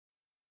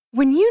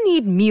When you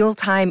need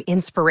mealtime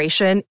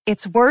inspiration,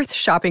 it's worth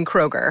shopping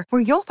Kroger,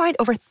 where you'll find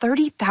over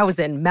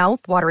 30,000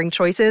 mouth-watering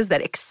choices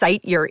that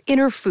excite your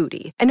inner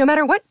foodie. And no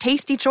matter what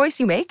tasty choice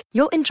you make,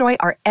 you'll enjoy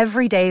our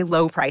everyday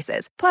low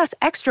prices, plus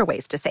extra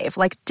ways to save,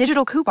 like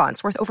digital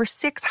coupons worth over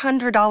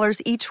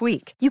 $600 each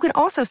week. You can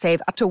also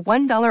save up to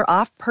 $1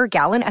 off per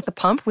gallon at the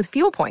pump with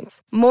fuel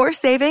points. More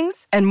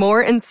savings and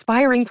more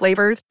inspiring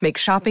flavors make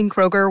shopping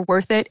Kroger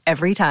worth it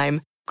every time.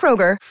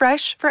 Kroger,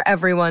 fresh for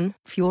everyone.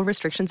 Fuel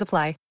restrictions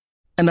apply.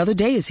 Another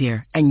day is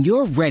here, and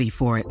you're ready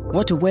for it.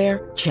 What to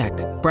wear? Check.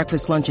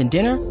 Breakfast, lunch, and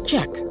dinner?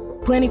 Check.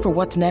 Planning for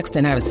what's next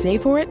and how to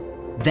save for it?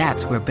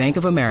 That's where Bank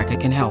of America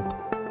can help.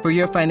 For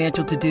your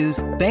financial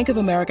to-dos, Bank of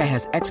America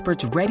has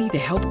experts ready to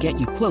help get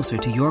you closer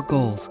to your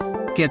goals.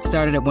 Get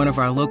started at one of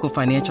our local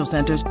financial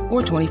centers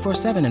or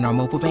 24/7 in our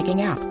mobile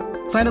banking app.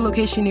 Find a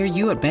location near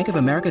you at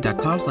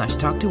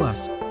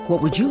bankofamerica.com/talktous.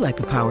 What would you like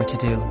the power to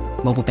do?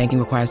 Mobile banking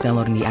requires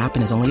downloading the app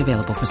and is only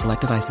available for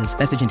select devices.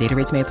 Message and data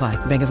rates may apply.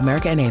 Bank of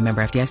America N.A.,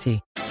 member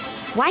FDIC.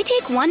 Why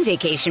take one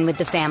vacation with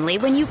the family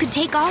when you could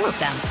take all of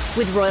them?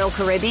 With Royal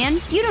Caribbean,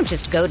 you don't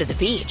just go to the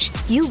beach.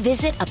 You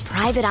visit a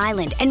private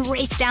island and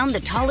race down the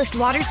tallest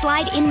water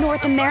slide in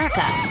North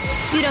America.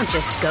 You don't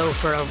just go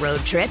for a road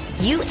trip.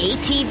 You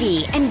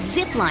ATV and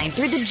zip line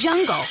through the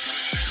jungle.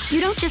 You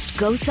don't just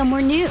go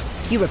somewhere new.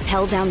 You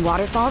rappel down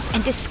waterfalls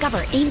and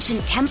discover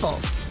ancient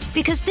temples.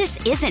 Because this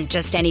isn't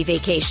just any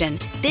vacation.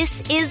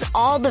 This is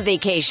all the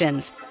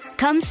vacations.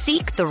 Come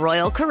seek the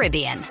Royal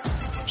Caribbean.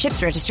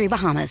 Ships Registry,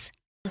 Bahamas.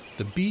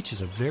 The beach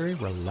is a very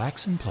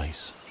relaxing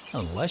place,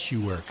 unless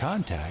you wear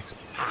contacts.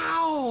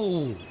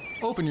 Ow!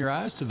 Open your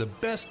eyes to the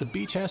best the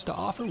beach has to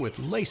offer with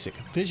LASIK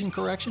vision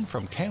correction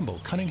from Campbell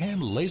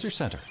Cunningham Laser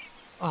Center.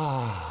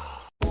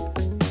 Ah.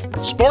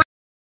 Sport.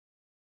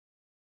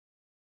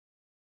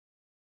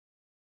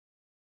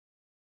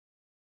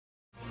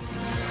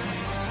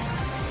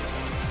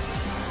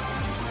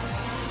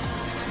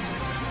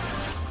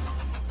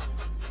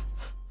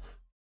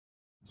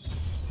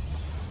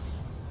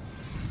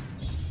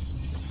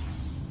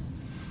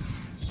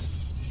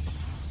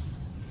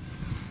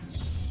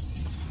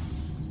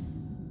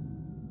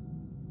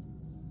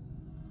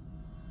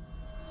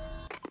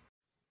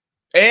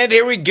 And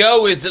here we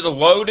go. Is it a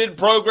loaded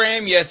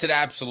program? Yes, it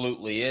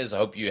absolutely is. I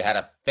hope you had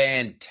a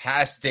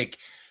fantastic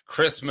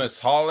Christmas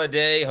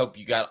holiday. Hope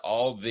you got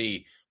all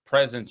the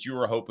presents you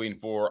were hoping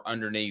for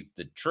underneath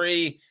the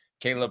tree.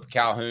 Caleb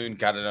Calhoun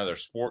got another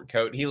sport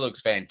coat. He looks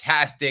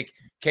fantastic.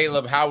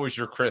 Caleb, how was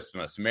your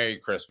Christmas? Merry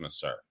Christmas,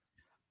 sir.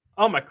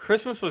 Oh, my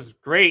Christmas was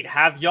great.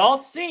 Have y'all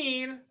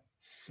seen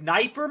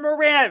Sniper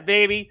Morant,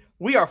 baby?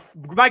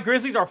 My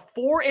Grizzlies are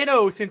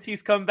 4-0 since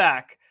he's come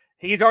back.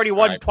 He's already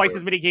won twice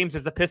as many games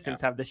as the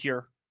Pistons have this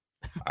year.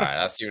 All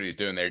right, I see what he's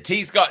doing there.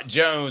 T. Scott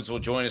Jones will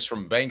join us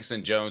from Banks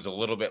 & Jones a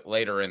little bit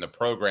later in the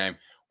program.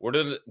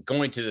 We're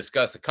going to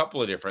discuss a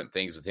couple of different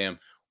things with him.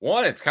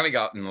 One, it's kind of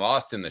gotten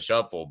lost in the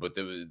shuffle, but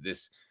there was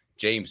this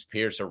James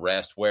Pierce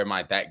arrest. Where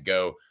might that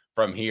go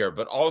from here?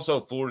 But also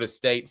Florida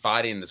State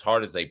fighting as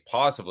hard as they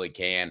possibly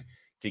can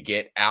to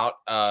get out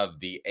of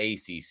the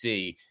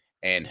ACC,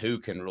 and who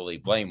can really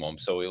blame them?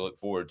 So we look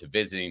forward to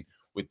visiting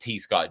with T.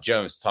 Scott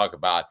Jones to talk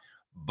about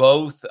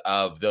both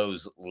of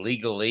those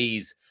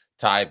legalese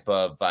type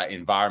of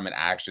environment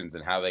actions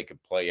and how they could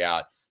play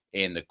out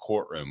in the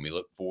courtroom. We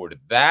look forward to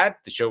that.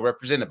 The show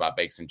represented by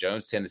Banks &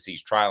 Jones,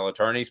 Tennessee's trial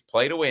attorneys.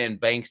 Play to win,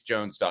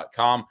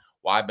 banksjones.com.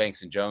 Why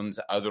Banks & Jones?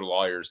 Other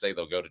lawyers say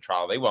they'll go to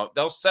trial. They won't.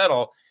 They'll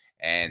settle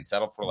and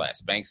settle for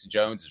less. Banks &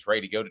 Jones is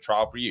ready to go to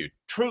trial for you.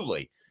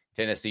 Truly,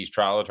 Tennessee's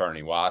trial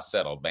attorney. Why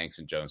settle?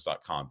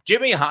 banksandjones.com.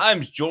 Jimmy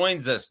Hyams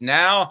joins us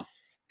now.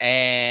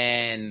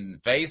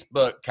 And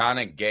Facebook kind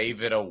of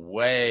gave it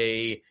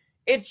away.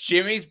 It's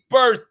Jimmy's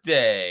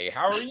birthday.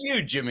 How are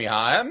you, Jimmy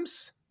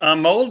Hyams?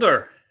 I'm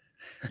older.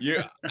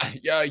 You're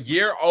a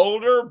year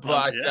older,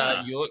 but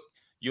yeah.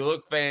 you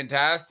look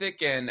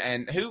fantastic.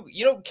 And who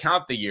you don't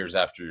count the years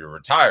after you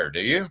retire,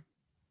 do you?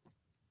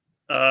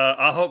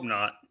 I hope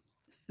not.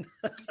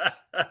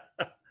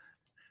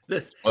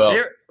 Here's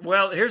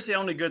the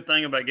only good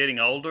thing about getting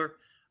older.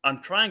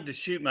 I'm trying to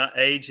shoot my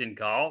age in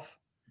golf.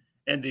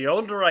 And the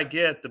older I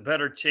get, the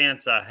better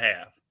chance I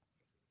have.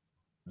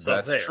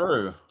 That's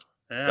true.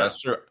 Yeah.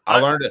 That's true. I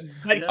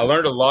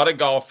learned a lot of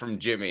golf from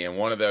Jimmy, and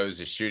one of those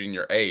is shooting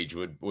your age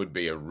would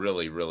be a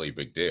really, really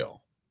big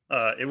deal.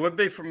 It would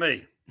be for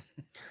me.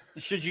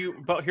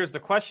 But here's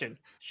the question.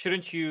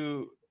 Shouldn't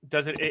you,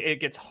 it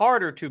gets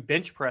harder to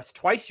bench press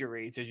twice your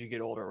age as you get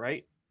older,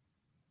 right?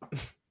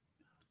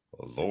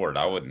 Well, Lord,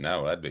 I wouldn't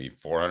know. That'd be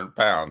 400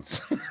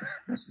 pounds.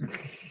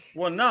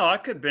 Well, no, I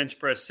could bench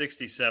press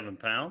 67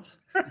 pounds.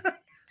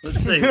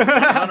 Let's see.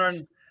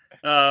 100,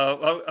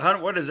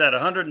 what is that,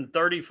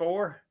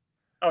 134?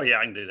 Oh, yeah,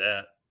 I can do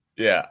that.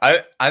 Yeah,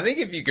 I think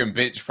if you can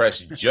bench press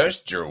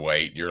just your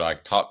weight, you're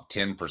like top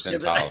 10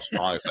 percentile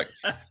strong. It's like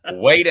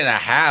weight and a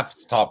half,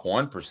 it's top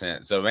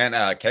 1%. So,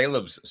 man,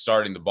 Caleb's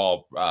starting the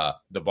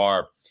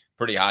bar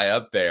pretty high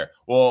up there.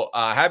 Well,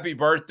 happy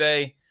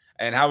birthday.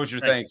 And how was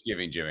your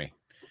Thanksgiving, Jimmy?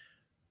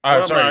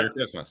 Your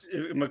Christmas.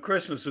 My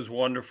Christmas was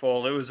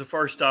wonderful. It was the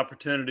first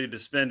opportunity to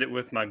spend it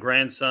with my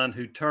grandson,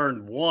 who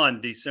turned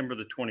 1 December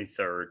the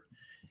 23rd.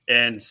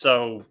 And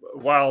so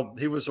while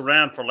he was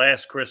around for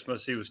last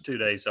Christmas, he was 2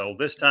 days old.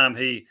 This time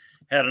he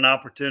had an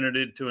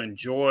opportunity to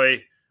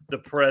enjoy the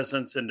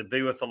presents and to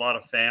be with a lot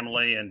of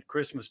family. And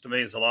Christmas to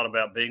me is a lot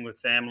about being with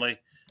family.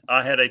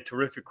 I had a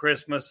terrific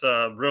Christmas,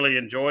 really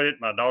enjoyed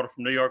it. My daughter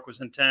from New York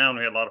was in town.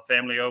 We had a lot of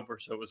family over,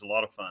 so it was a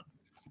lot of fun.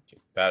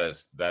 That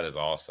is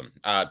awesome.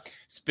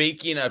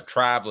 Speaking of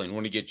traveling, I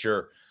want to get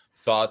your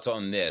thoughts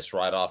on this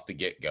right off the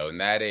get-go,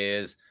 and that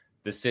is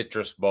the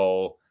Citrus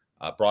Bowl,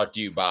 brought to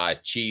you by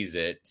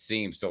Cheez-It.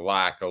 Seems to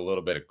lack a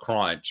little bit of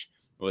crunch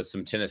with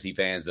some Tennessee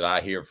fans that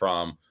I hear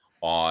from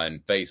on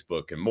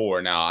Facebook and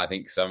more. Now, I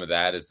think some of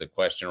that is the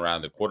question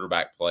around the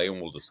quarterback play,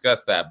 and we'll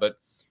discuss that. But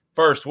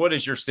first, what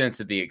is your sense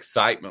of the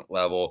excitement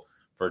level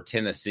for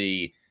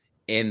Tennessee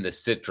in the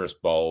Citrus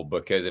Bowl?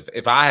 Because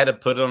if I had to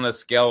put it on a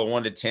scale of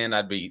 1 to 10,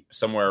 I'd be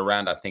somewhere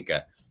around, I think,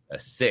 a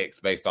 6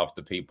 based off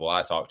the people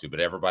I talk to, but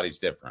everybody's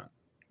different.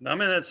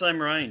 I'm in that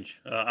same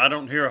range. I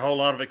don't hear a whole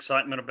lot of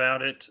excitement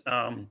about it.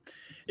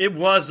 It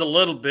was a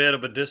little bit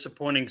of a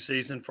disappointing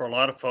season for a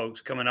lot of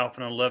folks coming off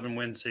an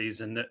 11-win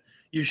season that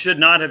you should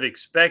not have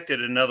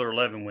expected another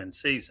 11-win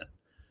season.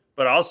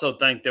 But I also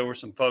think there were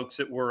some folks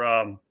that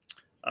were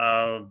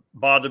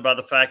bothered by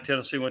the fact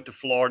Tennessee went to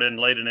Florida and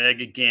laid an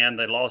egg again.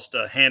 They lost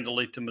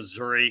handily to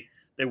Missouri.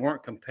 They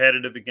weren't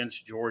competitive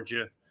against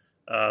Georgia.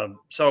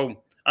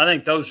 So I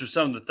think those are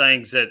some of the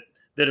things that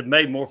have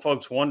made more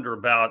folks wonder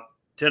about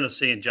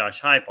Tennessee and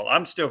Josh Heupel.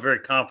 I'm still very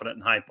confident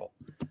in Heupel.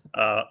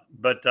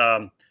 But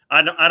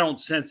I don't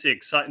sense the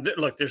excitement.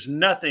 Look, there's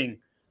nothing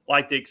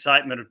like the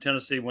excitement of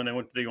Tennessee when they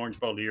went to the Orange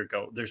Bowl a year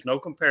ago. There's no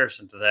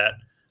comparison to that.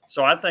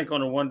 So I think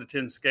on a 1 to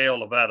 10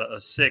 scale, about a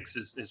 6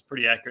 is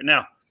pretty accurate.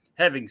 Now,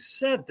 having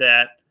said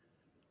that,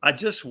 I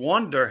just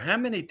wonder how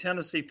many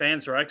Tennessee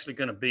fans are actually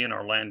going to be in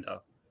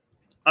Orlando.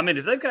 I mean,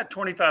 if they've got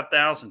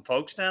 25,000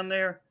 folks down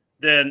there,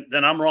 then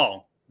I'm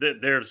wrong.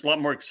 There's a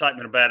lot more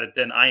excitement about it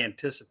than I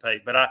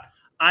anticipate. But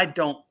I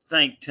don't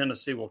think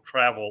Tennessee will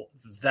travel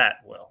that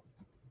well.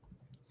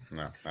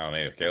 No, I don't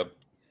either, Caleb.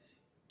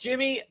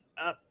 Jimmy,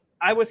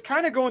 I was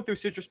kind of going through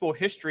Citrus Bowl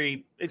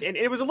history, and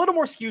it was a little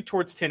more skewed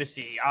towards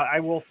Tennessee. I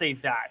will say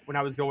that when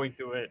I was going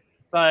through it.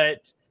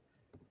 But,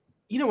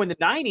 in the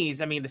 90s,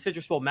 I mean, the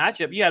Citrus Bowl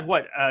matchup, you had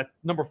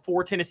number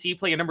 4 Tennessee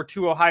play a number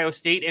 2 Ohio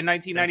State in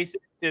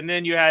 1996. Yeah. And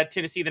then you had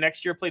Tennessee the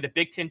next year play the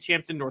Big Ten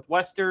champs in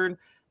Northwestern.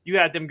 You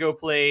had them go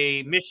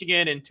play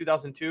Michigan in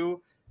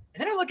 2002.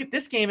 And then I look at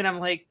this game and I'm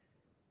like,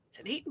 it's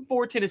an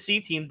 8-4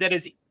 Tennessee team that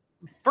is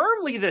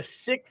firmly the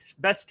 6th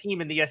best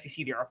team in the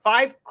SEC. There are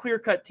 5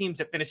 clear-cut teams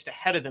that finished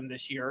ahead of them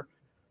this year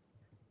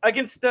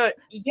against the,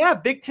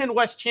 Big Ten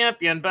West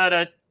champion, but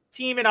a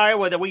team in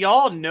Iowa that we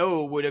all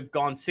know would have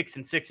gone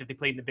 6-6 if they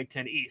played in the Big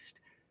Ten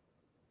East.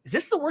 Is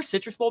this the worst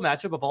Citrus Bowl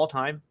matchup of all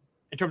time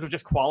in terms of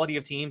just quality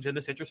of teams in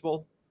the Citrus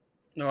Bowl?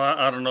 No,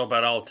 I don't know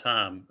about all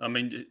time. I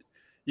mean,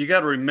 you got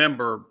to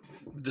remember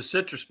the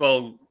Citrus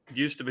Bowl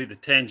used to be the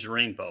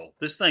Tangerine Bowl.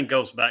 This thing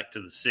goes back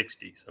to the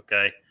 60s,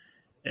 okay?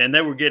 And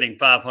they were getting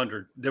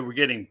 500. They were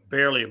getting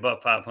barely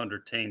above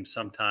 500 teams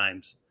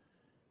sometimes.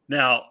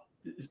 Now,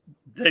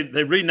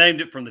 they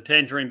renamed it from the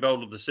Tangerine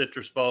Bowl to the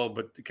Citrus Bowl,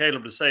 but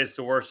Caleb, to say it's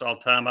the worst all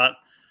time,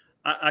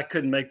 I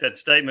couldn't make that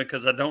statement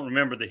because I don't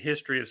remember the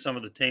history of some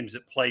of the teams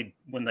that played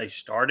when they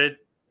started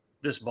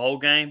this bowl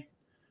game.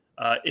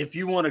 If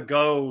you want to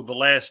go the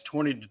last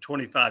 20 to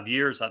 25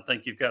 years, I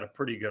think you've got a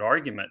pretty good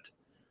argument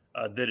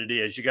that it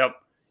is. You got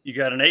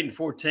an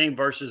 8-4 team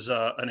versus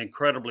an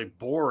incredibly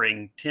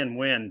boring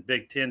 10-win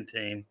Big Ten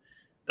team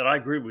that I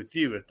agree with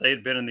you. If they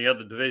had been in the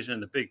other division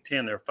in the Big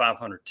Ten, they're a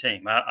 500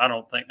 team. I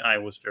don't think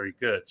Iowa's very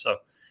good. So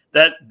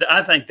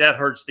I think that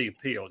hurts the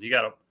appeal. You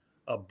got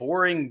a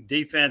boring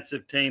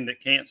defensive team that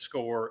can't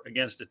score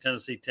against a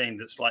Tennessee team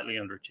that's slightly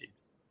underachieved.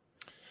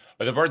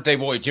 The birthday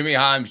boy, Jimmy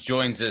Hyams,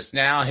 joins us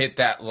now. Hit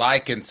that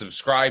like and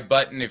subscribe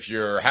button if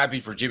you're happy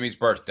for Jimmy's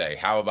birthday.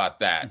 How about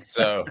that?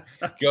 So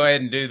go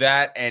ahead and do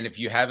that. And if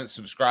you haven't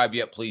subscribed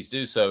yet, please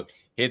do so.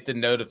 Hit the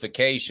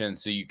notification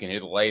so you can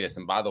hit the latest.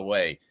 And by the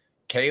way,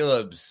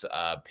 Caleb's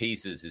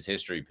pieces, his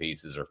history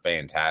pieces, are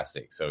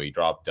fantastic. So he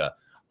dropped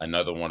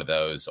another one of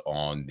those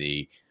on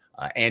the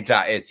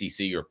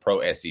anti-SEC or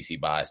pro-SEC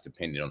bias,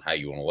 depending on how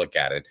you want to look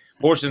at it.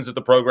 Portions of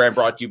the program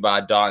brought to you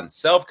by Don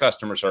Self.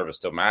 Customer service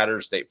still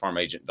matters. State Farm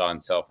agent Don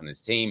Self and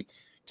his team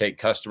take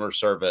customer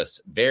service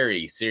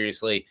very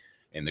seriously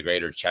in the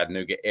greater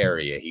Chattanooga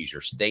area. He's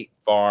your State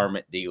Farm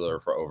dealer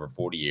for over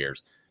 40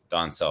 years.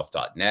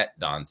 DonSelf.net,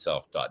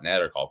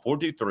 DonSelf.net, or call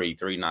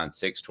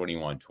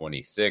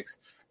 423-396-2126.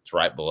 It's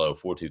right below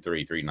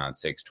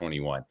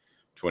 423-396-2126,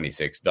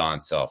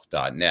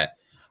 DonSelf.net.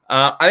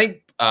 I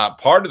think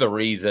part of the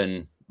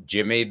reason,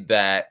 Jimmy,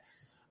 that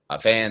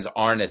fans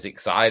aren't as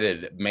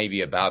excited maybe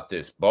about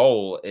this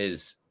bowl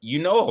is a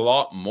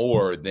lot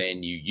more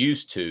than you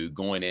used to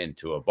going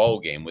into a bowl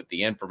game with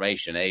the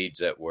information age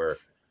that we're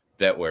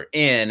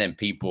in, and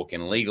people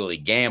can legally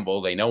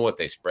gamble. They know what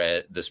the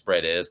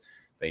spread is.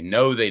 They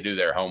know they do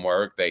their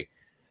homework.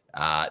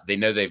 They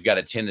know they've got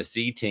a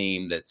Tennessee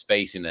team that's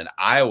facing an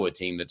Iowa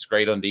team that's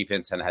great on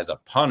defense and has a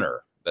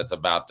punter that's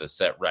about to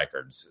set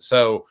records.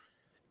 So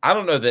I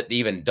don't know that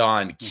even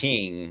Don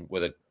King,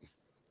 with a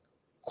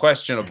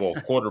questionable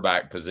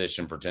quarterback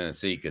position for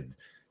Tennessee, could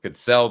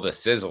sell the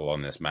sizzle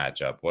on this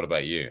matchup. What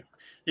about you?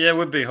 Yeah, it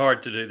would be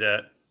hard to do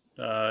that.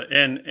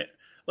 And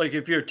like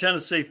if you're a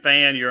Tennessee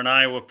fan, you're an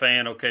Iowa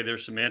fan, okay,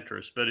 there's some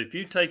interest. But if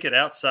you take it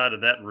outside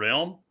of that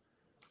realm,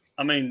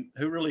 I mean,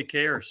 who really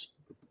cares?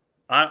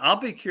 I'll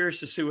be curious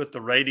to see what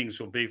the ratings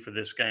will be for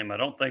this game. I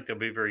don't think they'll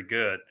be very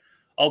good.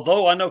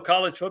 Although I know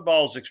college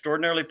football is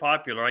extraordinarily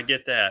popular. I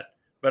get that.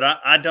 But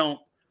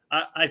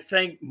I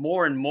think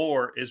more and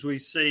more as we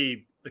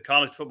see the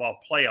college football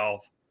playoff,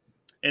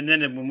 and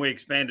then when we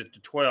expand it to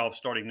 12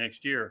 starting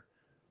next year,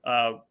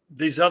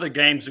 these other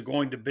games are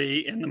going to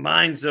be, in the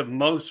minds of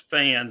most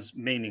fans,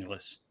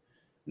 meaningless.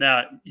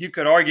 Now, you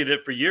could argue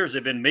that for years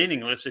they've been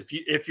meaningless.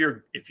 If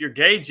your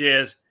gauge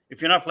is,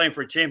 if you're not playing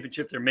for a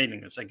championship, they're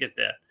meaningless. I get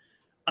that.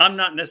 I'm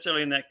not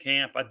necessarily in that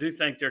camp. I do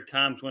think there are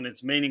times when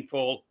it's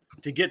meaningful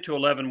to get to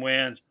 11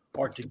 wins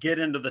or to get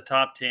into the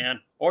top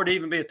 10 or to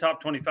even be a top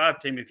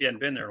 25 team if you hadn't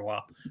been there in a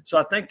while. So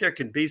I think there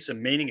can be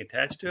some meaning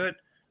attached to it.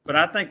 But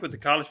I think with the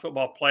college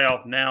football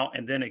playoff now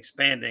and then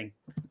expanding,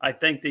 I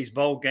think these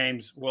bowl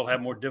games will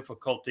have more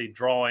difficulty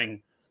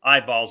drawing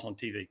eyeballs on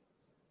TV.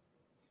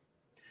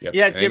 Yep.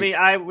 Yeah, Jimmy,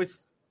 I'm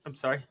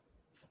sorry.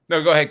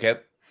 No, go ahead,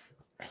 Kip.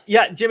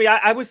 Yeah, Jimmy,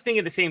 I was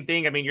thinking the same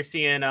thing. I mean, you're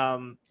seeing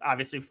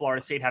obviously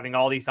Florida State having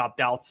all these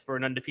opt-outs for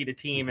an undefeated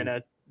team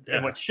in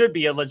what should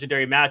be a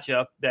legendary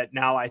matchup that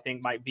now I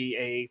think might be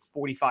a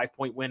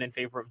 45-point win in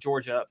favor of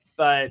Georgia.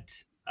 But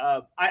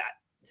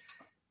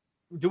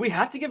do we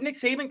have to give Nick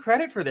Saban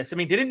credit for this? I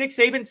mean, didn't Nick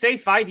Saban say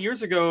 10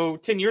 years ago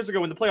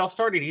when the playoff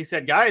started, he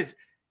said, guys,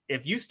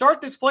 if you start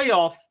this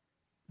playoff,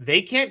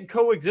 they can't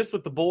coexist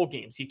with the bowl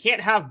games. You can't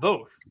have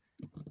both.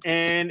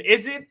 And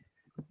is it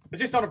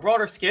just on a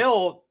broader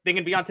scale,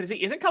 thinking beyond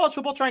Tennessee, isn't college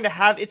football trying to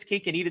have its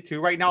cake and eat it too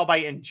right now by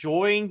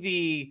enjoying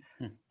the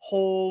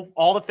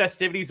all the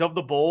festivities of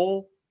the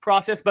bowl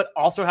process, but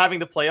also having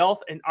the playoff?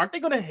 And aren't they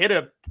going to hit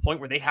a point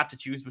where they have to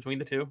choose between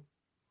the two?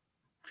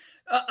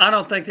 I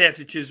don't think they have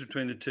to choose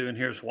between the two, and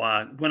here's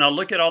why. When I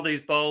look at all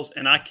these bowls,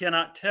 and I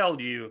cannot tell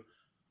you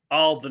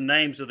all the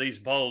names of these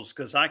bowls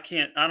because I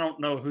don't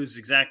know who's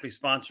exactly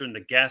sponsoring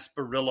the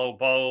Gasparillo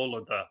Bowl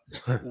or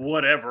the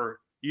whatever.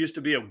 Used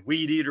to be a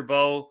Weed Eater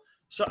Bowl.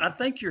 So I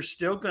think you're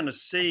still going to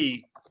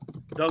see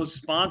those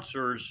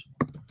sponsors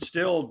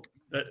still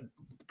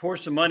pour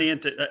some money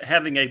into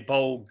having a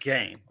bowl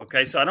game.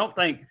 Okay, so I don't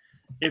think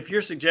if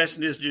your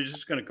suggestion is you're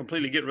just going to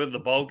completely get rid of the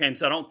bowl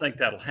games, I don't think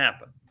that'll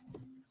happen.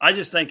 I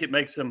just think it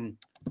makes them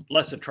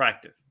less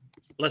attractive,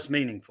 less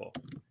meaningful.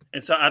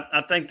 And so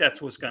I think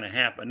that's what's going to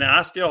happen.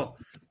 Now,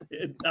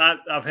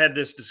 I've had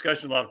this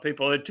discussion with a lot of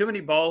people. Are there too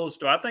many bowls?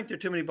 Do I think there are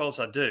too many bowls?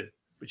 I do.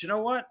 But you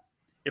know what?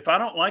 If I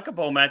don't like a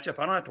bowl matchup,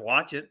 I don't have to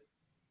watch it.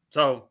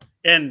 So,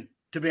 and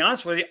to be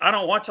honest with you, I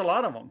don't watch a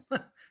lot of them.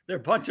 They're a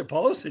bunch of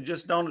bowls that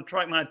just don't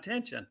attract my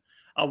attention.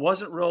 I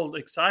wasn't real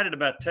excited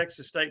about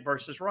Texas State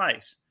versus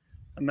Rice.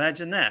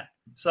 Imagine that.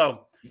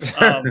 So,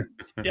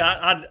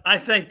 I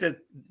think that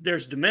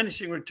there's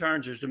diminishing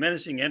returns. There's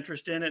diminishing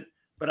interest in it.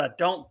 But I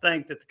don't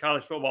think that the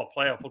college football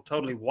playoff will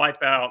totally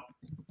wipe out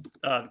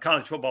the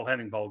college football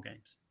having bowl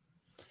games.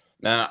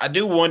 Now, I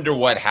do wonder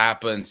what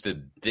happens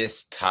to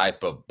this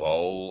type of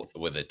bowl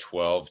with a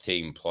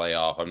 12-team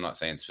playoff. I'm not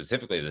saying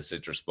specifically the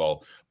Citrus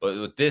Bowl, but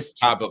with this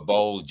type of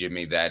bowl,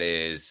 Jimmy, that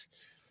is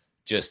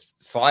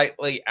just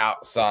slightly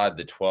outside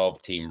the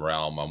 12-team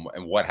realm,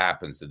 and what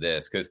happens to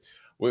this? Because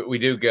we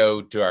do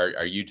go to our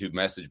YouTube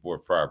message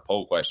board for our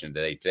poll question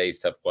today. Today's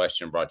tough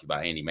question brought to you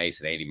by Andy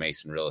Mason,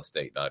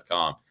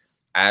 AndyMasonRealEstate.com.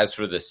 As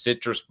for the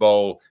Citrus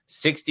Bowl,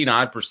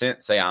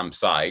 69% say I'm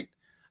psyched.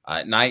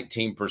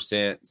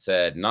 19%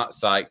 said not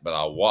psyched, but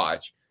I'll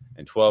watch.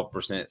 And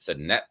 12% said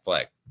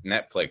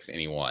Netflix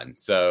anyone.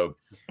 So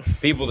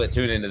people that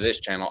tune into this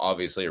channel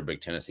obviously are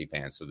big Tennessee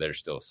fans, so they're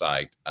still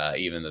psyched,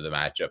 even though the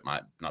matchup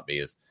might not be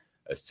as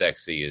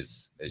sexy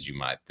as you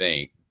might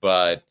think.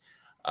 But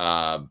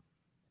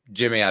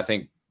Jimmy, I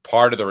think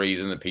part of the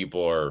reason that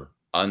people are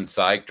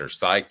unpsyched or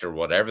psyched or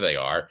whatever they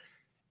are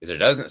is there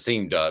doesn't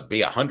seem to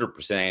be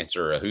 100%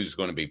 answer of who's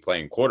going to be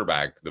playing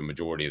quarterback the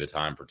majority of the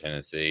time for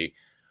Tennessee.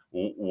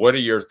 What are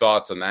your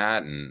thoughts on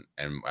that, and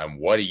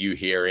what are you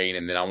hearing?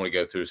 And then I want to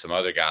go through some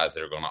other guys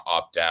that are going to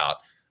opt out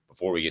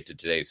before we get to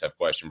today's tough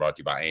question brought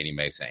to you by Andy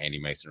Mason,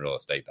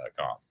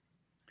 AndyMasonRealEstate.com.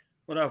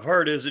 What I've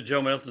heard is that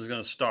Joe Milton is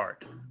going to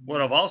start.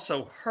 What I've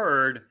also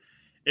heard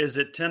is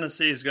that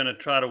Tennessee is going to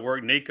try to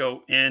work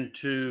Nico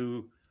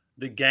into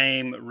the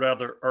game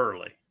rather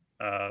early.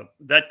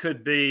 That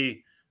could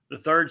be the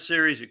third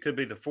series. It could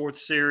be the fourth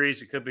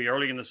series. It could be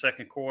early in the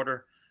second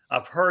quarter.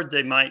 I've heard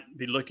they might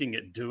be looking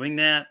at doing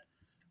that.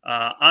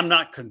 I'm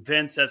not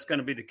convinced that's going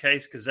to be the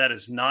case because that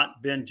has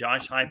not been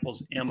Josh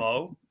Heupel's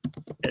MO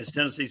as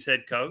Tennessee's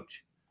head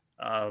coach.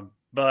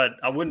 But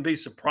I wouldn't be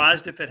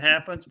surprised if it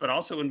happens, but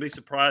also wouldn't be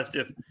surprised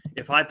if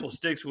Heupel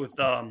sticks with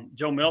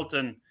Joe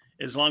Milton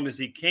as long as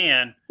he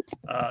can.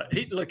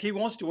 He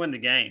wants to win the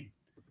game.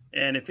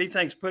 And if he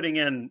thinks putting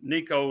in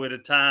Nico at a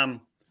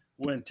time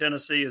when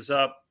Tennessee is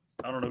up,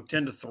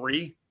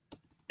 10-3,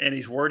 and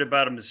he's worried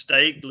about a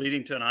mistake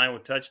leading to an Iowa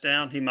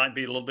touchdown, he might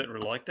be a little bit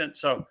reluctant.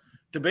 So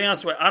to be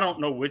honest with you, I don't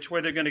know which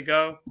way they're going to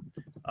go.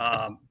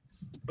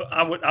 But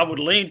I would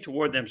lean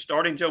toward them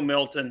starting Joe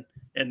Milton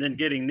and then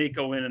getting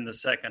Nico in the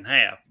second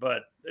half.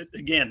 But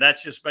again,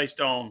 that's just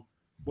based on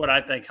what I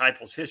think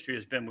Heupel's history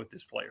has been with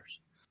his players.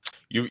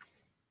 You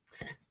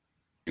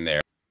in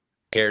there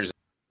cares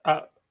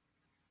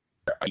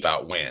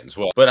about wins.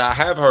 Well, but I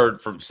have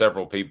heard from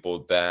several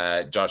people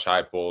that Josh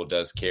Heupel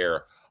does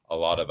care a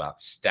lot about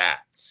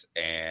stats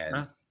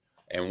and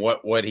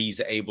what he's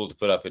able to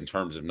put up in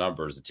terms of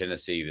numbers. At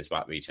Tennessee, this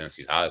might be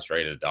Tennessee's highest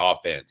rated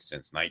offense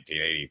since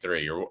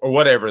 1983 or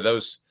whatever,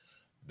 those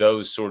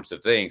sorts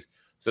of things.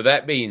 So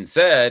that being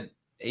said,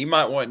 he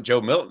might want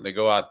Joe Milton to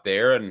go out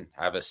there and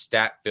have a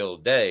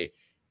stat-filled day.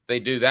 If they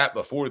do that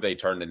before they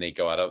turn to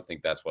Nico, I don't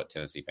think that's what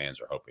Tennessee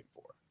fans are hoping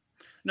for.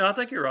 No, I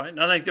think you're right.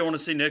 I think they want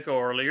to see Nico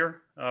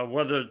earlier.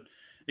 Whether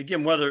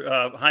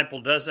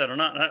Heupel does that or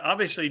not.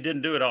 Obviously, he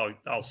didn't do it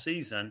all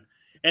season.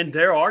 And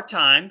there are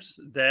times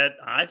that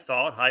I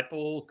thought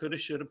Heupel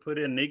should have put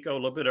in Nico a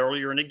little bit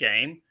earlier in the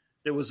game.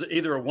 There was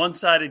either a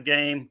one-sided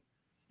game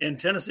in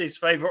Tennessee's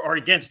favor or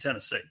against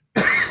Tennessee,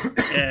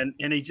 and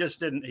he just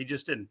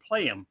didn't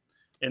play him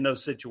in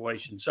those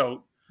situations.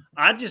 So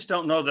I just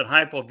don't know that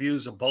Heupel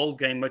views a bowl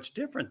game much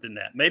different than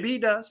that. Maybe he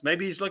does.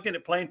 Maybe he's looking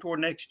at playing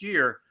toward next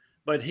year,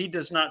 but he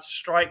does not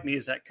strike me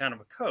as that kind of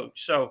a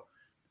coach. So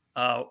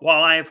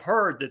while I have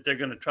heard that they're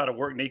going to try to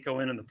work Nico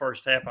in the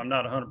first half, I'm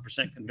not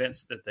 100%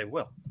 convinced that they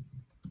will.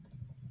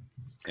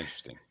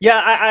 Interesting.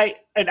 Yeah,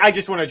 I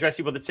just want to address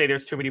people that say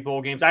there's too many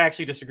bowl games. I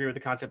actually disagree with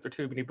the concept there are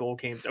too many bowl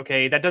games.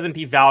 Okay, that doesn't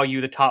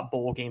devalue the top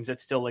bowl games that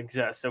still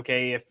exist.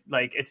 Okay, if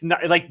it's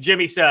not like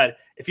Jimmy said,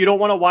 if you don't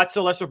want to watch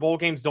the lesser bowl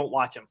games, don't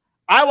watch them.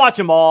 I watch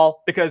them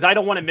all because I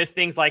don't want to miss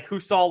things like who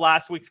saw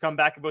last week's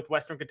comeback with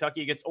Western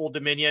Kentucky against Old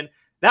Dominion.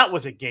 That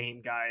was a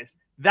game, guys.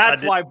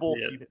 That's why bowl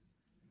season.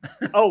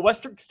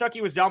 Western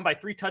Kentucky was down by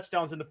 3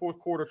 touchdowns in the fourth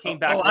quarter, came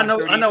back. I know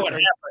what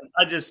happened.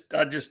 I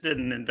just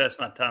didn't invest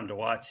my time to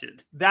watch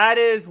it. That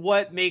is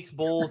what makes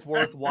bowls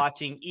worth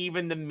watching,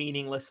 even the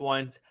meaningless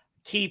ones.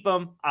 Keep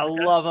them. I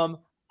love them.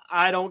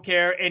 I don't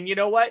care. And you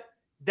know what?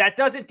 That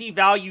doesn't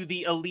devalue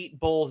the elite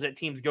bowls that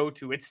teams go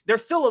to. They're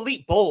still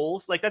elite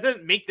bowls. Like that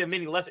doesn't make them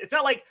any less. It's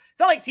not like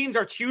teams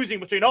are choosing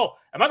between, am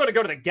I going to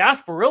go to the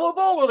Gasparilla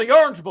Bowl or the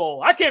Orange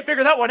Bowl? I can't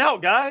figure that one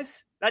out,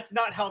 guys. That's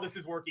not how this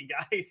is working,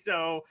 guys.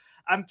 So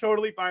I'm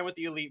totally fine with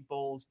the elite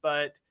bowls,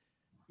 but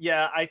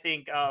yeah, I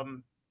think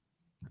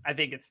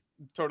it's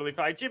totally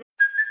fine. Jimmy.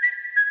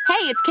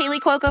 Hey, it's Kaylee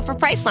Cuoco for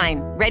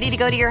Priceline. Ready to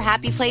go to your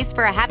happy place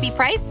for a happy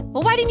price?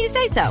 Well, why didn't you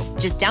say so?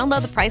 Just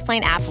download the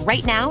Priceline app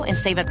right now and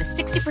save up to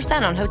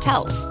 60% on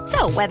hotels.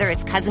 So whether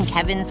it's Cousin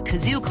Kevin's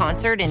Kazoo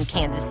Concert in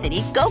Kansas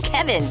City, go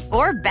Kevin,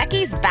 or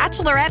Becky's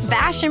Bachelorette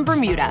Bash in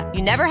Bermuda,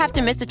 you never have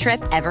to miss a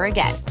trip ever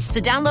again.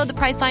 So download the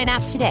Priceline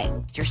app today.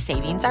 Your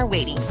savings are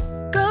waiting.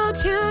 Go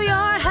to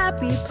your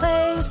happy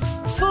place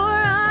for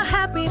a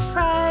happy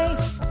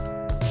price.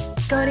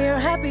 Go to your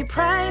happy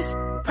price,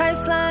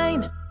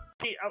 Priceline.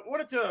 I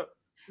wanted to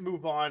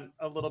move on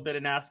a little bit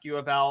and ask you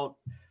about,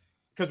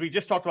 because we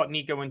just talked about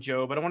Nico and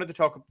Joe, but I wanted to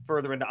talk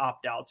further into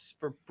opt-outs.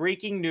 For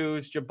breaking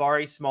news,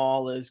 Jabari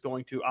Small is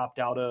going to opt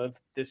out of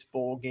this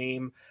bowl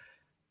game.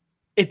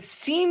 It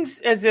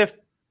seems as if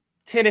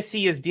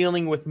Tennessee is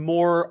dealing with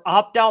more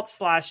opt-out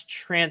 /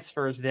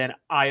 transfers than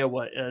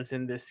Iowa is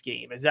in this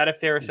game. Is that a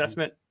fair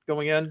assessment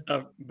going in?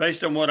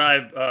 Based on what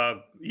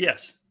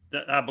yes,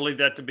 I believe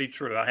that to be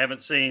true. I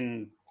haven't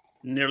seen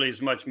nearly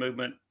as much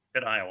movement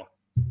at Iowa.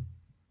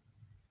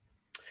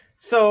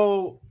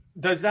 So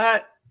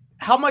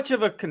how much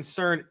of a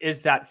concern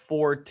is that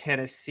for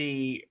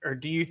Tennessee? Or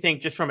do you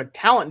think just from a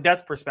talent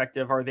depth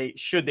perspective,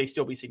 should they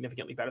still be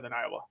significantly better than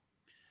Iowa?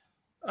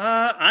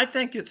 I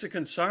think it's a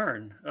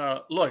concern.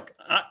 Look,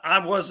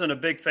 I wasn't a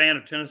big fan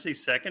of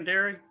Tennessee's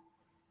secondary,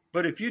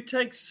 but if you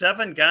take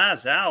 7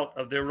 guys out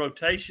of their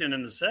rotation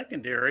in the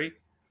secondary,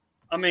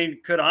 I mean,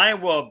 could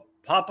Iowa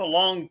pop a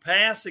long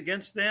pass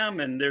against them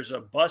and there's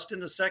a bust in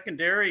the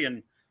secondary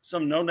and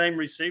some no-name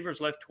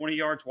receivers left 20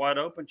 yards wide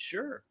open?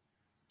 Sure.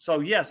 So,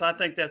 yes, I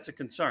think that's a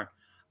concern.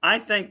 I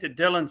think that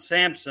Dylan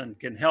Sampson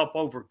can help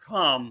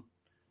overcome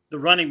the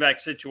running back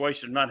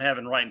situation of not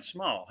having Wright and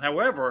Small.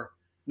 However,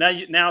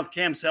 now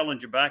Cam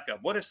Sellin's your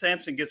backup. What if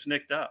Sampson gets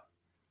nicked up?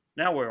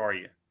 Now where are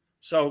you?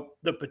 So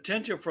the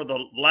potential for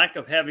the lack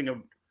of having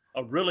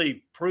a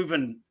really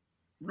proven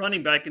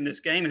running back in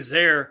this game is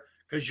there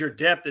because your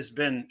depth has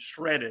been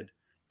shredded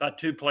by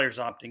 2 players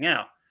opting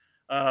out.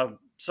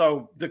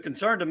 So the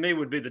concern to me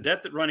would be the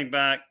depth at running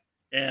back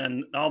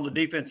and all the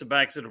defensive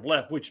backs that have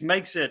left, which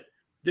makes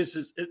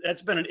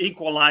that's been an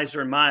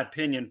equalizer in my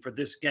opinion for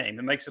this game.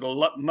 It makes it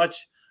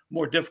much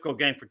more difficult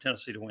game for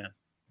Tennessee to win.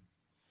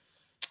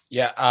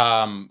 Yeah,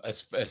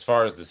 as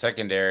far as the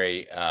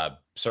secondary,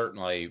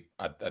 certainly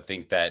I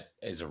think that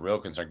is a real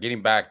concern.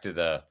 Getting back to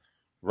the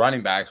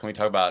running backs, when we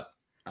talk about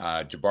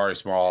Jabari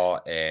Small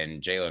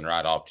and Jalen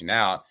Wright opting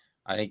out,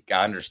 I think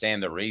I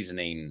understand the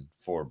reasoning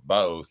for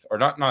both, or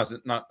not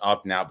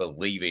opting out, but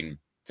leaving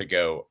to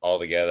go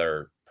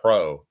altogether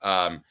pro.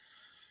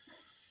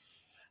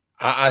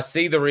 I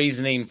see the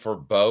reasoning for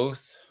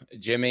both,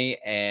 Jimmy,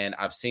 and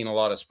I've seen a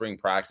lot of spring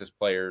practice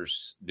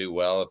players do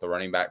well at the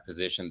running back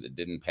position that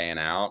didn't pan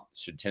out.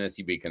 Should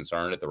Tennessee be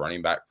concerned at the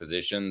running back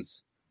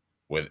positions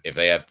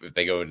if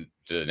they go to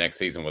the next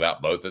season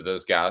without both of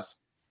those guys?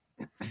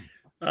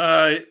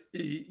 Yes.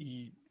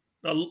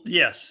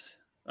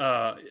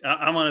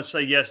 I'm going to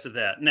say yes to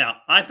that. Now,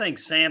 I think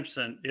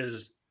Sampson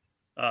is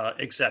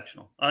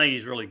exceptional. I think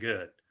he's really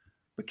good.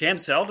 But Cam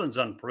Seldon's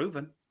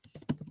unproven.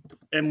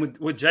 And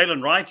with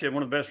Jalen Wright, you had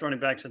one of the best running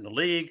backs in the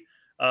league.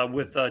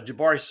 With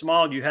Jabari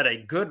Small, you had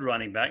a good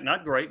running back.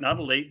 Not great, not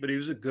elite, but he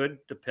was a good,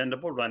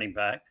 dependable running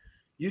back.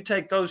 You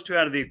take those two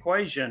out of the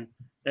equation,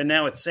 and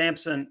now it's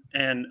Sampson,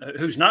 and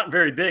who's not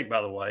very big,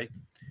 by the way,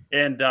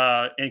 and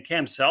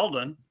Cam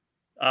Seldon.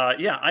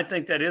 I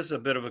think that is a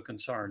bit of a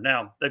concern.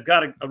 Now, they've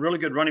got a really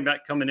good running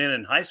back coming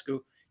in high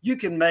school. You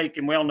can make,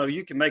 and we all know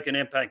you can make an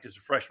impact as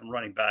a freshman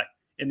running back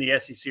in the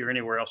SEC or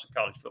anywhere else in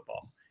college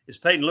football. Is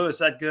Peyton Lewis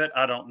that good?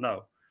 I don't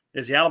know.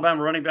 Is the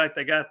Alabama running back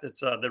they got that's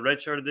the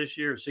redshirted this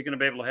year, is he going to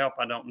be able to help?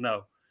 I don't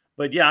know.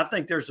 But, yeah, I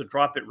think there's a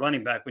drop at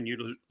running back when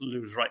you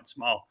lose Wright and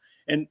Small.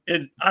 And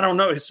I don't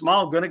know, is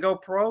Small going to go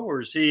pro,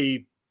 or is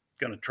he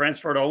going to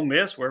transfer to Ole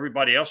Miss where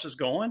everybody else is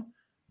going?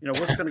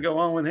 What's going to go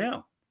on with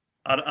him?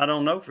 I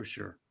don't know for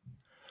sure.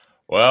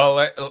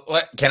 Well,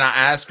 can I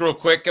ask real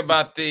quick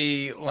about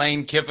the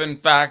Lane Kiffin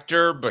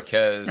factor?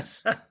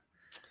 Because,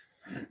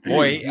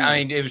 boy, I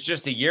mean, it was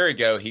just a year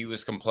ago he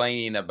was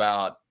complaining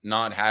about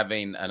not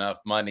having enough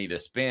money to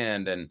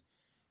spend. And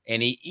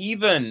he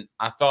even,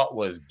 I thought,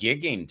 was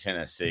gigging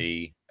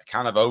Tennessee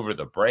kind of over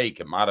the break.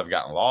 It might have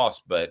gotten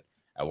lost. But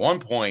at one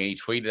point he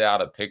tweeted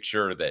out a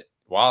picture that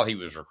while he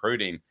was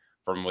recruiting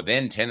from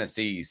within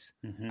Tennessee's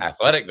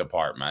athletic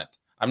department.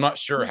 I'm not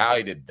sure how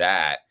he did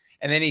that.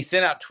 And then he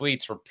sent out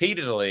tweets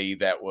repeatedly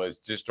that was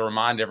just to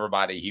remind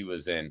everybody he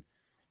was in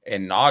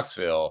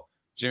Knoxville.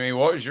 Jimmy,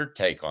 what was your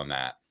take on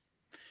that?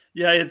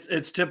 Yeah,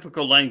 it's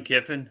typical Lane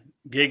Kiffin,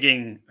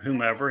 gigging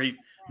whomever.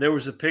 There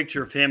was a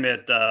picture of him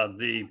at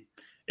the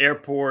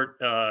airport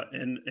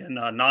in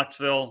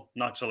Knoxville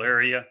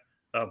area,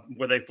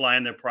 where they fly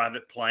in their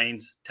private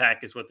planes.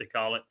 TAC is what they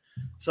call it.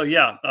 So,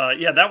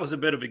 that was a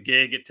bit of a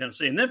gig at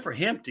Tennessee. And then for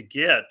him to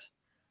get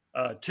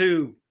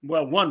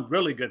one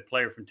really good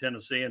player from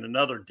Tennessee and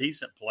another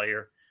decent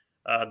player,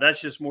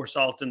 that's just more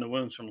salt in the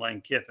wounds from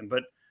Lane Kiffin.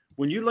 But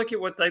when you look at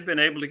what they've been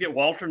able to get,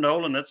 Walter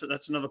Nolan,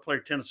 that's another player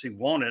Tennessee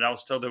wanted. I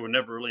was told they were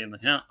never really in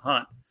the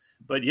hunt.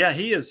 But, yeah,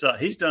 he's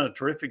done a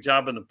terrific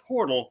job in the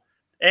portal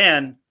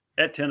and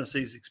at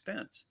Tennessee's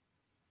expense.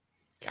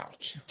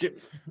 Ouch.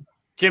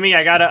 Jimmy,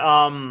 I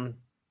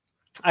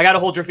gotta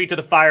hold your feet to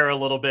the fire a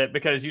little bit,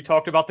 because you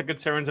talked about the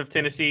concerns of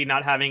Tennessee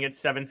not having its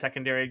 7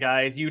 secondary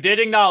guys. You did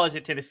acknowledge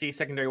that Tennessee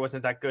secondary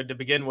wasn't that good to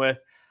begin with,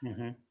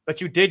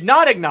 but you did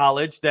not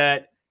acknowledge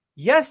that,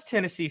 yes,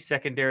 Tennessee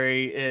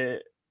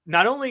secondary,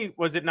 not only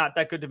was it not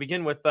that good to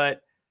begin with,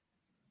 but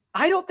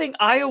I don't think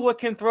Iowa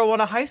can throw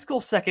on a high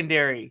school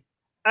secondary.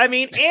 I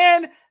mean,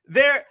 and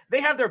they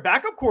have their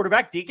backup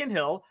quarterback, Deacon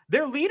Hill.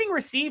 Their leading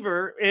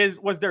receiver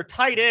was their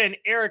tight end,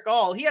 Eric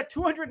All. He had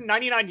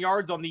 299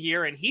 yards on the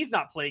year, and he's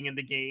not playing in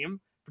the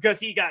game because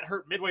he got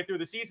hurt midway through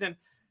the season.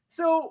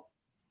 So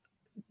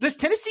does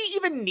Tennessee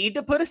even need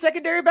to put a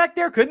secondary back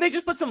there? Couldn't they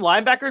just put some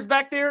linebackers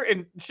back there?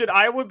 And should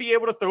Iowa be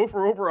able to throw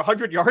for over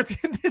 100 yards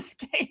in this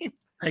game?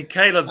 Hey,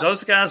 Caleb,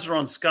 those guys are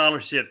on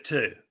scholarship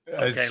too.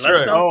 Okay, That's let's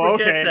true. don't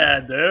forget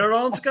that. They're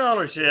on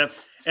scholarship.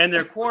 And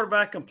their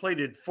quarterback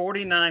completed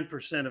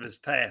 49% of his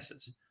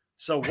passes.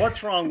 So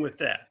what's wrong with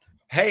that?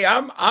 Hey,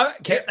 I'm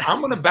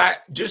going to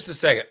back just a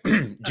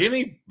second.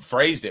 Jimmy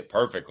phrased it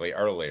perfectly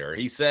earlier.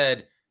 He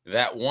said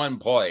that one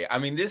play. I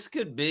mean, this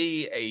could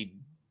be a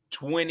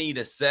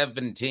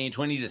 20-17,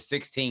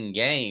 20-16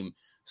 game.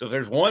 So if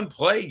there's one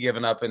play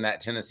given up in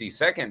that Tennessee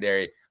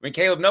secondary, I mean,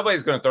 Caleb,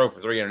 nobody's going to throw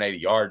for 380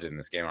 yards in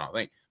this game, I don't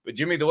think. But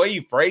Jimmy, the way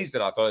you phrased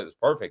it, I thought it was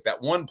perfect.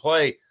 That one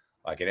play,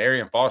 like an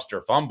Arian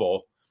Foster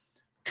fumble,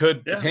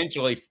 could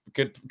potentially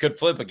could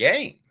flip a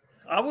game.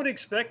 I would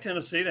expect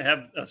Tennessee to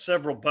have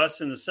several busts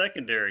in the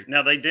secondary.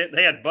 Now they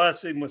had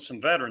busts even with some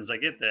veterans. I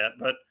get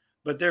that,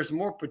 but there's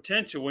more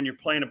potential when you're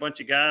playing a bunch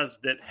of guys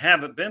that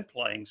haven't been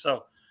playing.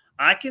 So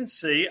I can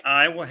see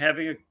Iowa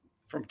having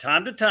from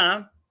time to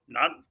time,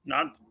 not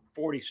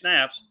 40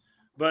 snaps,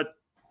 but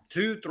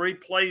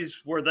 2-3 plays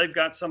where they've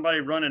got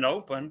somebody running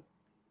open.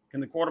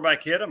 Can the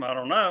quarterback hit them? I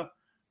don't know,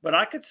 but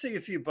I could see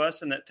a few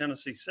busts in that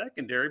Tennessee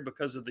secondary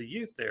because of the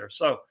youth there.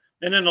 So.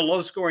 And in a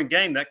low-scoring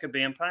game, that could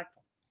be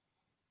impactful.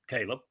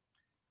 Caleb?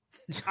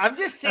 I'm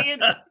just saying,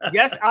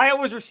 yes,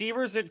 Iowa's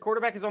receivers and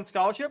quarterback is on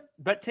scholarship,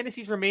 but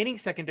Tennessee's remaining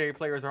secondary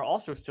players are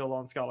also still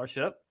on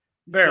scholarship.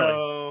 Barely.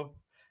 So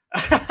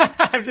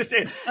I'm just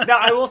saying. Now,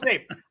 I will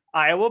say,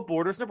 Iowa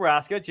borders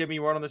Nebraska. Jimmy,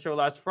 you weren't on the show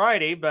last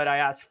Friday, but I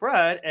asked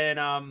Fred,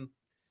 and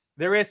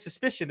there is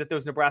suspicion that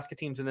those Nebraska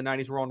teams in the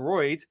 90s were on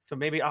roids. So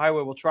maybe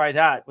Iowa will try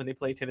that when they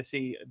play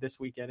Tennessee this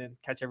weekend and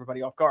catch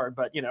everybody off guard.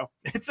 But,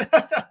 it's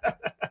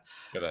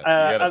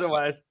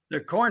otherwise. They're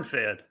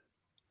corn-fed.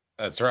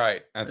 That's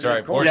right.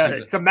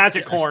 Yeah, some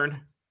magic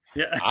corn.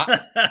 Yeah.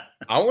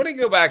 I want to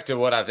go back to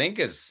what I think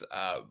is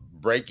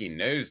breaking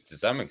news to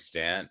some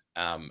extent.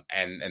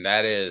 And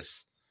that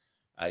is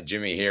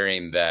Jimmy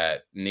hearing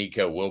that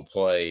Nico will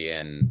play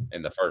in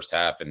the first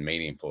half in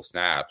meaningful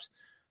snaps.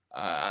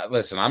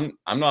 Listen,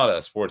 I'm not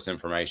a sports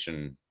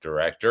information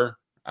director,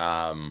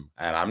 and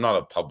I'm not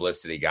a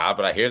publicity guy,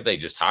 but I hear they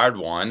just hired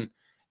one,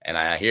 and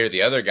I hear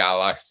the other guy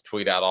likes to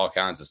tweet out all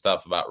kinds of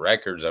stuff about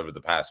records over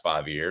the past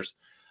 5 years.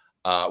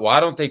 Why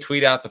don't they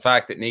tweet out the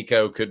fact that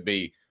Nico could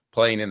be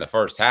playing in the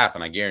first half?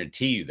 And I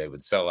guarantee you they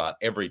would sell out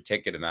every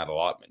ticket in that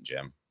allotment,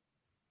 Jim.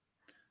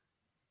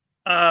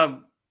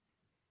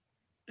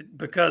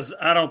 Because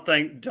I don't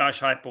think Josh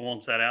Heupel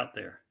wants that out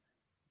there.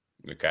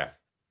 Okay.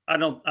 I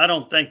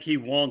don't think he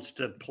wants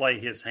to play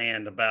his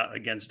hand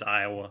against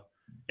Iowa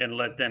and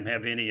let them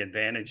have any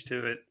advantage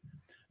to it.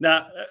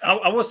 Now,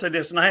 I will say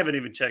this, and I haven't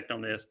even checked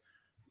on this.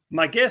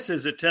 My guess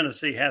is that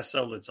Tennessee has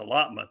sold its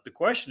allotment. The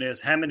question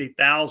is, how many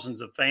thousands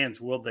of fans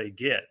will they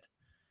get?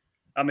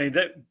 I mean,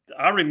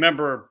 I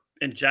remember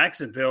in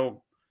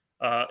Jacksonville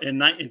in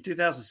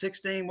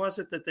 2016, was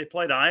it that they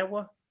played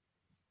Iowa?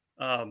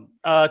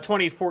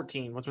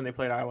 2014 was when they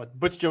played Iowa.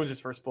 Butch Jones's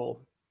first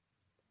bowl.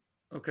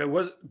 Okay,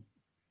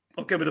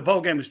 but the bowl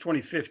game was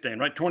 2015,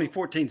 right?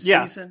 2014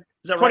 yeah. season?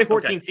 Is that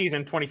 2014 right? Okay.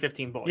 season,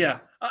 2015 bowl.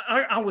 Yeah.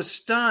 I was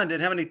stunned at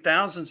how many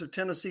thousands of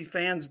Tennessee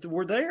fans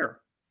were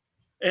there.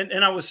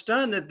 And I was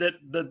stunned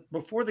that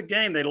before the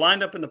game, they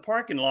lined up in the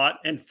parking lot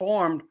and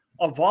formed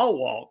a Vol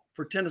walk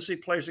for Tennessee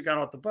players that got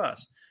off the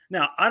bus.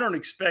 Now, I don't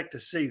expect to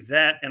see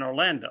that in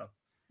Orlando,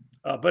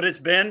 but it's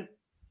been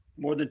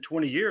more than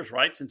 20 years,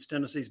 right, since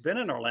Tennessee's been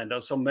in Orlando.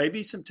 So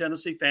maybe some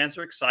Tennessee fans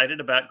are excited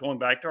about going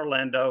back to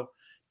Orlando,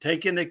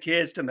 taking the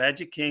kids to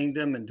Magic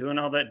Kingdom and doing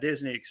all that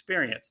Disney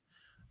experience.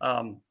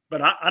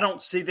 But I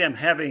don't see them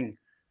having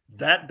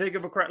that big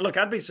of a crowd. Look,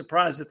 I'd be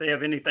surprised if they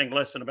have anything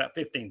less than about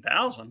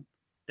 15,000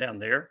 down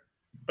there,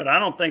 but I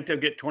don't think they'll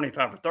get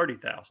 25 or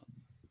 30,000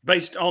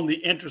 based on the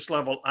interest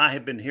level I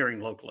have been hearing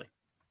locally.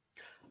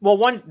 Well,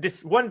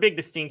 one big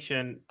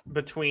distinction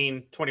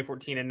between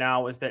 2014 and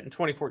now is that in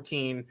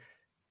 2014,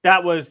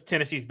 that was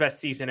Tennessee's best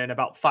season in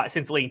about 5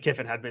 since Lane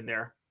Kiffin had been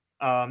there.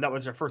 That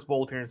was their first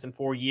bowl appearance in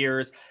 4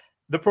 years.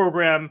 The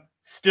program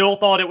still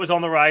thought it was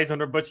on the rise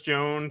under Butch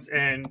Jones.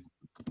 And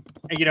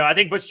I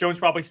think Butch Jones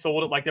probably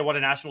sold it like they won a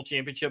national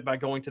championship by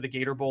going to the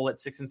Gator Bowl at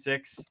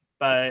 6-6.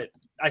 But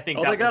I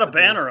think they got a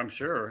banner, I'm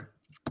sure.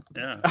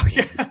 Yeah. Oh,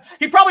 yeah.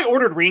 He probably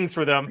ordered rings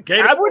for them.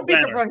 I wouldn't be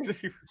surprised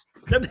if you.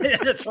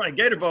 That's right.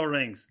 Gator Bowl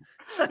rings.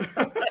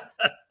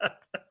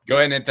 Go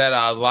ahead and hit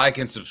that like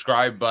and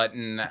subscribe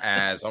button.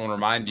 As I want to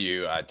remind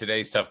you,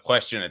 today's tough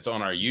question, it's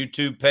on our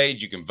YouTube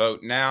page. You can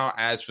vote now.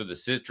 As for the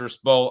Citrus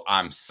Bowl,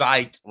 I'm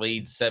psyched,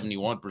 leads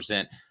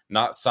 71%.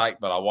 Not psyched,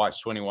 but I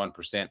watched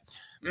 21%.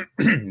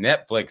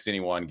 Netflix,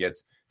 anyone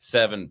gets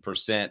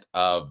 7%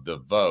 of the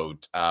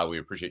vote. We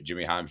appreciate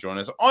Jimmy Hyams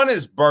joining us on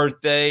his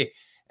birthday.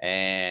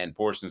 And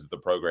portions of the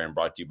program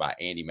brought to you by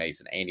Andy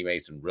Mason,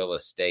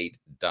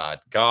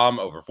 AndyMasonRealEstate.com.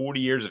 Over 40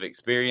 years of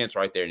experience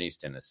right there in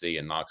East Tennessee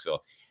and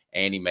Knoxville.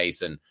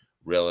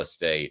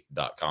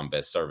 AndyMasonRealEstate.com.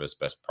 Best service,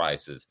 best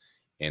prices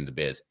in the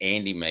biz.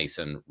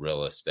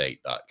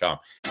 AndyMasonRealEstate.com.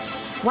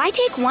 Why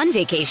take one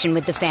vacation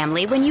with the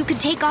family when you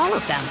could take all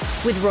of them?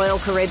 With Royal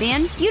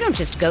Caribbean, you don't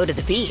just go to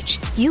the beach.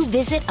 You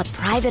visit a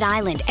private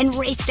island and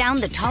race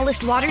down the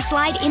tallest water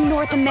slide in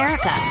North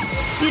America.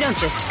 You don't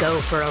just go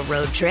for a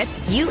road trip.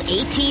 You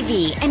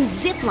ATV and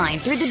zip line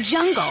through the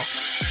jungle.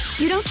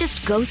 You don't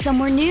just go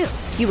somewhere new.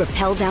 You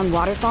rappel down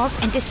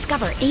waterfalls and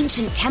discover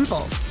ancient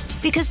temples.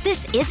 Because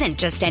this isn't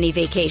just any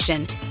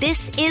vacation.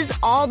 This is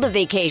all the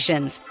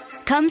vacations.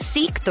 Come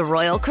seek the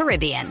Royal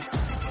Caribbean.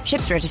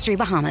 Ships Registry,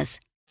 Bahamas.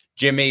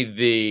 Jimmy,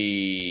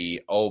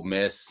 the Ole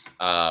Miss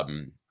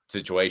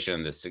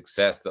situation, the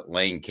success that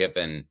Lane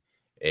Kiffin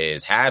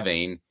is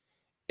having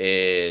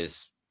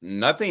is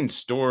nothing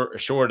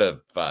short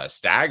of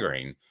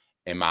staggering,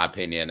 in my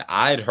opinion.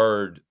 I'd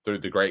heard through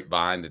the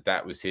grapevine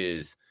that was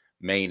his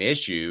main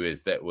issue,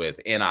 is that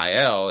with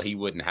NIL, he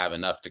wouldn't have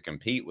enough to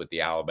compete with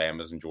the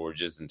Alabamas and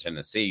Georgias and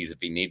Tennessees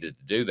if he needed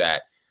to do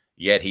that,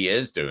 yet he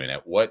is doing it.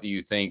 What do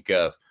you think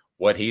of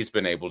what he's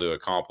been able to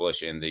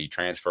accomplish in the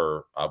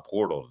transfer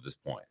portal at this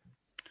point?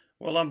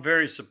 Well, I'm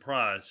very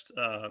surprised.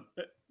 I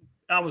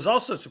was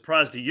also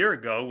surprised a year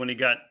ago when he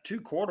got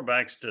 2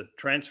 quarterbacks to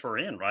transfer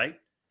in, right?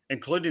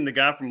 Including the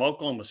guy from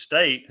Oklahoma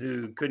State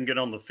who couldn't get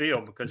on the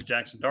field because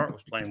Jackson Dart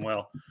was playing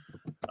well.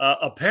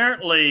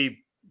 Apparently,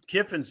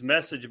 Kiffin's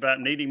message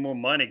about needing more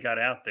money got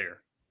out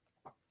there.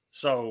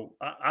 So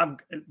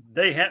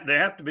there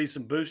have to be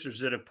some boosters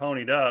that have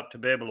ponied up to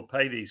be able to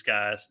pay these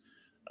guys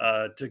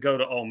to go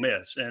to Ole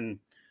Miss. And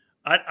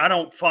I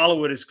don't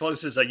follow it as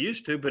close as I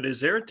used to, but is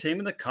there a team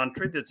in the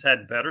country that's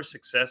had better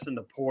success in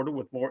the portal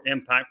with more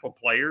impactful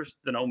players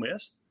than Ole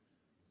Miss?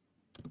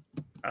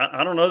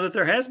 I don't know that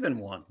there has been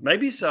one.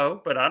 Maybe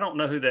so, but I don't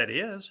know who that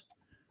is.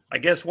 I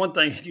guess one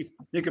thing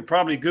you could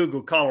probably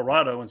Google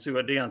Colorado and see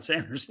what Deion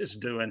Sanders is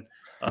doing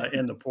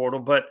in the portal.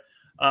 But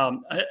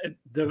of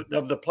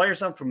the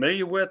players I'm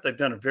familiar with, they've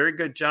done a very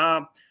good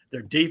job.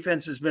 Their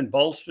defense has been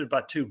bolstered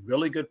by two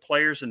really good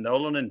players in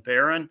Nolan and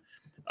Barron.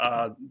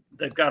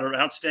 They've got an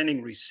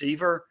outstanding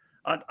receiver.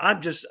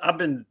 I've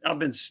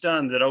been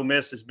stunned that Ole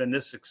Miss has been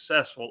this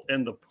successful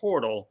in the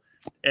portal,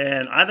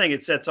 and I think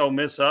it sets Ole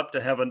Miss up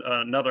to have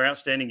another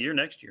outstanding year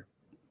next year.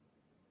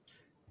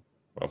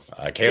 Well,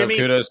 Caleb,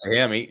 kudos to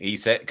him. He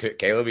said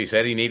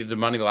he needed the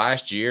money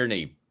last year, and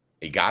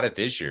he got it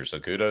this year. So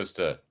kudos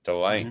to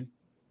Lane. Mm-hmm.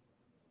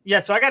 Yeah,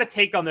 so I got a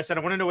take on this, and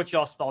I want to know what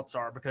y'all's thoughts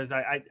are because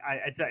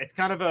it's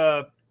kind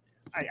of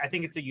I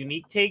think it's a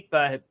unique take,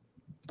 but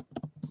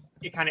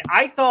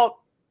I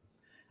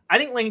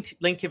think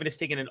Lane Kiffin has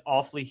taken an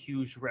awfully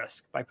huge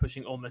risk by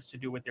pushing Ole Miss to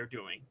do what they're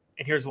doing,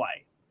 and here's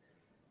why.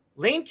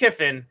 Lane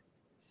Kiffin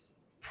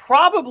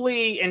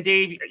probably, and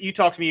Dave, you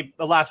talked to me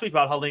last week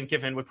about how Lane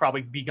Kiffin would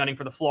probably be gunning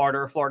for the Florida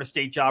or Florida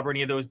State job or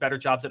any of those better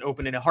jobs that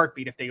open in a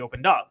heartbeat if they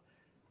opened up.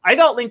 I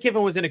thought Lane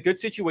Kiffin was in a good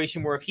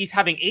situation where if he's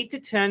having 8 to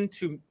 10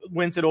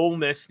 wins at Ole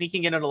Miss,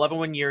 sneaking in an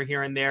 11-win year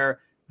here and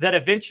there, that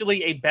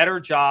eventually a better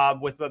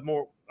job with a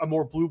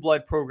more blue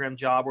blood program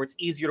job where it's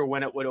easier to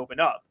win it would open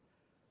up.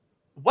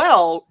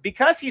 Well,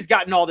 because he's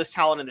gotten all this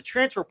talent in the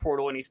transfer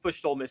portal and he's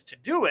pushed Ole Miss to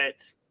do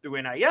it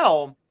through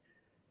NIL,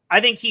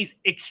 I think he's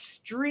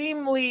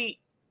extremely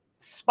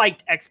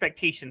spiked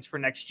expectations for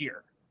next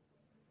year.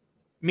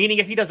 Meaning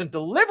if he doesn't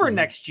deliver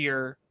next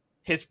year,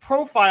 his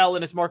profile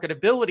and his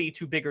marketability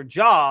to bigger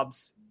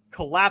jobs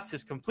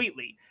collapses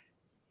completely.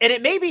 And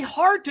it may be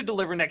hard to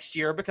deliver next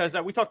year because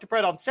we talked to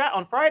Fred on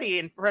Friday,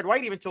 and Fred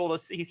White even told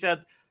us, he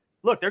said,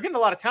 look, they're getting a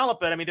lot of talent,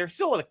 but I mean, there's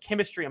still a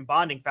chemistry and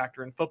bonding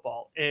factor in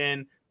football.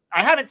 And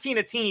I haven't seen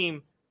a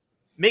team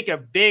make a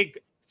big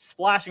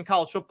splash in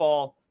college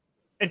football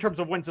in terms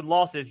of wins and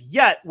losses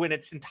yet when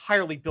it's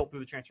entirely built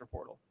through the transfer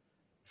portal.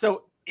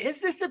 So is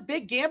this a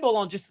big gamble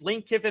on just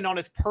Lane Kiffin on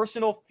his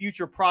personal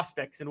future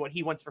prospects and what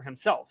he wants for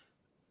himself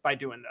by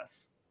doing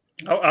this?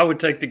 I would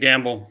take the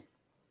gamble.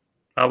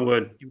 I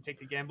would. You would take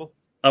the gamble?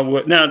 I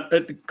would. Now,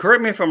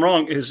 correct me if I'm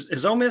wrong.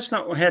 Is Ole Miss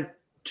not had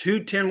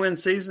 2 10-win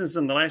seasons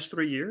in the last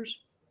 3 years?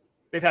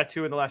 They've had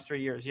 2 in the last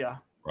 3 years, yeah.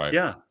 Right.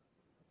 Yeah.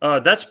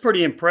 That's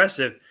pretty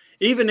impressive.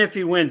 Even if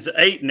he wins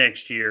 8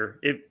 next year,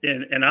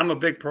 and I'm a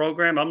big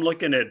program, I'm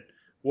looking at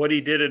what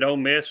he did at Ole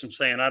Miss and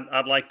saying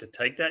I'd like to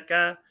take that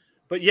guy.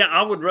 But, yeah,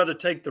 I would rather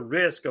take the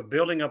risk of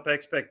building up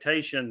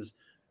expectations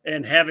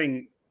and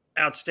having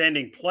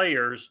outstanding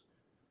players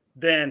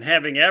than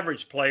having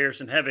average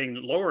players and having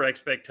lower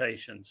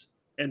expectations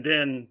and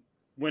then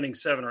winning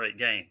 7 or 8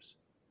 games.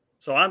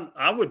 So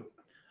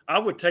I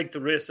would take the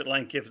risk at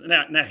Lane Kiffin.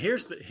 Now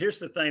here's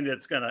the thing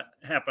that's going to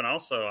happen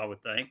also, I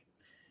would think.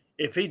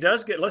 If he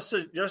does get, let's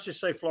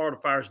just say Florida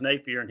fires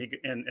Napier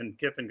and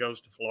Kiffin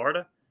goes to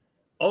Florida,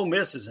 Ole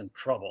Miss is in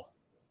trouble,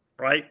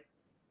 right?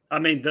 I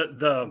mean,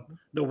 the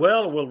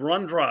well will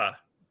run dry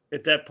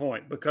at that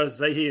point because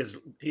he is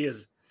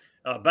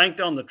banked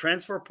on the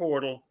transfer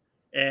portal,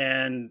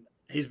 and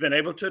he's been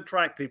able to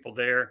attract people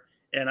there.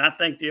 And I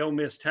think the Ole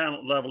Miss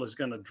talent level is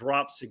going to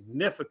drop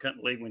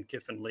significantly when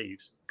Kiffin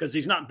leaves because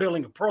he's not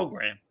building a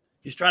program.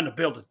 He's trying to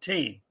build a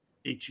team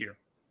each year.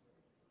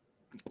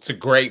 It's a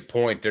great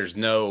point. There's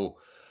no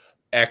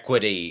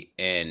equity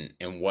in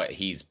what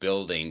he's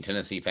building.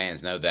 Tennessee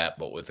fans know that,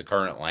 but with the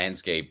current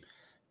landscape,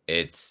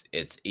 it's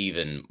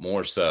even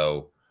more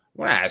so.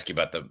 I want to ask you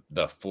about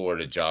the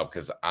Florida job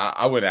because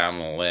I went out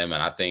on a limb,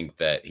 and I think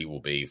that he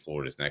will be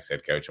Florida's next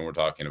head coach, and we're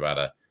talking about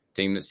a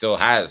team that still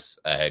has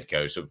a head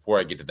coach. So before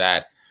I get to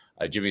that,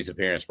 Jimmy's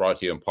appearance brought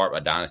to you in part by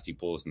Dynasty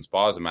Pools and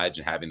Spas.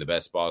 Imagine having the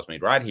best spas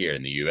made right here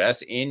in the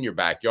U.S. in your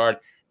backyard.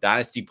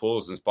 Dynasty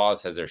Pools and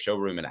Spas has their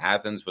showroom in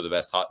Athens with the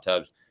best hot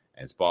tubs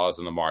and spas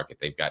on the market.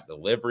 They've got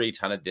delivery,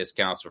 ton of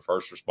discounts for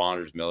first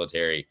responders,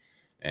 military,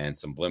 and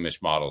some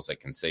blemish models that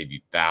can save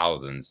you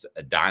thousands.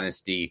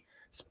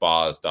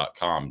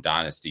 DynastySpas.com,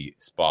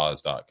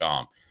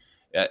 DynastySpas.com.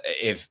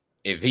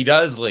 If he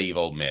does leave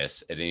Ole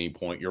Miss at any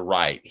point, you're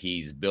right.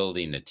 He's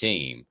building a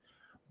team.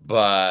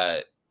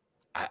 But,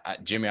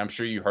 Jimmy, I'm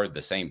sure you heard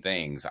the same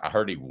things. I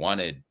heard he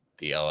wanted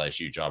the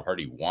LSU job. I heard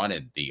he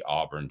wanted the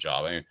Auburn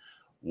job. I mean,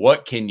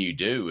 what can you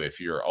do if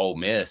you're Ole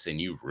Miss and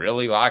you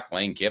really like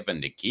Lane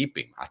Kiffin to keep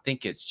him? I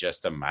think it's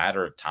just a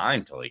matter of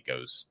time till he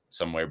goes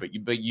somewhere.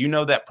 But you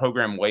know that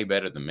program way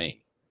better than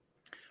me.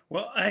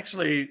 Well,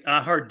 actually,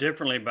 I heard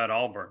differently about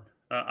Auburn.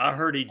 I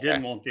heard he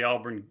didn't want the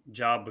Auburn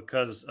job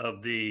because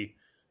of the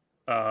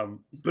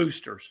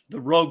boosters, the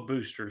rogue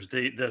boosters,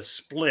 the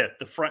split,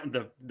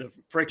 the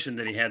friction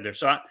that he had there.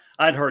 So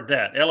I'd heard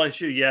that.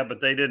 LSU, yeah,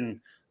 but they didn't.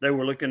 They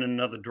were looking in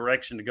another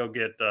direction to go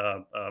get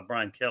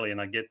Brian Kelly,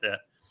 and I get that.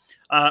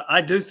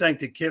 I do think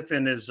that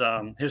Kiffin is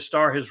his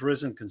star has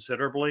risen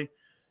considerably.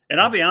 And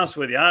I'll be honest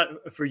with you,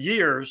 for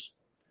years,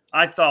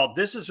 I thought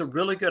this is a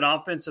really good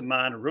offensive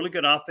mind, a really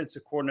good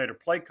offensive coordinator,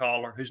 play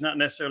caller, who's not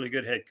necessarily a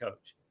good head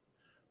coach.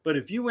 But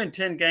if you win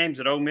 10 games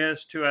at Ole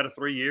Miss 2 out of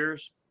 3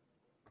 years,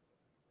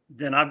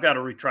 then I've got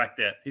to retract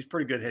that. He's a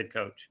pretty good head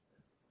coach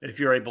if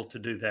you're able to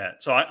do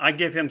that. So I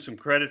give him some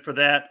credit for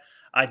that.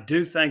 I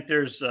do think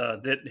there's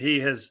that he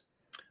has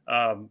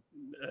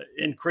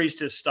increased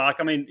his stock.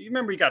 I mean, you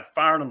remember he got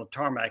fired on the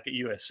tarmac at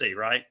USC,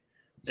 right?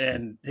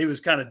 And he was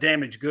kind of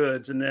damaged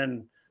goods, and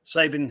then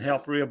Saban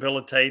helped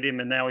rehabilitate him,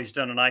 and now he's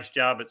done a nice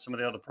job at some of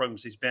the other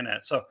programs he's been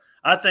at. So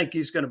I think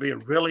he's going to be a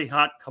really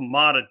hot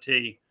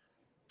commodity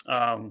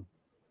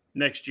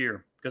next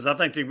year, because I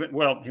think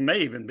he may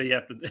even be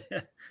after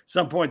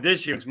some point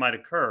this year, which might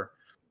occur.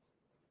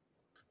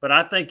 But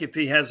I think if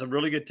he has a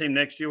really good team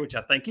next year, which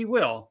I think he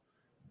will,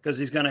 because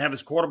he's going to have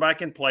his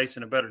quarterback in place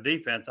and a better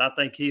defense, I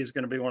think he is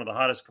going to be one of the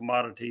hottest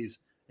commodities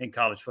in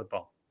college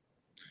football.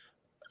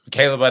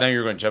 Caleb, I know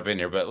you're going to jump in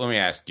here, but let me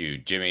ask you,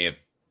 Jimmy,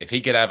 if he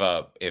could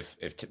have if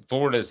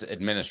Florida's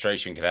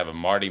administration could have a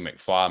Marty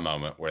McFly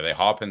moment where they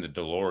hop in the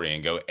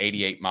DeLorean, go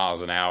 88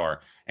 miles an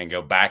hour, and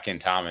go back in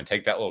time and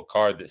take that little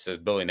card that says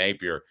Billy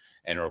Napier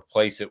and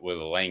replace it with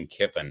a Lane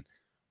Kiffin,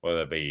 would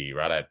it be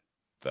right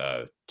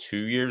at 2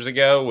 years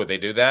ago? Would they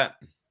do that?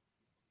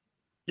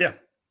 Yeah,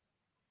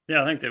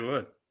 I think they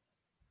would.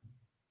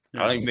 I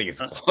don't even think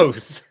it's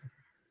close.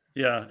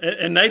 Yeah,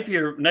 and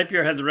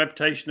Napier had the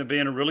reputation of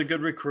being a really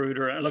good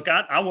recruiter. Look,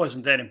 I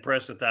wasn't that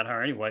impressed with that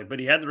hire anyway, but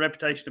he had the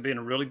reputation of being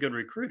a really good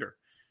recruiter.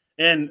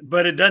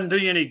 But it doesn't do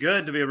you any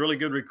good to be a really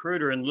good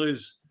recruiter and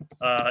lose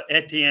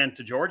Etienne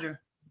to Georgia,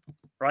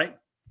 right?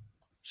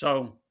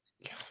 So,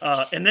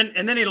 and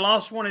then he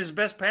lost one of his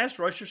best pass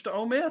rushers to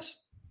Ole Miss.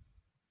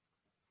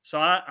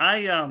 So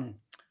I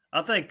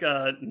think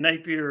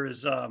Napier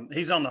is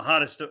he's on the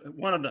hottest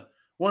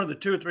one of the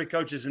 2 or 3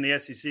 coaches in the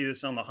SEC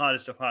that's on the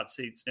hottest of hot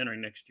seats entering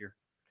next year.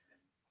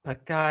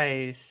 But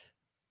guys,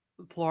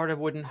 Florida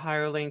wouldn't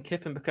hire Lane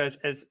Kiffin because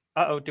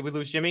did we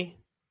lose Jimmy?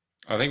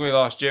 I think we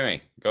lost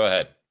Jimmy. Go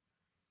ahead.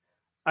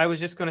 I was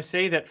just going to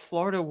say that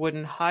Florida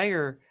wouldn't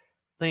hire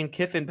Lane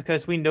Kiffin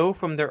because we know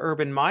from the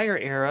Urban Meyer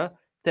era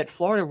that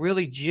Florida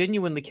really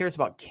genuinely cares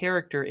about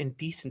character and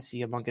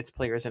decency among its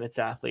players and its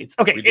athletes.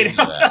 Okay.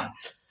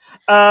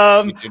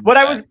 What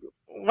I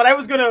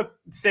was going to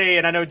say,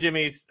 and I know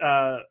Jimmy's,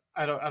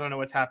 I don't know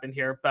what's happened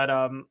here, but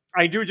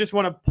I do just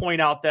want to point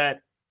out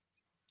that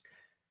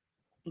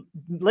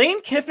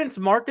Lane Kiffin's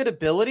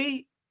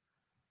marketability,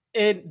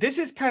 and this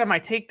is kind of my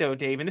take though,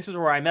 Dave, and this is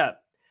where I'm at.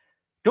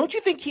 Don't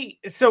you think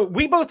so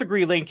we both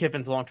agree Lane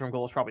Kiffin's long-term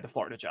goal is probably the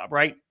Florida job,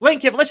 right? Lane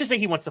Kiffin, let's just say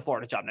he wants the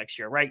Florida job next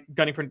year, right?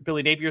 Gunning for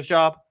Billy Napier's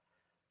job.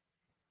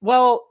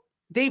 Well,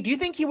 Dave, do you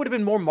think he would have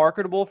been more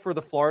marketable for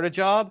the Florida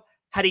job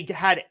had he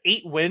had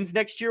 8 wins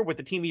next year with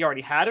the team he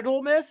already had at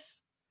Ole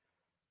Miss?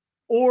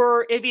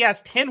 Or if he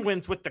has 10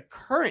 wins with the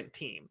current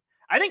team?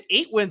 I think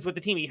 8 wins with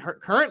the team he would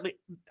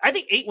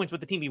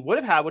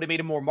have had would have made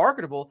him more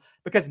marketable,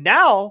 because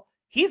now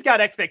he's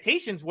got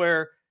expectations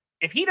where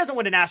if he doesn't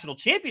win a national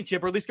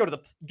championship or at least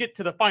get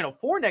to the Final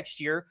Four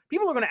next year,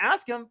 people are going to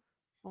ask him,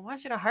 well, why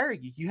should I hire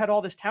you? You had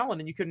all this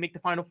talent and you couldn't make the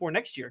Final Four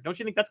next year. Don't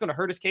you think that's going to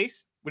hurt his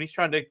case when he's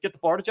trying to get the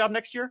Florida job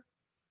next year?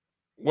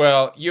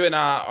 Well, you and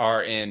I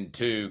are in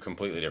 2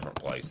 completely different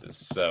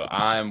places. So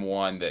I'm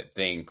one that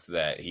thinks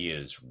that he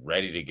is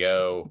ready to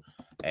go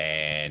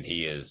and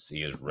he is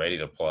ready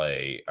to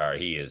play, or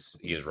he is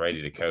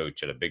ready to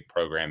coach at a big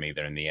program,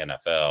 either in the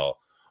NFL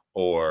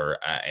or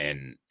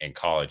in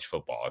college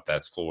football, if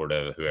that's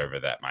Florida, whoever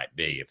that might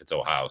be, if it's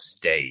Ohio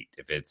State,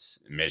 if it's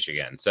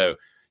Michigan. So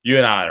you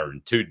and I are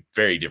in 2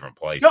 very different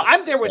places. No,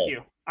 I'm there with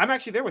you. I'm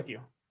actually there with you.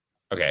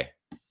 Okay.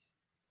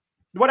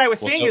 What I was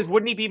saying is,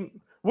 wouldn't he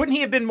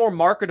have been more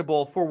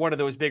marketable for one of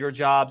those bigger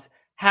jobs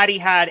had he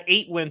had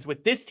 8 wins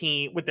with this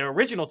team, with the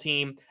original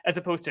team, as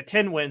opposed to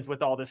 10 wins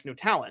with all this new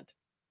talent?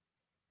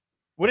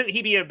 Wouldn't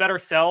he be a better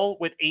sell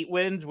with 8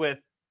 wins with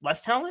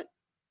less talent?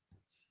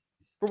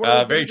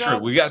 Very true.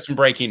 We've got some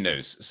breaking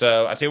news.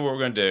 So I tell you what we're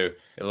going to do.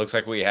 It looks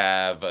like we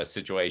have a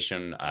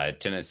situation.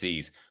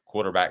 Tennessee's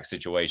quarterback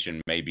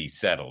situation may be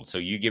settled. So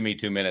you give me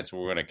 2 minutes.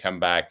 We're going to come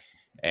back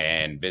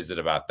and visit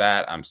about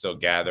that. I'm still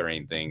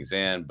gathering things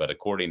in, but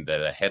according to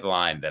the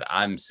headline that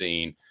I'm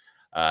seeing,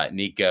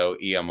 Nico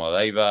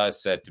Iamaleava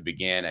set to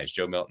begin as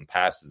Joe Milton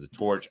passes the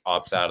torch,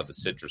 opts out of the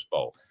Citrus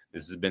Bowl.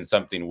 This has been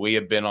something we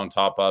have been on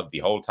top of the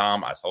whole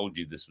time. I told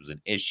you this was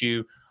an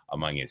issue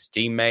among his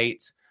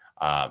teammates.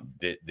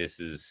 This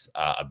is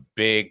a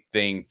big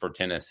thing for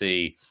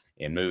Tennessee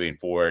in moving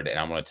forward, and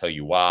I'm going to tell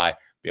you why.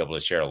 Be able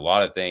to share a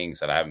lot of things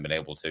that I haven't been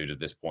able to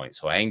this point.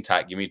 So hang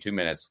tight. Give me 2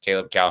 minutes.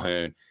 Caleb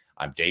Calhoun.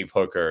 I'm Dave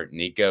Hooker.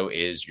 Nico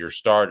is your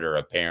starter,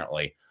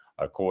 apparently,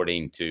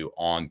 according to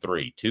On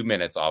 3. 2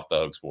 minutes off the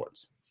Hook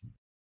Sports.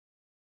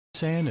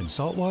 Sand and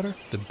salt water,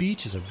 the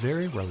beach is a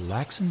very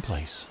relaxing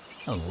place.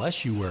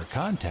 Unless you wear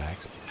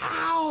contacts.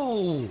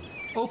 Ow!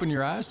 Open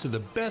your eyes to the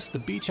best the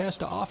beach has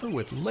to offer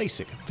with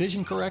LASIK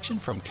vision correction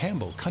from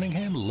Campbell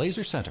Cunningham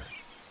Laser Center.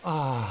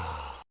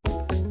 Ah.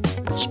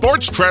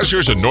 Sports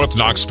Treasures in North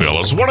Knoxville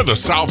is one of the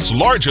South's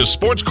largest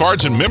sports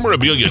cards and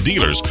memorabilia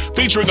dealers,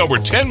 featuring over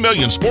 10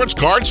 million sports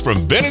cards from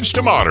vintage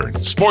to modern.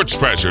 Sports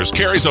Treasures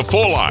carries a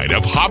full line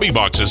of hobby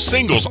boxes,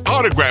 singles,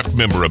 autographed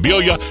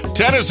memorabilia,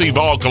 Tennessee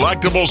Vol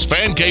collectibles,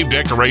 fan cave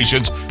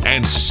decorations,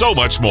 and so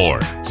much more.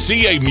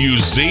 See a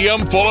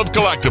museum full of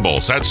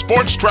collectibles at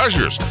Sports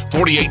Treasures,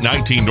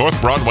 4819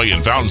 North Broadway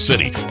in Fountain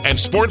City, and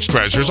Sports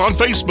Treasures on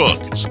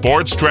Facebook.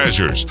 Sports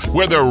Treasures,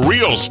 where the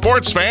real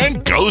sports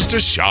fan goes to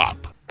shop.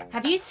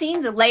 Have you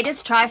seen the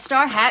latest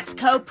TriStar Hats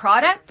Co.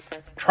 product?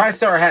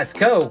 TriStar Hats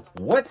Co.?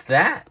 What's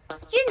that?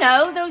 You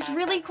know, those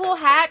really cool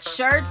hats,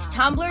 shirts,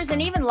 tumblers,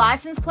 and even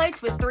license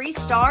plates with 3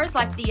 stars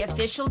like the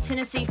official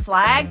Tennessee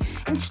flag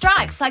and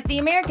stripes like the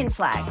American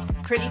flag.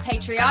 Pretty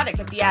patriotic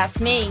if you ask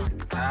me.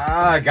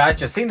 Ah,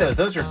 gotcha. Seen those.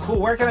 Those are cool.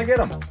 Where can I get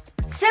them?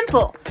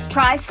 Simple.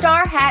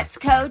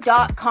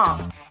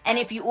 TriStarHatsCo.com. And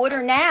if you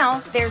order now,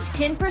 there's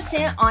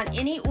 10% on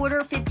any order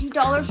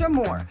 $50 or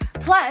more.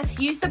 Plus,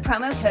 use the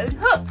promo code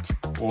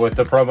HOOKED. With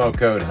the promo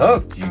code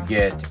HOOKED, you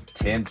get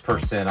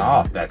 10%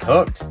 off. That's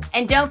hooked.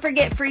 And don't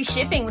forget free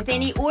shipping with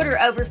any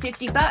order over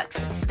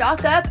 $50.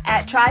 Stock up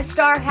at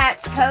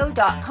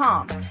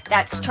TriStarHatsCo.com.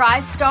 That's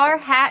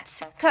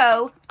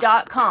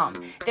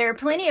TriStarHatsCo.com. There are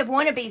plenty of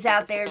wannabes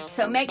out there,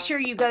 so make sure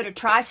you go to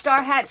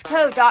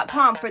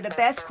TriStarHatsCo.com for the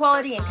best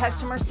quality and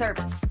customer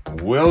service.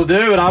 Will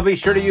do, and I'll be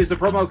sure to use the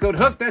promo code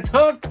HOOKED. That's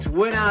hooked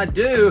when I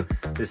do,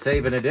 to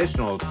save an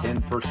additional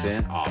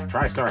 10% off.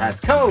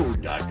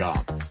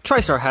 TriStarHatsCo.com.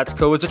 TriStar Hats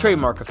Co. is a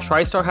trademark of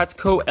TriStar Hats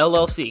Co.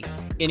 LLC.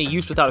 Any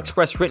use without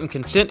express written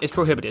consent is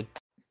prohibited.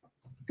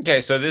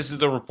 Okay, so this is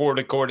the report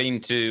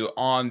according to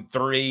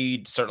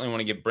On3. Certainly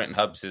want to give Brenton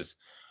Hubbs his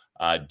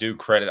due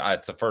credit.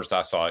 It's the first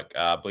I saw it.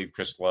 I believe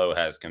Chris Lowe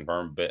has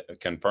confirmed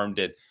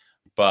it.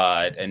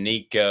 But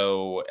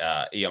Nico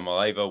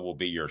Iamaleava will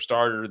be your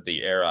starter.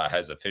 The era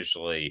has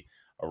officially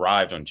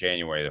arrived on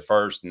January the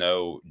 1st.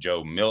 No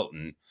Joe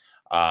Milton,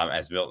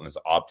 as Milton has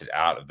opted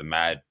out of the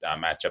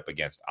matchup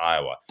against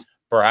Iowa.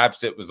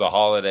 Perhaps it was a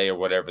holiday or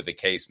whatever the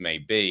case may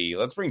be.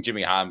 Let's bring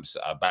Jimmy Hyams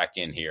back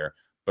in here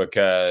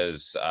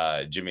because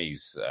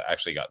Jimmy's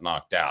actually got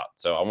knocked out.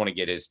 So I want to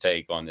get his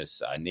take on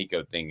this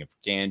Nico thing if we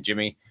can,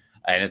 Jimmy.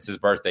 And it's his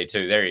birthday,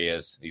 too. There he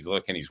is. He's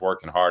looking. He's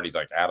working hard. He's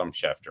like Adam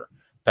Schefter,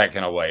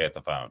 pecking away at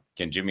the phone.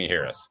 Can Jimmy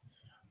hear us?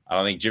 I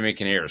don't think Jimmy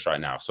can hear us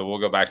right now. So we'll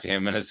go back to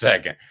him in a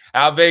second.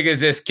 How big is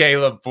this,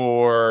 Caleb,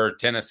 for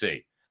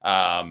Tennessee?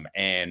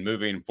 And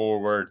moving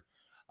forward,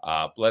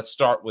 let's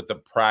start with the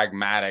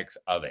pragmatics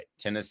of it.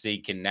 Tennessee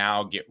can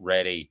now get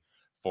ready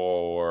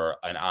for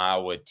an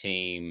Iowa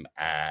team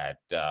at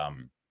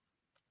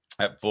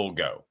full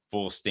go,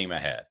 full steam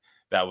ahead.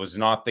 That was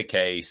not the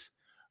case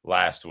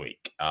last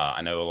week.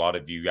 I know a lot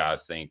of you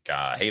guys think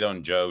hate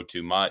on Joe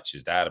too much.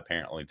 His dad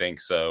apparently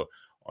thinks so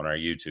on our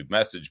YouTube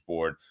message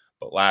board.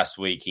 But last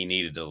week he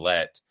needed to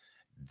let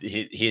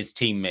his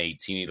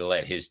teammates, he needed to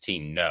let his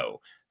team know.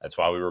 That's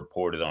why we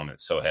reported on it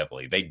so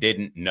heavily. They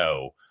didn't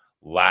know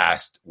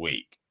last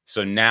week.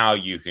 So now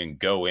you can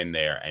go in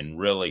there and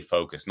really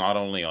focus not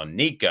only on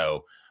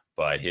Nico,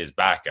 but his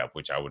backup,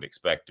 which I would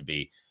expect to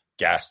be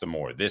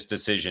Gastamore. This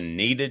decision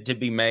needed to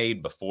be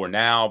made before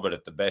now, but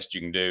if the best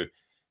you can do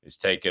is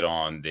take it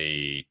on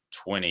the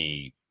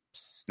 27th,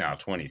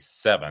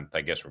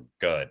 I guess we're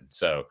good.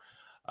 So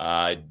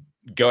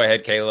go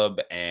ahead, Caleb,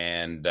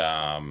 and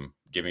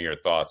give me your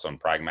thoughts on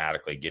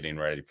pragmatically getting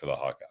ready for the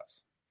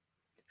Hawkeyes.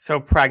 So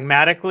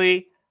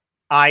pragmatically,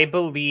 I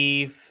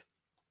believe,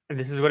 and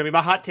this is going to be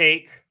my hot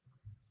take,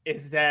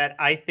 is that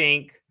I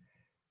think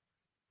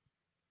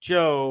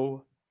Josh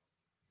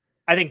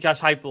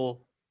Heupel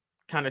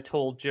kind of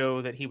told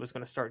Joe that he was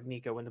going to start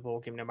Nico in the bowl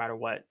game no matter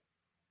what.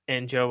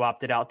 And Joe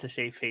opted out to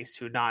save face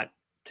to not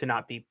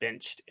be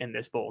benched in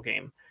this bowl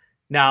game.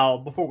 Now,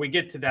 before we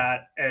get to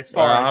that, as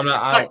far as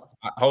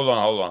hold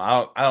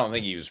on. I don't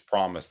think he was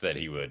promised that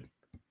he would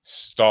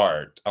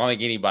start. I don't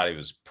think anybody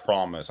was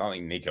promised. I don't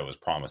think Nico was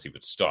promised he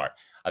would start.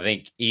 I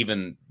think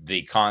even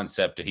the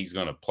concept that he's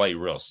going to play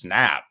real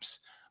snaps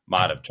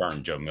might have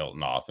turned Joe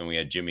Milton off. And we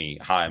had Jimmy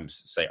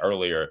Hyams say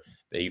earlier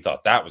that he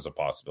thought that was a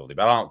possibility,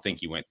 but I don't think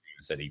he went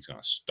and said he's going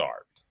to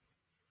start.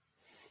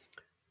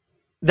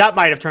 That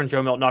might have turned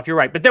Joe Milton off. You're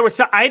right. But there was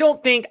I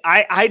don't think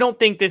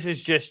this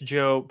is just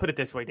Joe. Put it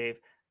this way, Dave.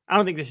 I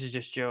don't think this is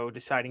just Joe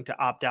deciding to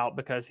opt out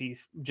because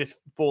he's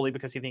just fully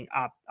because he thinks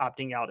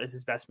opting out is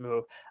his best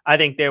move. I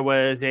think there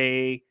was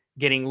a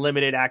getting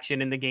limited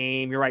action in the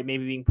game. You're right.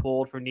 Maybe being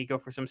pulled for Nico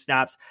for some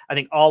snaps. I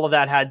think all of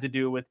that had to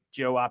do with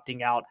Joe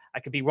opting out. I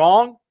could be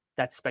wrong.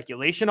 That's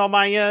speculation on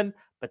my end,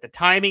 but the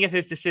timing of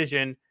his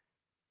decision,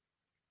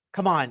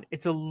 come on.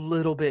 It's a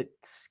little bit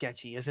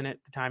sketchy, isn't it?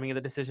 The timing of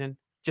the decision.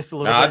 Just a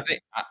little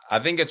bit. I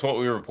think it's what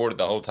we reported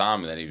the whole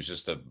time, that he was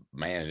just a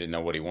man who didn't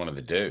know what he wanted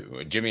to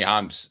do. Jimmy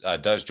Hyams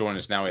does join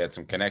us now. We had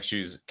some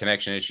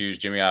connection issues.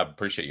 Jimmy, I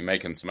appreciate you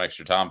making some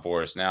extra time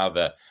for us. Now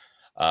the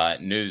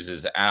news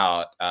is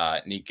out.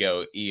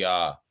 Nico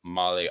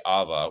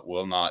Iamaleava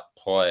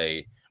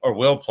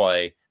will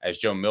play as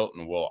Joe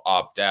Milton will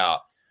opt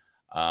out.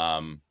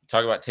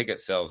 Talk about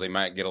ticket sales. They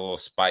might get a little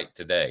spike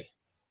today.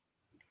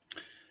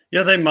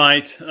 Yeah, they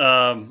might.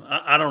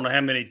 I don't know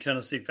how many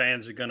Tennessee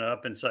fans are going to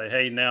up and say,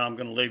 hey, now I'm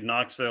going to leave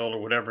Knoxville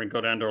or whatever and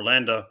go down to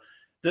Orlando.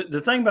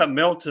 The thing about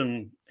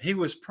Milton, he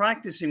was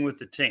practicing with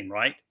the team,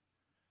 right?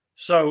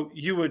 So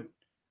you would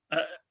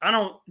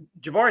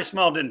Jabari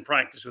Small didn't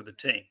practice with the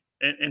team,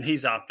 and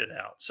he's opted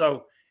out.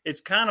 So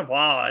it's kind of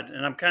odd,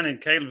 and I'm kind of in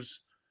Caleb's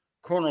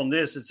corner on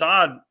this. It's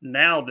odd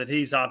now that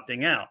he's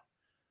opting out.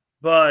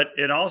 But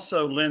it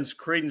also lends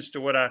credence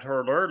to what I'd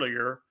heard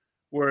earlier,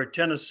 where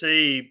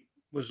Tennessee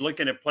was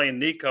looking at playing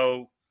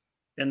Nico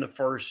in the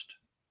first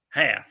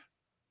half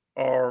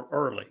or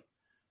early.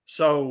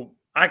 So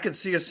I could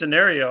see a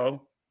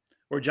scenario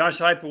where Josh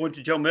Heupel went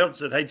to Joe Milton and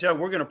said, hey, Joe,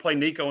 we're going to play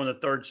Nico in the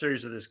third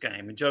series of this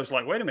game. And Joe's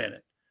like, wait a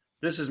minute.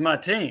 This is my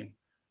team.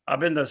 I've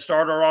been the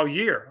starter all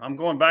year. I'm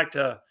going back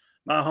to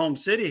my home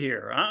city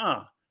here.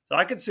 So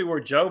I could see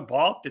where Joe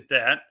balked at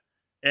that.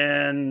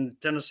 And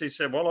Tennessee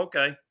said, well,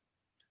 okay.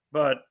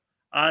 But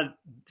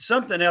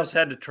something else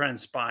had to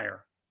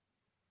transpire,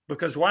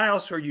 because why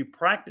else are you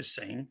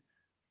practicing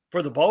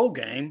for the bowl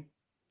game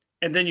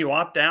and then you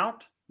opt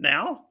out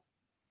now?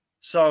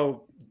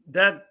 So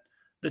that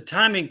the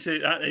timing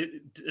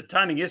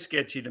is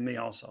sketchy to me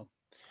also.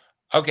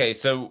 Okay,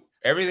 so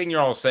everything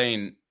you're all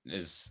saying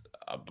is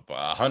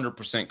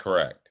 100%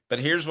 correct. But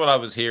here's what I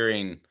was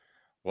hearing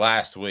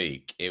last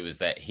week. It was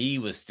that he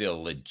was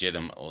still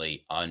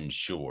legitimately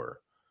unsure.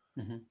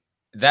 Mm-hmm.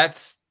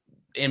 That's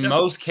in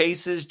most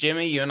cases,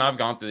 Jimmy, you and I've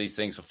gone through these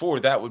things before.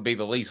 That would be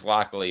the least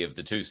likely of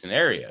the two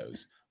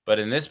scenarios. But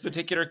in this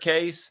particular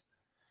case,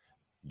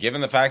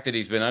 given the fact that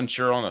he's been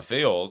unsure on the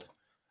field,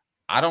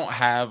 I don't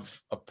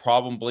have a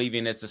problem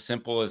believing it's as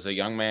simple as a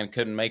young man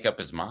couldn't make up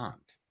his mind.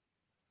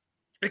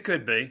 It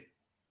could be,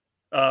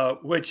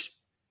 which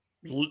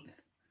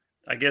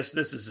I guess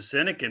this is a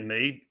cynic in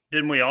me.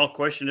 Didn't we all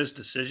question his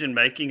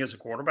decision-making as a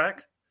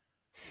quarterback?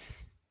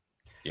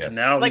 Yes. And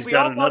now he's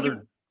got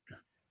another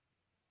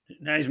 –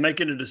 now he's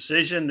making a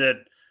decision that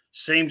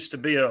seems to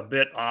be a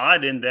bit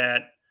odd in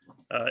that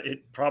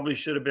it probably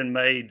should have been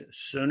made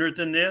sooner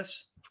than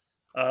this.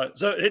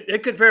 So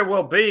it could very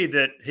well be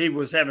that he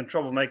was having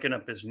trouble making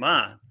up his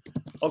mind.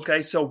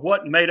 Okay, so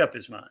what made up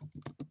his mind?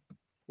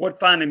 What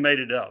finally made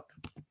it up?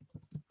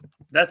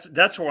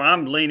 That's where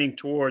I'm leaning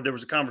toward. There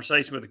was a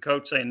conversation with the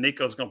coach saying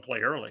Nico's going to play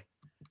early,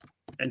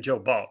 and Joe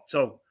balked.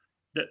 So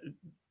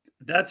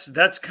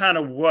that's kind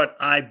of what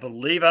I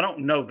believe. I don't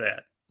know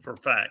that for a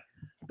fact,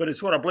 but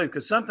it's what I believe,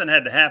 because something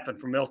had to happen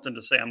for Milton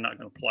to say I'm not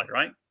going to play,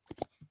 right?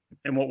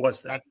 And what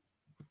was that?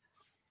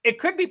 It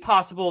could be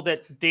possible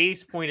that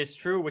Dave's point is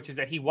true, which is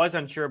that he was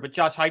unsure, but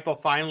Josh Heupel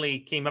finally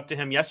came up to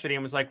him yesterday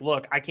and was like,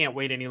 look, I can't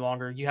wait any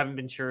longer. You haven't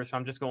been sure, so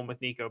I'm just going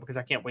with Nico because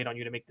I can't wait on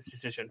you to make this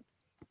decision.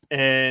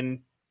 And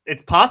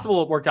it's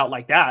possible it worked out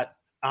like that,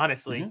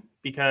 honestly,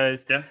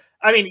 because,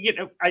 I mean,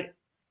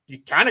 you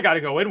kind of got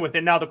to go in with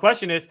it. Now, the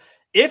question is,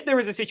 if there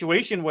was a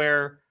situation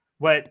where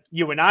what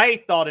you and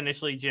I thought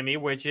initially, Jimmy,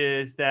 which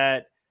is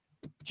that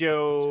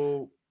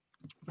Joe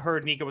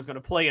heard Nico was going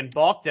to play and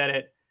balked at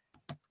it,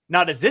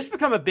 now, does this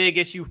become a big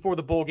issue for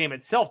the bowl game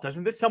itself?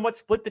 Doesn't this somewhat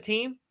split the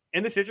team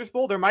in the Citrus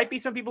Bowl? There might be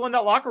some people in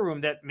that locker room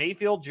that may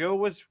feel Joe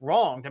was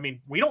wronged. I mean,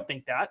 we don't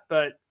think that,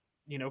 but,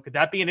 could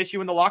that be an issue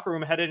in the locker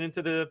room headed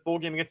into the bowl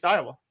game against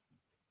Iowa?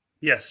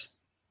 Yes,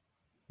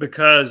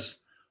 because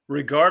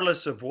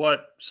regardless of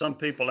what some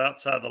people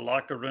outside the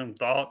locker room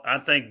thought, I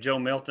think Joe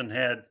Milton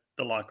had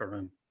the locker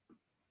room.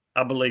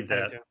 I believe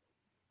that.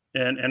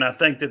 And I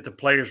think that the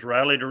players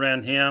rallied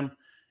around him.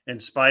 In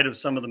spite of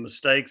some of the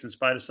mistakes, in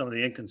spite of some of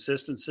the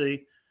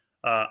inconsistency,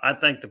 I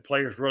think the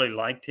players really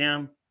liked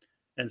him.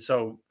 And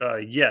so,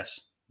 yes,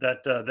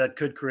 that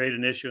could create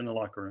an issue in the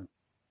locker room.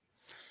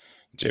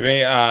 Jimmy,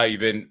 you've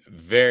been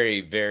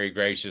very, very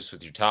gracious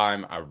with your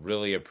time. I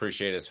really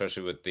appreciate it,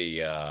 especially with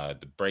the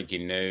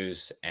breaking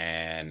news.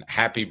 And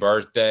happy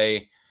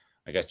birthday.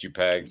 I got you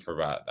pegged for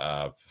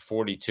about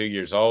 42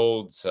 years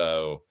old,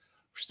 so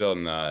we're still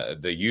in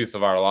the youth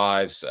of our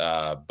lives.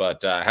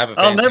 But have a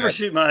I'll never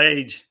shoot my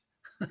age.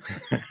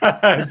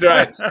 That's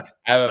right.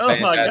 Have a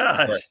my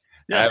gosh.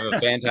 Yeah. Have a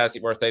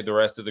fantastic birthday the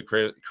rest of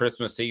the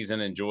Christmas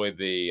season. Enjoy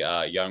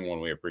the young one.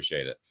 We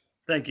appreciate it.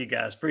 Thank you,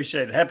 guys.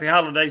 Appreciate it. Happy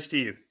holidays to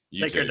you.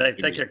 Take care, Dave.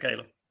 Take care,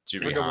 Caleb.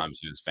 Jimmy Hyams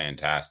is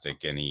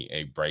fantastic, and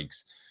he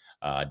breaks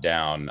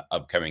down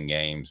upcoming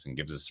games and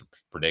gives us a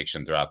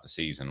prediction throughout the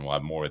season. We'll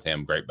have more with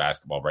him. Great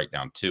basketball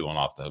breakdown, too, on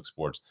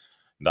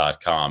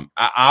offthehooksports.com.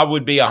 I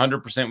would be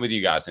 100% with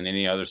you guys in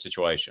any other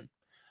situation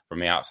from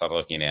the outside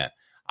looking in.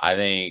 I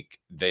think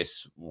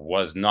this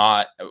was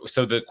not –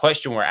 so the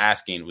question we're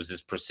asking, was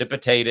this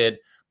precipitated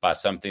by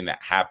something that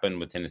happened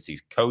with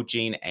Tennessee's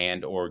coaching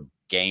and or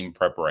game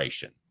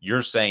preparation?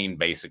 You're saying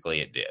basically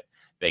it did.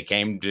 They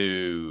came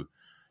to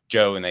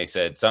Joe and they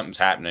said, something's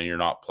happening, you're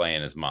not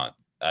playing as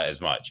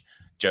much.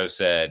 Joe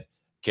said,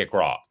 kick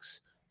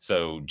rocks.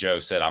 So Joe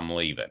said, I'm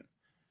leaving.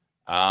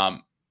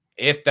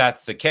 If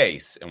that's the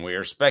case, and we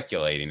are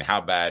speculating,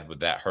 how bad would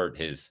that hurt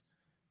his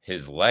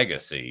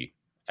legacy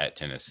at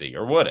Tennessee,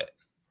 or would it?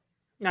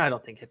 No, I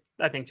don't think it.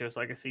 I think Joe's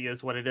legacy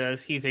is what it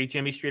is. He's a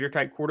Jimmy Streeter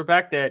type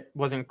quarterback that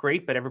wasn't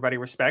great, but everybody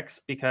respects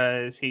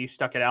because he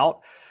stuck it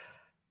out.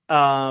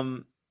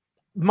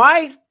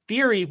 My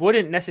theory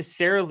wouldn't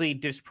necessarily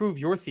disprove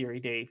your theory,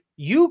 Dave.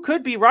 You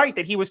could be right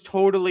that he was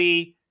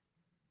totally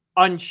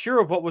unsure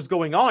of what was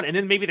going on. And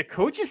then maybe the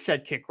coaches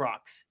said kick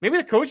rocks. Maybe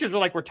the coaches were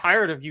like, we're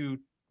tired of you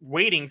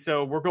waiting,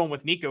 so we're going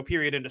with Nico,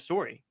 period, end of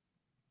story.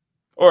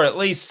 Or at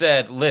least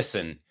said,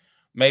 listen,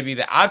 maybe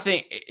that. I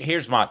think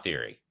here's my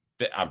theory.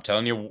 I'm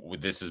telling you,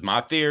 this is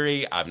my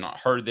theory. I've not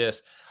heard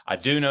this. I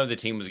do know the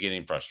team was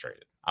getting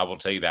frustrated. I will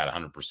tell you that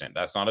 100%.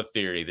 That's not a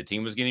theory. The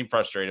team was getting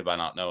frustrated by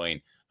not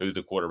knowing who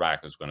the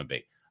quarterback was going to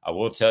be. I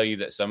will tell you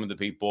that some of the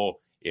people,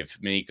 if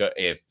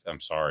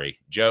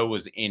Joe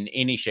was in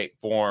any shape,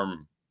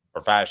 form,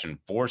 or fashion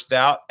forced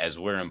out, as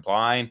we're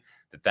implying,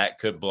 that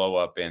could blow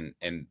up in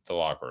the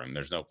locker room.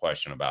 There's no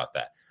question about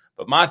that.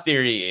 But my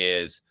theory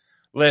is,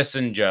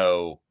 listen,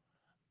 Joe,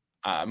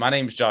 my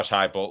name's Josh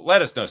Heupel.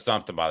 Let us know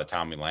something by the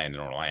time we land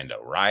in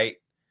Orlando, right?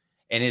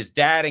 And his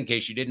dad, in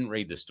case you didn't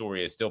read the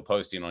story, is still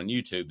posting on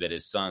YouTube that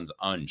his son's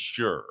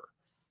unsure.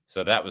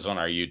 So that was on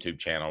our YouTube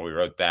channel. We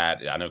wrote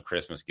that. I know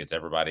Christmas gets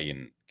everybody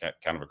in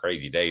kind of a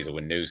crazy days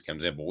when news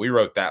comes in, but we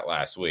wrote that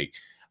last week.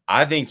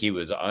 I think he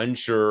was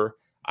unsure.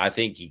 I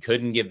think he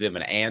couldn't give them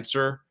an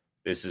answer.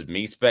 This is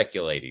me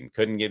speculating.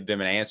 Couldn't give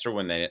them an answer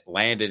when they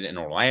landed in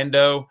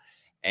Orlando.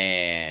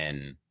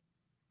 And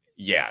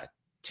yeah,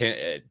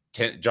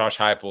 Josh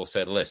Heupel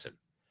said, listen,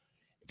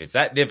 if it's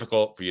that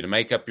difficult for you to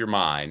make up your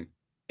mind,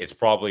 it's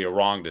probably a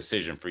wrong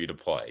decision for you to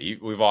play.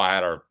 We've all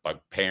had our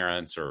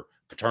parents or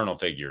paternal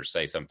figures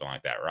say something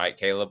like that, right,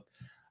 Caleb?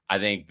 I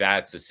think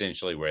that's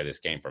essentially where this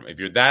came from. If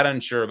you're that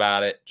unsure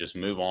about it, just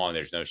move on.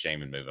 There's no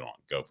shame in moving on.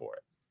 Go for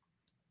it.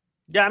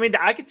 Yeah, I mean,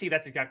 I could see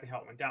that's exactly how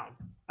it went down.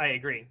 I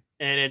agree.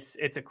 And it's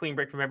a clean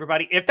break from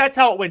everybody. If that's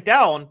how it went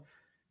down,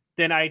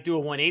 then I do a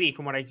 180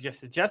 from what I just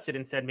suggested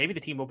and said maybe the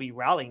team will be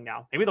rallying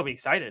now. Maybe they'll be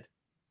excited.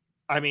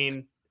 I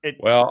mean,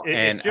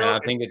 I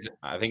think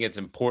it's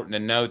important to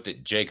note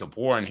that Jacob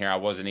Warren here, I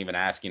wasn't even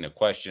asking a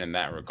question in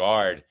that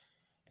regard.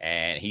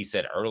 And he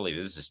said early,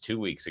 this is 2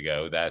 weeks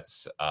ago,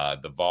 that's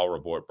the Vol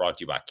Report brought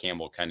to you by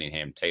Campbell,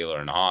 Cunningham, Taylor,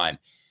 and Hahn.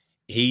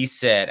 He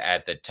said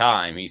at the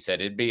time,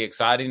 it'd be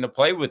exciting to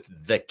play with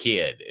the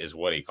kid, is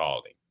what he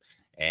called him.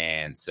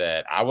 And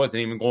said, I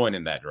wasn't even going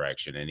in that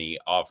direction. And he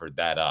offered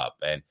that up.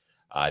 And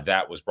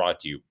that was brought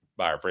to you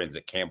by our friends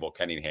at Campbell,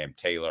 Cunningham,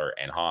 Taylor,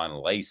 and Hahn.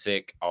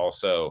 LASIK,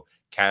 also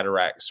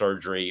cataract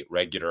surgery,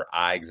 regular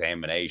eye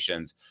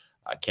examinations.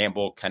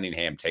 Campbell,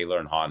 Cunningham, Taylor,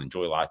 and Hahn.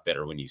 Enjoy life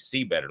better when you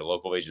see better. The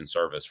local vision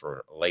service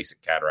for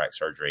LASIK cataract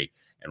surgery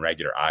and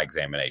regular eye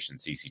examination,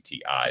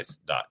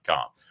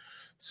 ccteyes.com.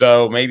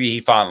 So maybe he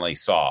finally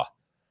saw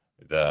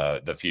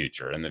the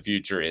future, and the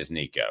future is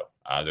Nico.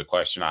 The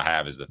question I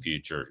have is the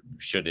future.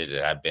 Should it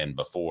have been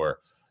before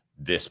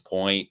this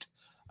point?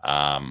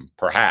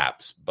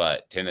 Perhaps,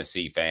 but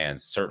Tennessee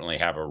fans certainly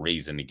have a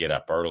reason to get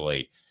up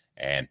early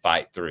and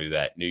fight through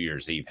that New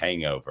Year's Eve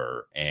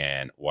hangover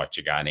and watch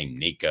a guy named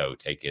Nico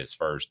take his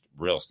first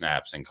real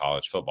snaps in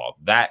college football.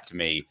 That, to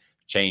me,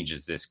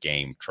 changes this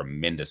game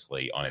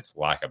tremendously on its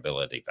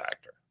likability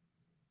factor.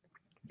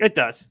 It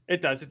does.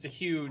 It's a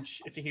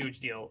huge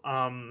deal.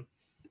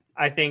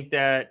 I think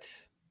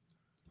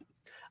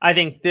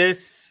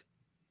this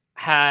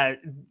had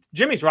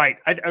Jimmy's right.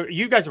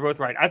 You guys are both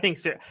right. I think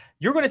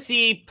you're going to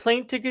see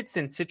plane tickets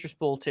and Citrus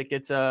Bowl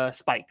tickets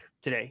spike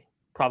today,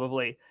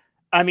 probably.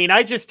 I mean,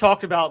 I just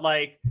talked about,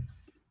 I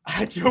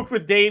joked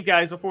with Dave,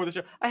 guys, before the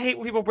show. I hate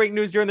when people break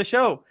news during the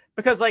show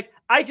because,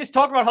 I just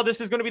talked about how this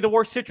is going to be the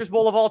worst Citrus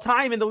Bowl of all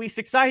time and the least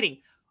exciting.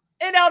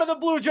 And out of the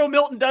blue, Joe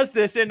Milton does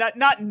this, and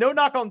no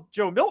knock on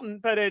Joe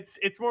Milton, but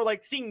it's more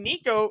like seeing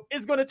Nico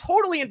is going to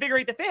totally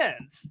invigorate the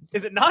fans,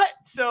 is it not?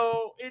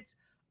 So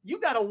you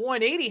got a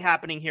 180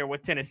 happening here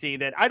with Tennessee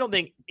that I don't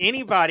think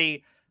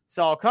anybody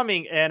saw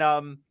coming.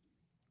 And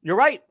you're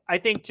right. I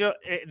think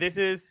this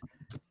is.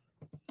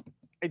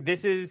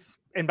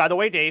 And by the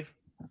way, Dave,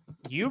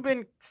 you've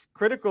been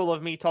critical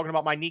of me talking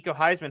about my Nico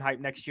Heisman hype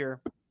next year.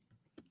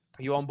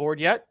 Are you on board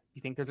yet?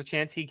 You think there's a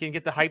chance he can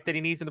get the hype that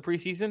he needs in the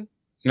preseason?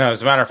 No,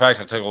 as a matter of fact,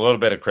 I took a little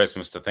bit of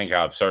Christmas to think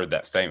how absurd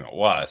that statement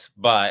was,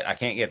 but I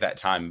can't get that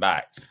time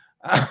back.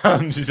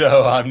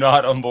 So I'm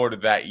not on board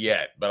with that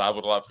yet, but I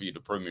would love for you to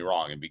prove me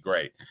wrong. It'd be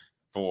great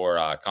for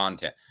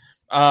content.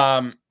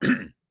 I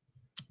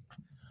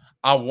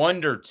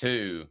wonder,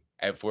 too,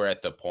 if we're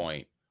at the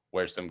point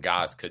where some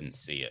guys couldn't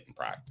see it in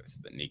practice,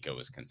 that Nico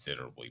is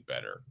considerably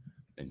better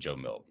than Joe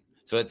Milton.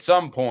 So at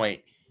some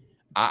point,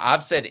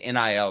 I've said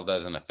NIL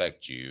doesn't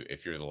affect you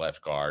if you're the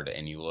left guard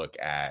and you look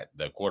at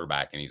the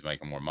quarterback and he's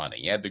making more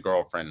money. He had the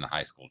girlfriend in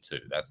high school too.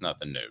 That's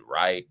nothing new,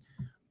 right?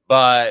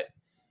 But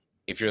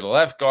if you're the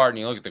left guard and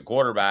you look at the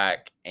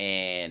quarterback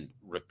and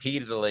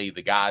repeatedly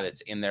the guy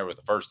that's in there with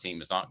the first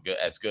team is not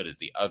as good as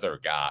the other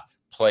guy,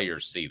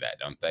 players see that,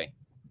 don't they?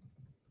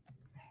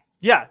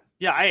 Yeah,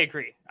 I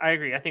agree.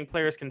 I think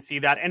players can see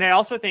that. And I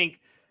also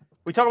think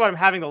we talk about him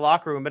having the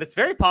locker room, but it's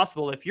very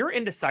possible if you're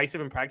indecisive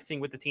in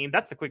practicing with the team,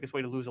 that's the quickest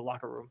way to lose a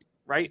locker room,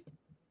 right?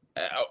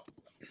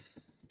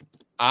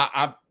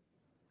 I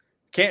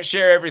can't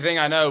share everything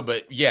I know,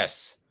 but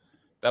yes,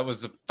 that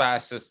was the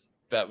fastest.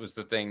 That was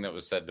the thing that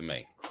was said to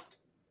me.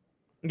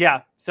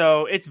 Yeah,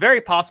 so it's very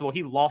possible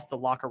he lost the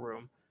locker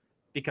room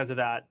because of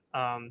that.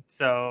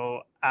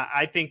 So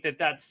I think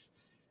that's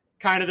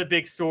kind of the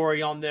big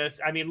story on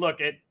this. I mean, look,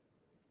 it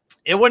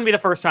wouldn't be the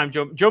first time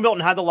Joe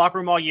Milton had the locker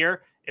room all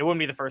year. It wouldn't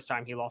be the first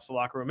time he lost the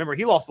locker room. Remember,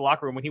 he lost the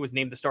locker room when he was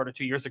named the starter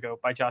 2 years ago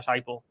by Josh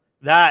Heupel.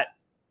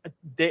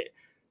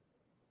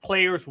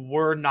 Players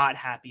were not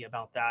happy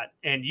about that.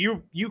 And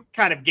you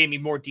kind of gave me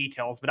more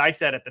details, but I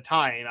said at the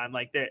time, I'm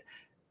like that.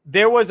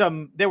 There was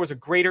a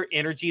greater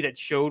energy that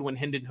showed when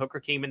Hendon Hooker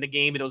came in the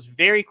game. And it was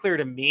very clear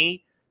to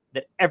me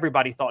that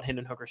everybody thought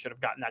Hendon Hooker should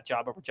have gotten that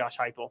job over Josh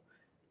Heupel.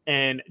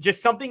 And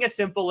just something as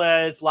simple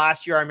as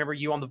last year, I remember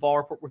you on the Vol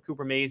report with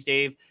Cooper Mays,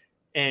 Dave,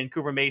 and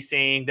Cooper Mays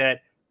saying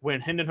that when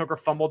Hendon Hooker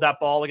fumbled that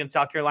ball against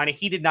South Carolina,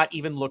 he did not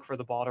even look for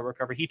the ball to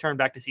recover. He turned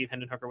back to see if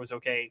Hendon Hooker was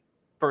okay,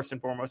 first and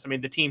foremost. I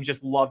mean, the team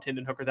just loved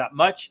Hendon Hooker that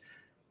much.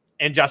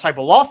 And Josh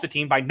Heupel lost the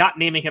team by not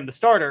naming him the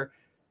starter.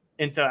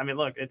 And so, I mean,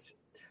 look,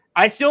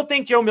 I still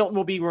think Joe Milton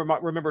will be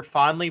remembered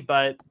fondly,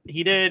 but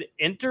he did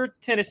enter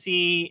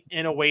Tennessee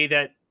in a way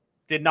that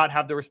did not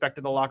have the respect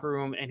of the locker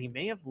room, and he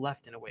may have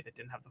left in a way that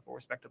didn't have the full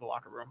respect of the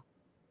locker room.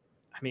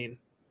 I mean,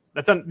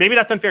 maybe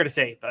that's unfair to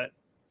say, but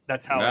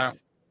that's how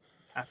it's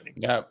happening.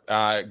 No,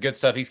 good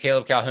stuff. He's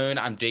Caleb Calhoun.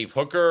 I'm Dave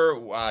Hooker.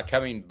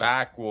 Coming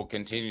back, we'll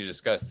continue to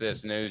discuss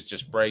this news.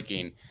 Just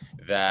breaking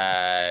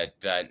that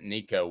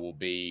Nico will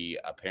be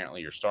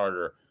apparently your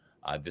starter.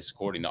 This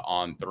according to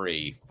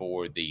On3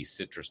 for the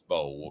Citrus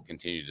Bowl. We'll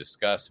continue to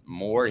discuss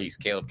more. He's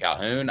Caleb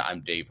Calhoun.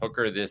 I'm Dave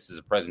Hooker. This is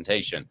a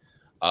presentation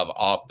of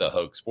Off the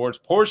Hook Sports.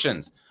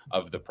 Portions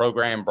of the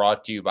program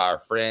brought to you by our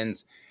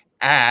friends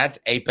at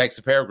Apex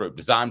Apparel Group.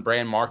 Design,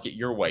 brand, market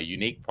your way.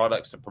 Unique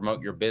products to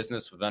promote your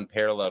business with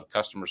unparalleled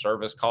customer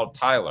service. Call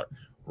Tyler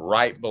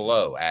right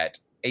below at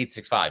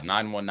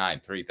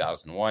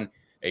 865-919-3001,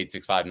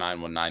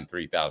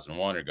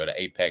 865-919-3001, or go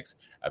to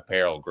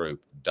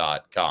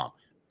apexapparelgroup.com.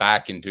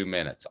 Back in 2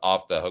 minutes.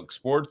 Off the Hook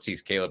Sports.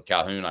 He's Caleb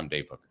Calhoun. I'm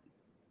Dave Hooker.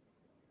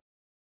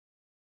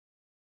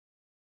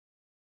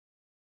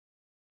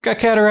 Got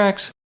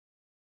cataracts?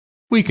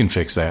 We can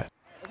fix that.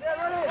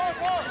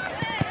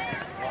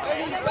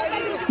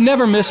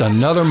 Never miss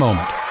another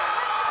moment.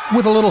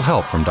 With a little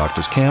help from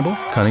Doctors Campbell,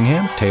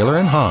 Cunningham, Taylor,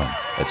 and Hahn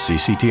at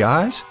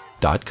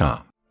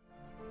cctis.com.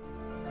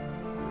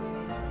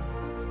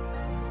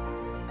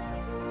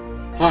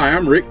 Hi,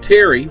 I'm Rick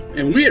Terry,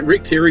 and we at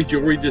Rick Terry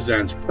Jewelry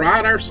Designs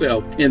pride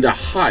ourselves in the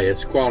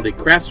highest quality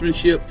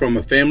craftsmanship from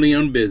a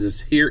family-owned business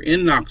here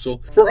in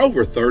Knoxville for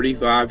over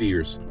 35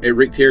 years. At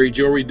Rick Terry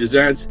Jewelry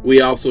Designs,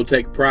 we also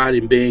take pride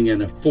in being an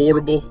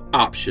affordable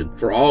option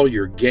for all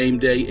your game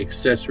day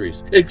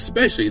accessories,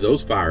 especially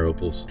those fire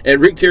opals. At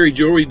Rick Terry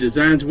Jewelry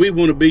Designs, we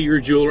want to be your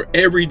jeweler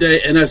every day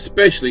and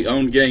especially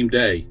on game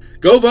day.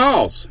 Go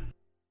Vols!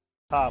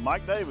 Hi,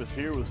 Mike Davis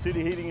here with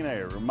City Heating and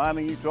Air,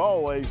 reminding you to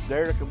always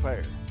dare to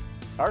compare.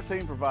 Our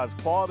team provides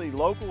quality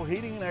local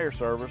heating and air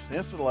service,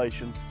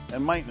 installation,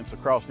 and maintenance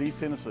across East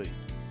Tennessee.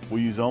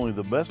 We use only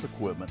the best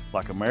equipment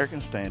like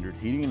American Standard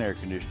heating and air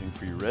conditioning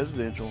for your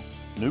residential,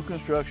 new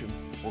construction,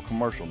 or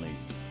commercial needs.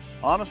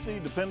 Honesty,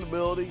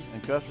 dependability,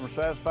 and customer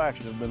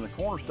satisfaction have been the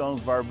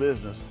cornerstones of our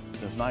business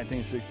since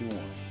 1961.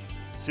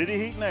 City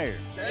Heat and Air.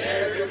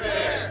 Dare to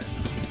compare.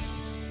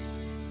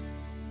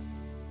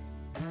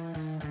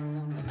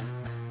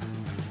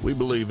 We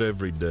believe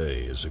every day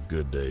is a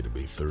good day to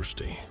be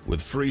thirsty.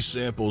 With free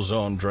samples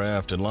on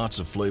draft and lots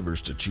of flavors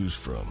to choose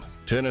from,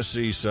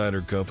 Tennessee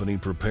Cider Company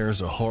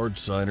prepares a hard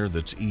cider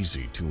that's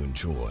easy to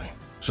enjoy.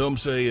 Some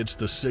say it's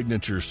the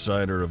signature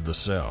cider of the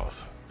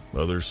South.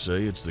 Others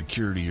say it's the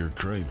cure to your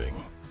craving.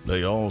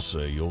 They all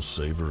say you'll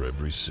savor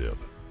every sip.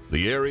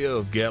 The area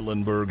of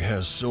Gatlinburg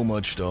has so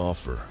much to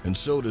offer, and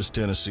so does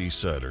Tennessee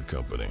Cider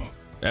Company.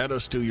 Add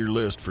us to your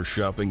list for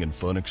shopping and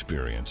fun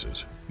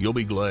experiences. You'll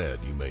be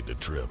glad you made the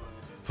trip.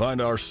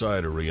 Find our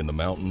cidery in the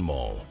Mountain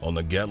Mall on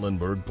the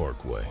Gatlinburg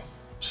Parkway.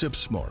 Sip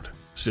smart.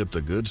 Sip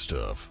the good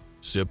stuff.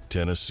 Sip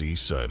Tennessee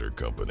Cider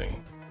Company.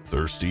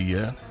 Thirsty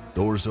yet?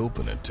 Doors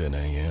open at 10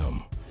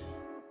 a.m.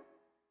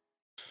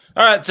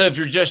 All right, so if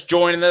you're just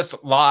joining us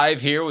live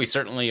here, we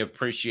certainly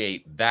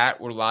appreciate that.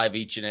 We're live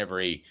each and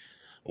every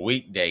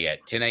weekday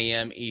at 10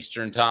 a.m.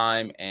 Eastern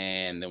Time,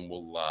 and then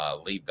we'll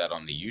leave that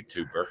on the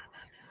YouTuber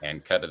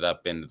and cut it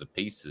up into the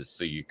pieces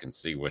so you can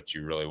see what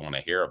you really want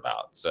to hear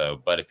about. So,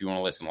 but if you want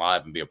to listen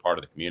live and be a part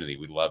of the community,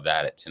 we love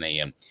that at 10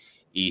 a.m.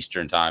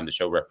 Eastern Time. The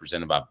show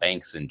represented by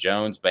Banks &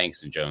 Jones,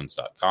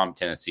 banksandjones.com,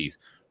 Tennessee's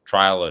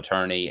trial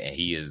attorney. And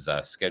he is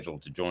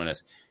scheduled to join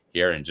us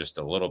here in just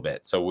a little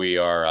bit. So we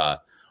are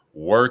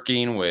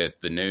working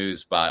with the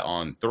news by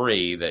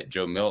On3 that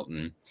Joe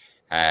Milton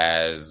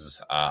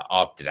has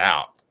opted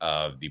out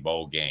of the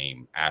bowl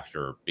game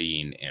after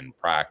being in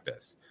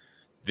practice.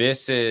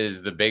 This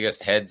is the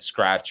biggest head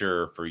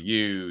scratcher for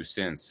you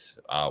since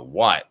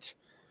what,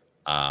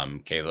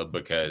 Caleb?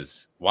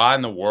 Because why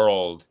in the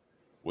world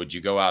would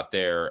you go out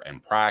there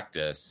and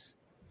practice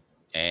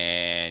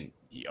and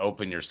you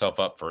open yourself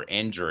up for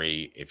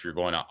injury if you're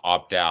going to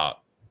opt out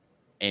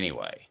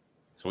anyway.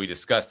 So we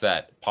discussed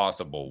that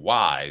possible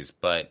whys,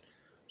 but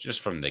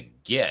just from the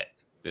get,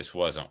 this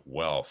wasn't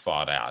well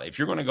thought out. If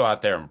you're going to go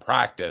out there and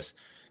practice,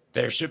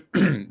 there should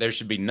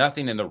be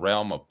nothing in the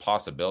realm of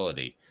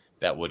possibility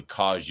that would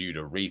cause you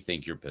to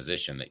rethink your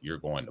position that you're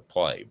going to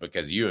play,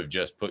 because you have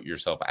just put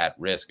yourself at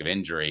risk of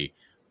injury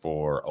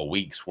for a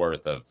week's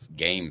worth of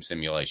game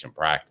simulation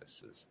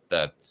practices.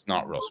 That's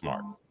not real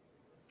smart.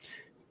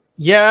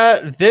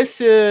 Yeah,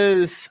 this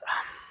is...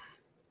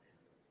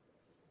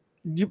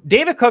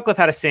 David Cutcliffe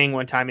had a saying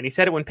one time, and he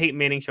said it when Peyton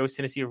Manning chose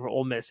Tennessee over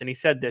Ole Miss, and he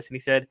said this, and he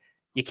said,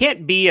 you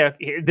can't be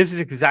this is his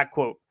exact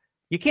quote,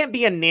 you can't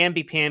be a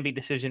namby-pamby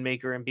decision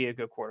maker and be a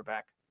good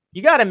quarterback.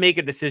 You got to make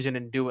a decision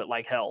and do it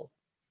like hell.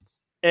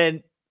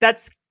 And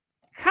that's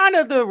kind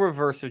of the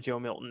reverse of Joe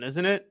Milton,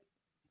 isn't it?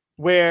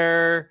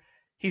 Where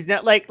he's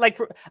not I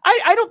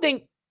don't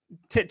think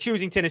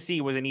choosing Tennessee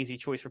was an easy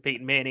choice for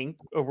Peyton Manning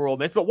over Ole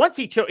Miss, but once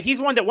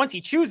he's one that once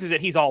he chooses it,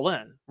 he's all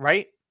in,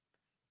 right?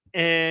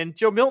 And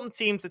Joe Milton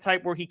seems the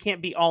type where he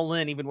can't be all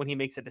in even when he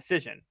makes a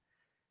decision.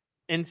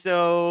 And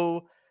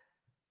so,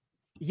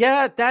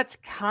 yeah, that's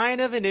kind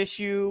of an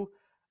issue.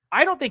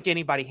 I don't think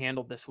anybody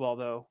handled this well,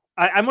 though.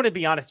 I'm going to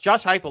be honest.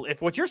 Josh Heupel,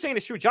 if what you're saying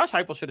is true, Josh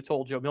Heupel should have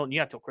told Joe Milton, you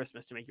have till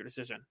Christmas to make your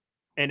decision.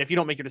 And if you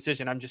don't make your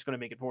decision, I'm just going to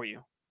make it for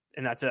you.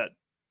 And that's it.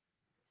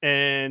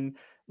 And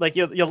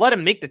you let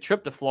him make the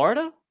trip to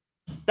Florida.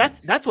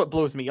 That's what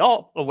blows me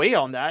away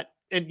on that.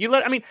 And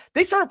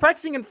they started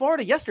practicing in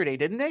Florida yesterday,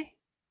 didn't they?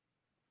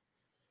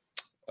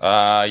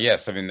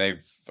 Yes. I mean,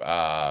 they've,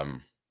 I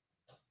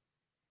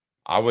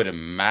would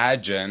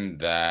imagine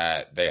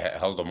that they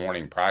held a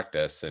morning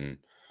practice, and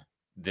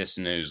this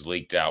news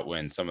leaked out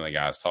when some of the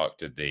guys talked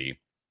to the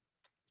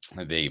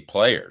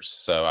players.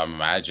 So I'm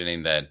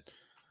imagining that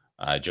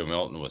Joe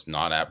Milton was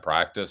not at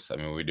practice. I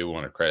mean, we do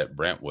want to credit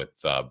Brent with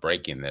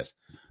breaking this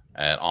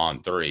at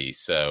On 3.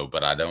 So,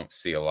 but I don't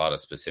see a lot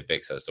of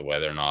specifics as to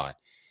whether or not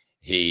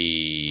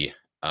he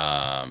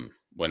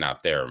went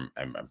out there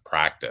and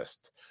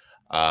practiced.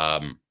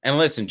 And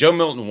listen, Joe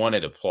Milton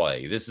wanted to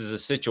play. This is a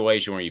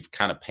situation where you've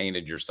kind of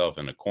painted yourself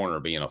in a corner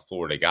being a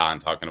Florida guy and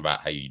talking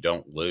about how you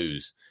don't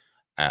lose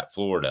at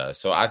Florida.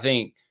 So I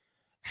think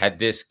had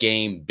this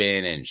game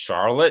been in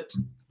Charlotte,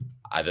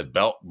 the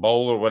Belt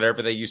Bowl or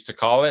whatever they used to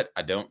call it,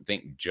 I don't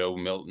think Joe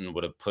Milton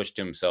would have pushed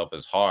himself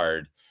as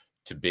hard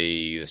to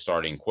be the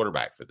starting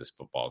quarterback for this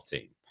football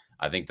team.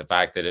 I think the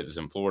fact that it was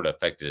in Florida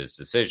affected his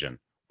decision,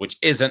 which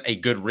isn't a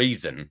good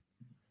reason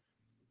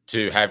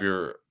to have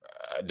your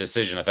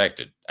decision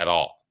affected at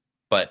all.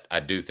 But I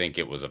do think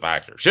it was a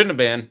factor. Shouldn't have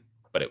been,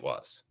 but it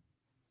was.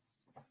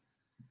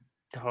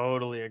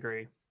 Totally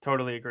agree.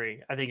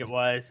 I think it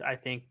was. I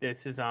think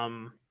this is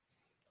and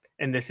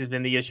this has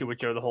been the issue with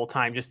Joe the whole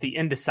time. Just the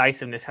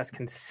indecisiveness has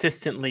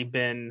consistently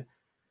been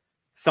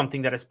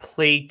something that has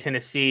plagued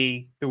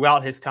Tennessee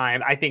throughout his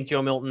time. I think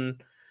Joe Milton,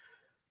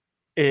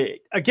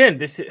 I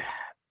guess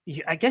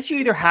you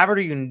either have it or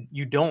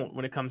you don't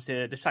when it comes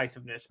to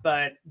decisiveness.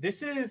 But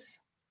this is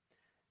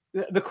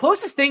the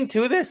closest thing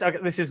to this.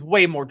 This is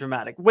way more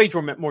dramatic.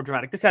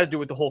 This had to do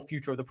with the whole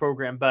future of the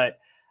program, but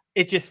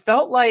it just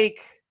felt like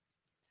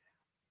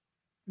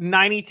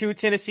 92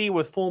 Tennessee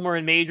with Fulmer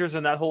and Majors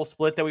and that whole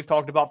split that we've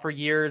talked about for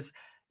years.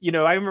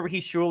 I remember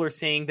Heath Schuler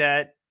saying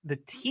that the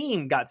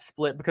team got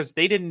split because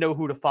they didn't know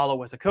who to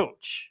follow as a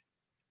coach.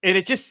 And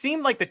it just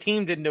seemed like the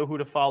team didn't know who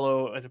to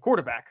follow as a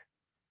quarterback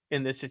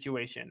in this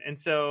situation. And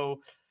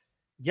so,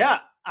 yeah,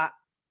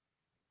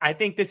 I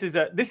think this is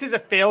a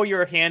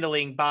failure of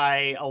handling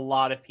by a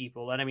lot of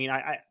people. And I mean,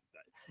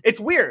 it's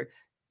weird.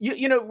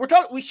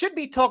 We should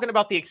be talking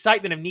about the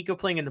excitement of Nico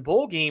playing in the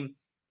bowl game.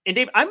 And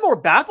Dave, I'm more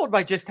baffled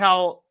by just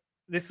how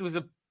this was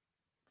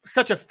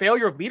such a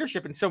failure of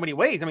leadership in so many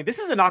ways. I mean, this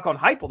is a knock on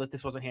Heupel that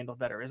this wasn't handled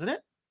better, isn't it?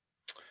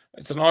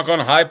 It's a knock on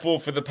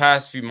Heupel for the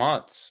past few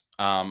months.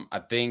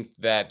 I think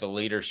that the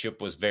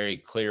leadership was very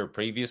clear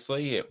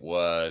previously. It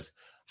was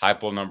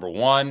Heupel number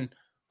 1,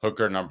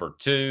 Hooker number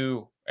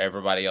 2,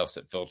 everybody else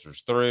that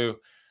filters through.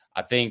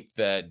 I think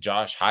that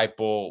Josh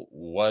Heupel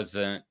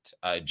wasn't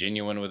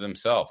genuine with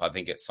himself. I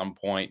think at some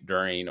point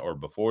during or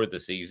before the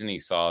season, he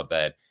saw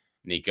that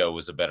Nico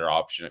was a better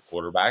option at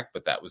quarterback,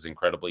 but that was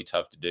incredibly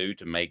tough to do,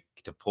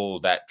 to pull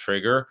that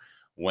trigger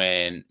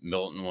when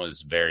Milton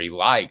was very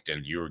liked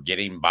and you were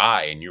getting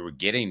by and you were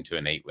getting to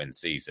an 8-win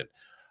season.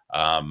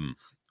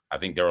 I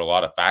think there were a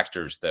lot of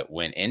factors that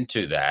went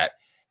into that.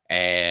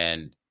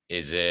 And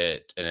is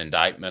it an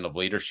indictment of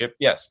leadership?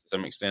 Yes, to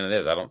some extent it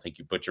is. I don't think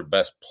you put your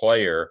best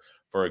player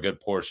for a good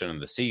portion of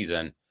the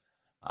season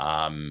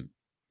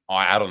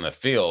out on the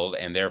field,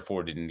 and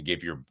therefore didn't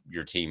give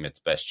your team its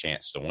best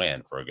chance to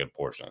win for a good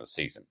portion of the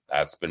season.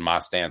 That's been my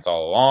stance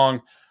all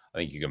along. I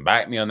think you can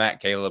back me on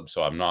that, Caleb.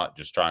 So I'm not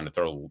just trying to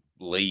throw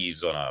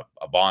leaves on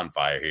a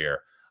bonfire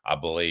here. I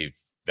believe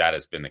that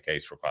has been the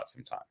case for quite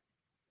some time.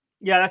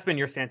 Yeah, that's been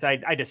your stance.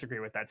 I disagree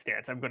with that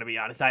stance. I'm going to be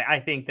honest. I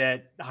think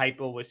that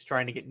Heupel was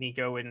trying to get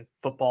Nico in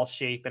football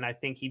shape, and I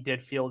think he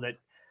did feel that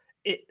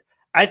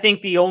I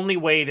think the only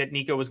way that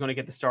Nico was going to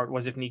get the start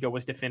was if Nico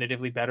was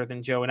definitively better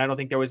than Joe. And I don't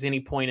think there was any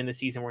point in the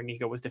season where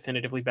Nico was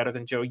definitively better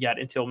than Joe yet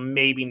until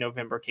maybe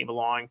November came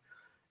along.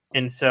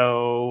 And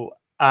so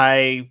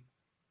I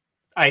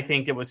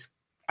think it was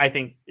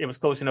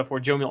close enough where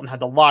Joe Milton had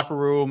the locker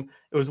room.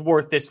 It was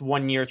worth this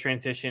 1 year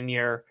transition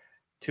year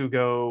to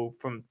go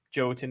from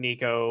Joe to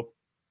Nico.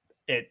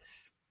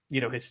 It's,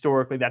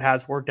 historically that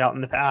has worked out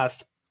in the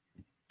past.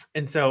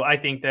 And so I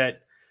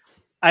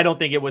don't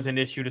think it was an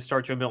issue to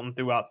start Joe Milton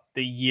throughout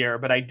the year,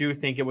 but I do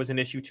think it was an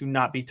issue to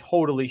not be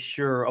totally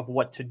sure of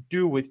what to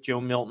do with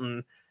Joe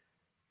Milton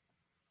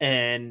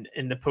and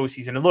in the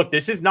postseason. And look,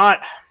 this is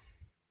not,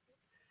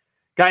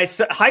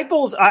 guys,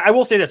 Heupel's, I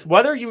will say this,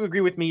 whether you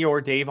agree with me or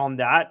Dave on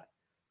that,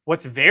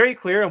 what's very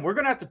clear, and we're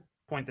going to have to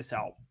point this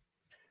out.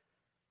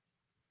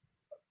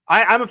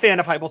 I'm a fan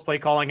of Heupel's play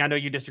calling. I know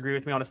you disagree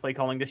with me on his play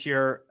calling this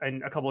year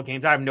in a couple of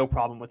games. I have no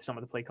problem with some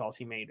of the play calls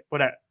he made.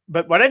 But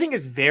what I think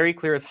is very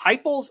clear is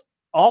Heupel's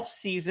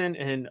off-season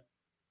and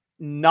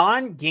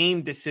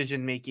non-game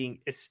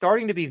decision-making is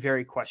starting to be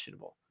very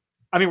questionable.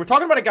 I mean, we're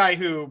talking about a guy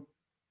who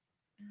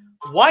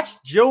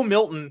watched Joe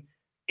Milton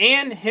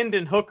and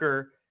Hendon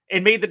Hooker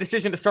and made the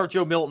decision to start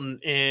Joe Milton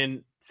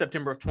in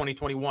September of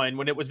 2021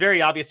 when it was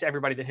very obvious to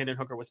everybody that Hendon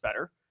Hooker was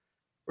better.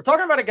 We're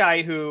talking about a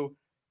guy who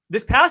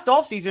this past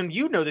offseason,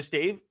 you know this,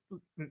 Dave,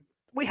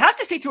 we have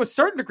to say to a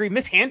certain degree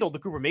mishandled the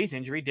Cooper Mays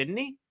injury, didn't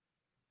he?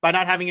 By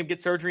not having him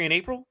get surgery in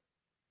April?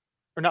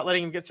 Or not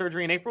letting him get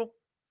surgery in April?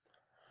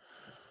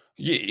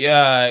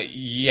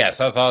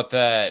 Yes, I thought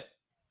that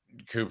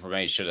Cooper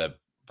Mays should have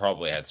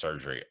probably had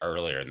surgery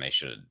earlier and they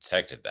should have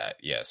detected that.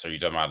 Yes. Are you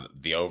talking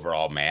about the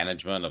overall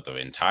management of the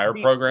entire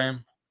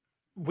program?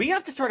 We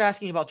have to start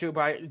asking about Joe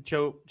Biden,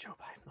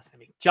 listen to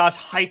me, Josh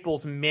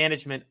Heupel's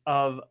management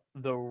of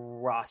the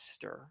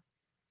roster.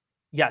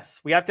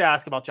 Yes, we have to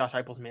ask about Josh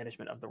Heupel's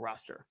management of the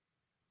roster.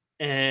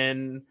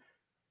 And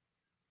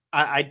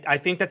I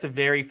think that's a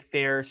very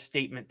fair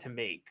statement to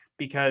make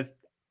because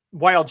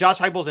while Josh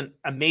Heupel's an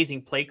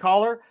amazing play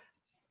caller,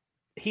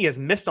 he has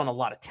missed on a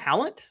lot of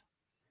talent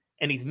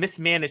and he's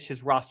mismanaged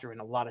his roster in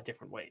a lot of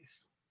different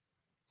ways.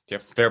 Yeah,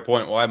 fair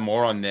point. We'll have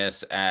more on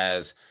this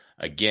as,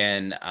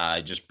 again,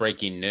 just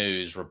breaking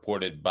news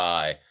reported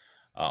by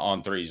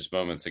On3 just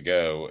moments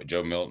ago.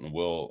 Joe Milton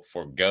will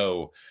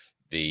forego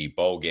the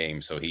bowl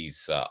game, so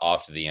he's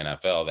off to the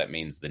NFL. That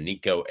means the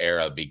Nico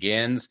era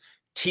begins.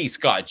 T.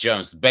 Scott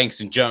Jones,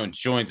 Banks and Jones,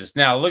 joins us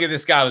now. Look at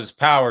this guy with his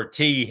power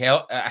T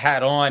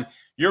hat on.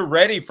 You're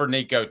ready for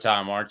Nico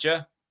time, aren't you?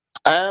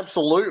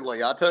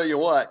 Absolutely. I tell you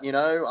what,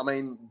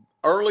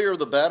 earlier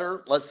the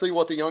better. Let's see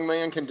what the young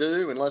man can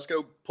do, and let's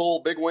go pull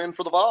a big win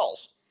for the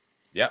Vols.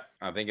 Yep,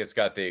 I think it's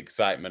got the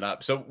excitement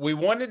up. So we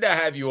wanted to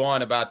have you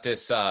on about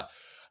this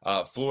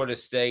Florida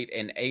State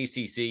and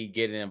ACC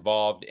getting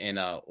involved in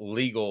a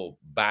legal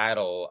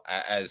battle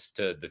as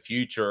to the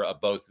future of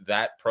both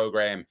that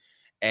program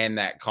and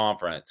that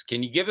conference.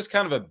 Can you give us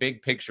kind of a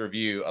big picture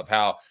view of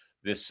how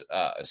this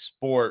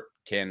sport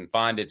can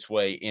find its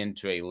way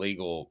into a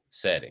legal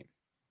setting?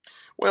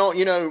 Well,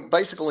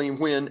 basically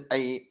when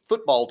a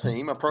football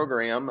team, a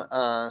program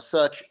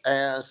such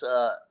as,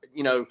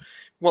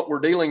 what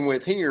we're dealing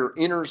with here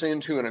enters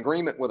into an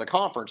agreement with a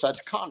conference, that's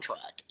a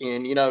contract.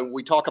 And,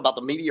 we talk about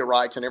the media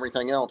rights and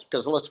everything else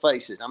because let's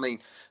face it,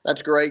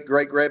 that's great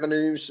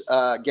revenues.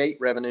 Gate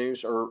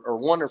revenues are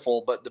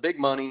wonderful, but the big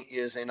money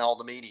is in all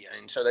the media.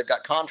 And so they've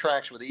got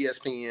contracts with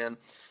ESPN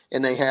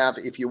and they have,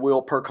 if you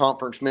will, per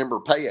conference member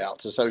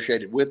payouts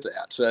associated with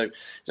that. So as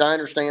I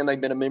understand, they've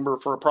been a member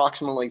for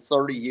approximately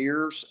 30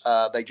 years.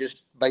 They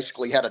just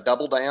basically had a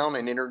double down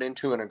and entered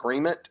into an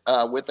agreement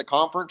with the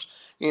conference.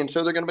 And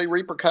so there are going to be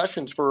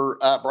repercussions for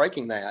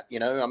breaking that.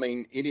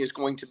 It is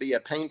going to be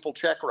a painful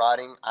check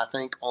writing, I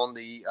think, on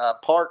the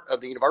part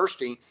of the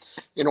university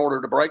in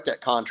order to break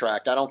that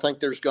contract. I don't think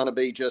there's going to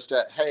be just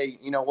a, hey,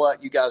 you know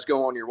what, you guys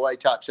go on your way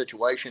type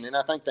situation. And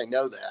I think they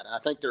know that. I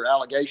think their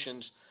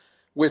allegations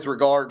with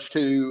regards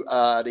to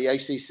the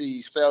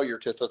ACC's failure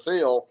to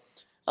fulfill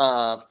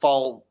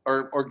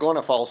are going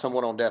to fall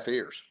somewhat on deaf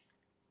ears.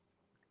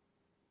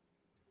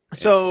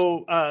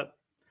 So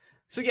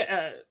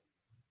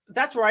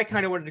that's where I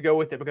kind of wanted to go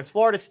with it because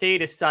Florida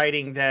State is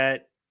citing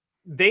that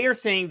they are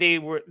saying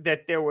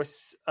that there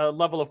was a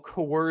level of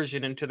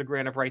coercion into the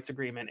grant of rights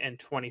agreement in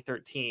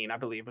 2013, I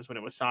believe was when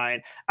it was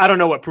signed. I don't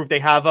know what proof they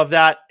have of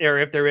that or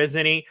if there is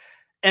any.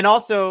 And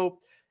also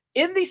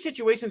in these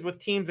situations with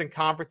teams and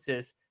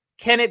conferences,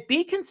 can it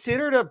be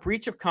considered a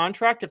breach of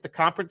contract if the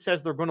conference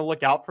says they're going to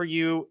look out for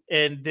you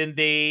and then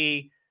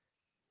they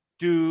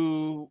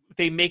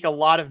make a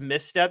lot of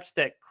missteps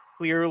that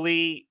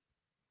clearly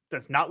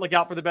does not look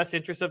out for the best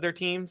interests of their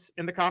teams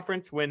in the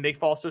conference when they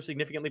fall so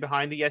significantly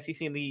behind the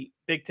SEC and the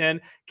Big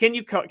Ten? Can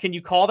you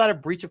call that a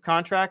breach of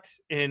contract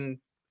in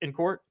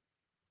court?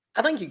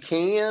 I think you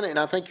can, and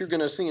I think you're going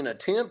to see an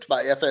attempt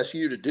by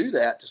FSU to do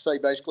that, to say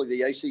basically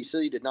the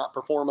ACC did not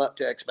perform up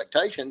to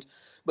expectations.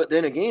 But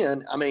then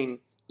again,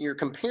 you're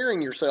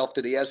comparing yourself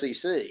to the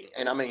SEC,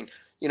 and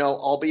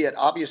albeit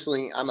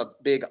obviously I'm a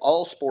big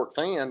all sport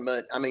fan,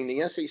 but I mean,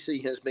 the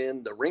SEC has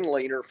been the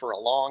ringleader for a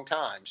long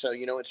time. So,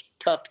 it's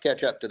tough to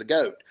catch up to the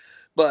GOAT.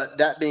 But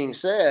that being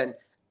said,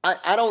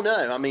 I don't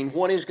know. I mean,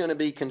 what is going to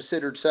be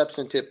considered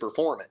substantive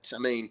performance? I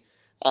mean,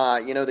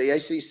 the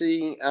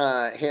ACC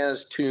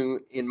has,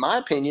 in my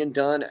opinion,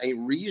 done a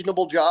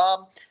reasonable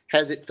job.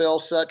 Has it fell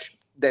such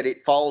that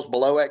it falls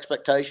below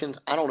expectations?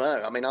 I don't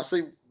know. I mean, I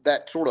see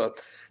that sort of,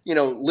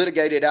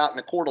 litigated out in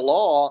a court of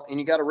law, and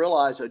you got to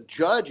realize a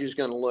judge is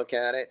going to look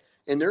at it,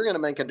 and they're going to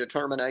make a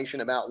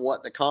determination about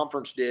what the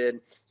conference did,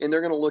 and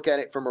they're going to look at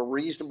it from a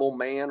reasonable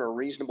man or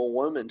reasonable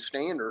woman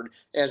standard,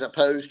 as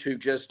opposed to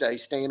just a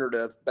standard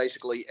of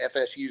basically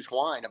FSU's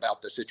whine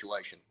about the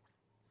situation.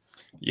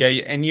 Yeah,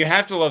 and you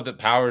have to love the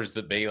powers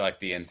that be, like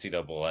the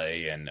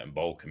NCAA and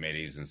bowl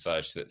committees and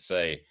such, that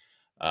say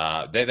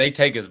they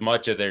take as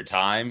much of their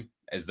time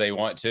as they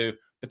want to.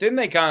 But then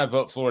they kind of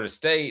put Florida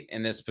State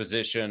in this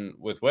position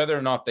with whether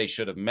or not they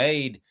should have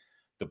made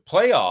the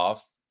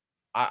playoff.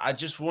 I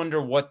just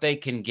wonder what they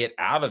can get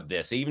out of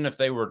this, even if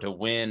they were to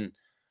win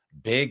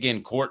big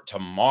in court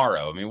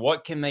tomorrow. I mean,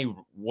 what can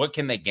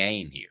they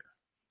gain here?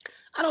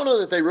 I don't know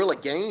that they really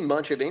gain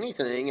much of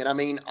anything. And I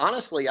mean,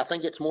 honestly, I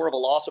think it's more of a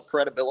loss of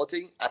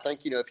credibility. I think,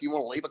 if you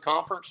want to leave a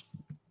conference,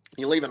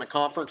 you leave in a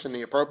conference in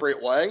the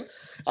appropriate way.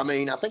 I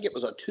mean, I think it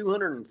was a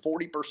 240%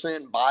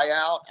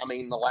 buyout. I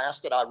mean, the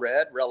last that I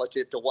read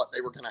relative to what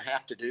they were going to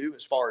have to do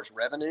as far as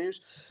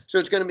revenues. So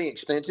it's going to be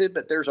expensive,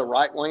 but there's a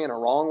right way and a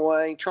wrong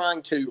way.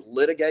 Trying to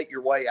litigate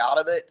your way out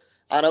of it,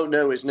 I don't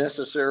know, is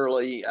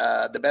necessarily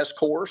the best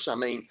course. I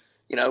mean,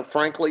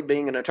 frankly,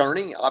 being an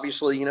attorney,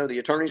 obviously, the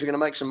attorneys are going to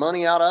make some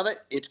money out of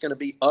it. It's going to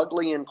be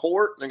ugly in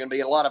court. There are going to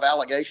be a lot of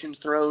allegations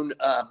thrown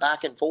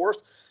back and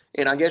forth.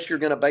 And I guess you're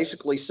going to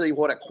basically see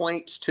what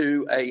equates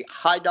to a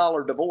high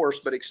dollar divorce,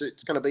 but it's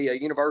going to be a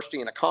university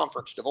and a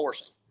conference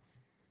divorcing.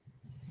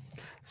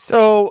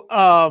 So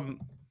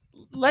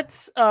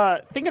let's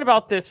thinking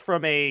about this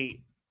from a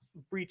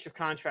breach of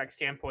contract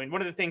standpoint. One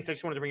of the things I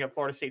just wanted to bring up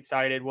Florida State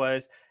cited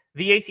was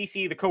the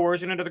ACC, the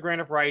coercion under the grant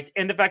of rights,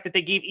 and the fact that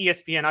they gave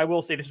ESPN, I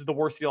will say this is the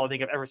worst deal I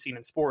think I've ever seen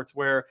in sports,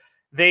 where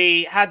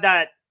they had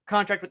that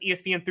contract with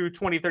ESPN through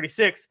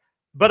 2036,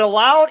 but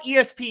allowed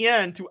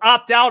ESPN to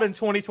opt out in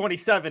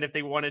 2027 if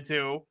they wanted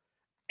to.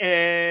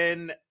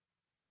 And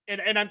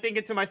I'm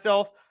thinking to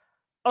myself,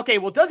 okay,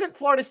 well, doesn't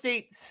Florida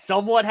State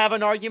somewhat have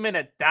an argument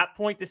at that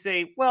point to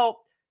say, well,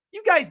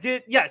 you guys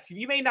did, yes,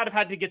 you may not have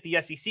had to get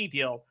the SEC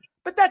deal,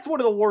 but that's one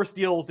of the worst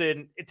deals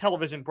in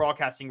television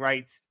broadcasting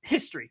rights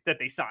history that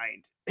they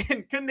signed.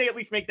 And couldn't they at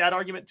least make that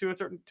argument to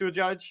a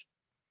judge?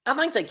 I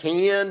think they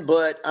can,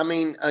 but I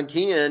mean,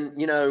 again,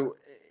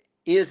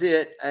 is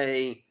it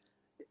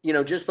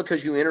just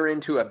because you enter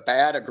into a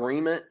bad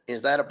agreement,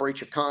 is that a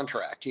breach of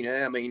contract?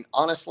 I mean,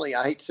 honestly,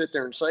 I hate to sit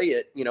there and say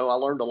it. I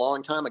learned a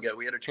long time ago,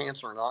 we had a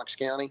chancellor in Knox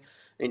County,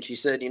 and she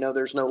said,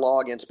 there's no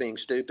law against being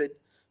stupid.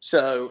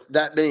 So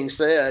that being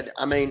said,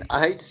 I mean,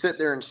 I hate to sit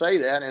there and say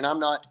that, and I'm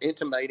not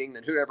intimating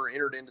that whoever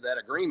entered into that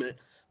agreement,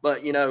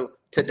 but,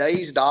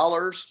 today's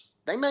dollars,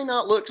 they may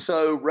not look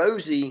so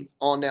rosy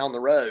on down the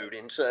road.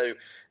 And so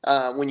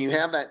when you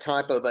have that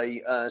type of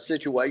a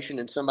situation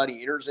and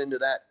somebody enters into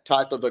that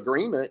type of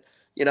agreement,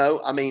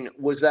 I mean,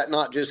 was that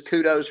not just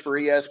kudos for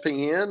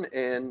ESPN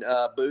and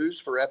boos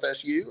for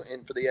FSU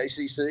and for the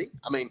ACC?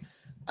 I mean,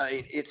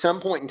 at some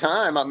point in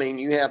time, I mean,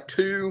 you have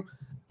two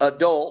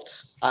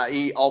adults,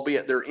 i.e.,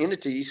 albeit they're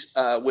entities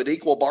with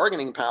equal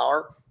bargaining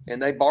power,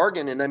 and they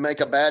bargain and they make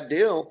a bad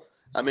deal.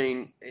 I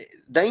mean,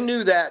 they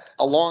knew that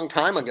a long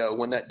time ago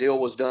when that deal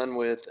was done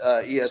with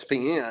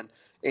ESPN,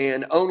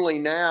 and only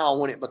now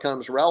when it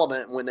becomes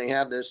relevant, when they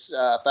have this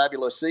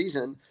fabulous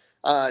season,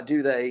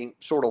 do they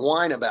sort of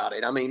whine about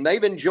it. I mean,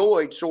 they've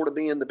enjoyed sort of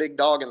being the big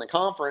dog in the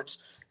conference,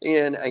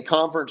 in a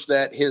conference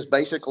that has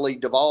basically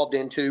devolved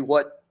into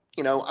what,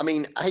 I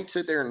mean, I hate to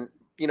sit there and,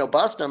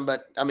 bust them,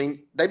 but I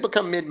mean, they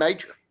become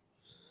mid-major.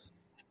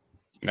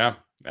 No,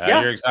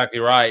 you're exactly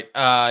right.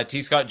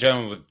 T. Scott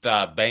Jones with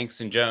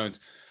Banks and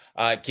Jones.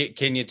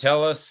 Can you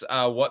tell us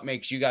what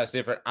makes you guys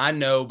different? I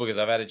know because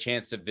I've had a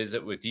chance to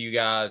visit with you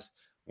guys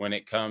when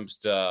it comes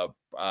to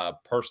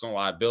personal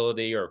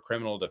liability or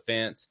criminal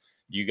defense.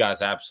 You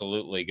guys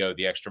absolutely go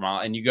the extra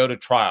mile, and you go to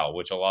trial,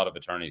 which a lot of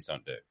attorneys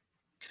don't do.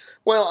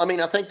 Well, I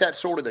mean, I think that's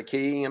sort of the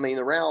key. I mean,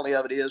 the reality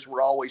of it is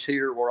we're always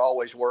here. We're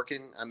always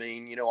working. I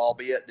mean,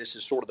 albeit this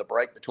is sort of the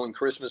break between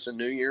Christmas and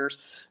New Year's.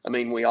 I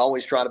mean, we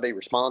always try to be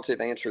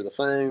responsive, answer the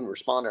phone,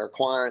 respond to our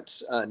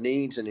clients'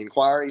 needs and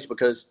inquiries,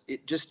 because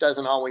it just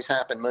doesn't always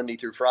happen Monday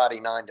through Friday,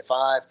 9 to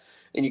 5.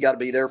 And you got to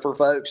be there for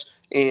folks.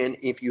 And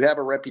if you have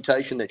a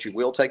reputation that you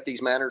will take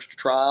these matters to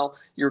trial,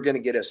 you're going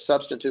to get a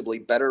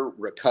substantively better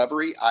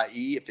recovery,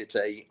 i.e. if it's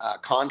a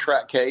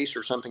contract case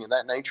or something of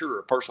that nature, or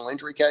a personal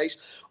injury case,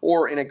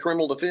 or in a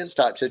criminal defense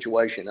type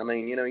situation. I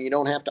mean, you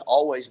don't have to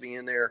always be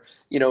in there,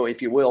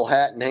 if you will,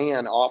 hat in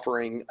hand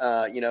offering,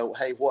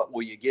 hey, what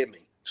will you give me?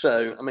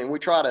 So, I mean, we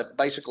try to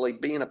basically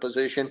be in a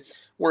position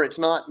where it's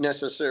not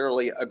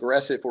necessarily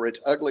aggressive or it's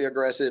ugly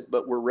aggressive,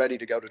 but we're ready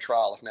to go to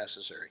trial if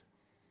necessary.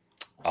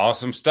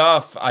 Awesome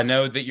stuff. I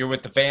know that you're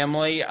with the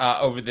family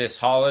over this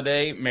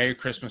holiday. Merry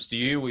Christmas to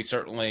you. We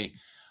certainly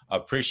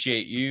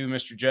appreciate you,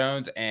 Mr.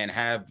 Jones, and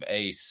have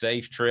a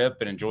safe trip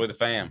and enjoy the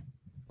fam.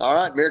 All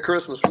right. Merry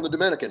Christmas from the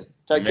Dominican.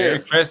 Take care. Merry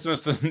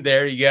Christmas.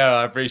 There you go.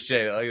 I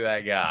appreciate it. Look at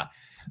that guy.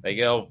 They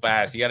go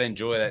fast. You got to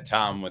enjoy that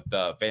time with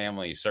the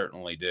family. You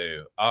certainly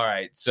do. All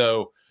right.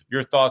 So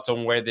your thoughts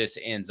on where this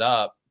ends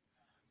up,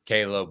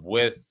 Caleb,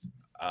 with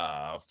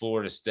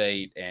Florida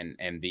State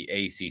and the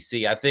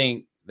ACC. I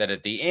think that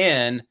at the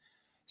end,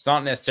 it's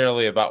not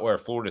necessarily about where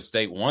Florida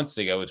State wants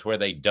to go. It's where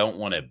they don't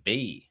want to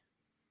be.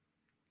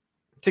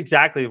 It's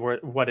exactly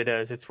what it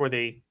is. It's where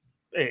they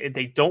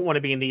don't want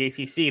to be in the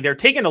ACC. They're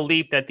taking a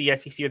leap that the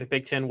SEC or the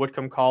Big Ten would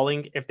come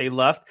calling if they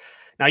left.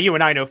 Now, you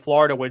and I know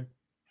Florida would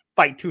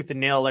fight tooth and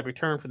nail every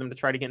turn for them to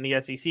try to get in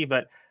the SEC,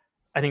 but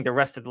I think the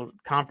rest of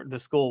the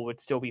school would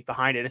still be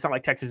behind it. It's not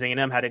like Texas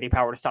A&M had any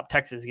power to stop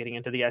Texas getting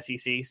into the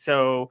SEC.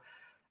 So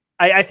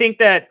I think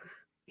that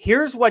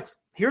here's what's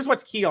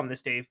key on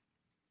this, Dave.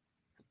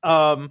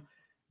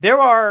 There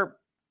are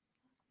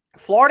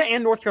Florida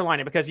and North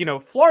Carolina, because,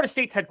 Florida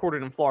State's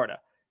headquartered in Florida.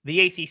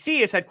 The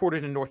ACC is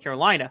headquartered in North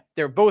Carolina.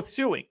 They're both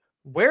suing.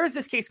 Where is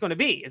this case going to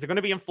be? Is it going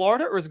to be in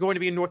Florida or is it going to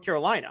be in North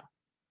Carolina?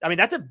 I mean,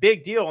 that's a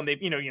big deal. And they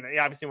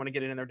obviously want to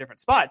get it in their different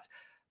spots,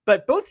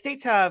 but both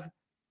states have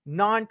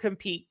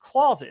non-compete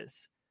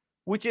clauses,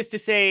 which is to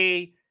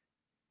say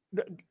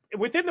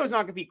within those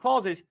non-compete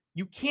clauses,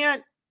 you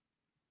can't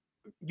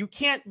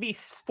be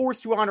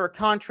forced to honor a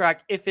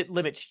contract if it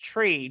limits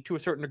trade to a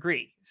certain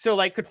degree. So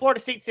like, could Florida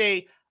State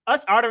say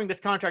us honoring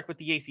this contract with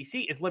the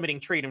ACC is limiting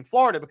trade in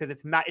Florida because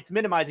it's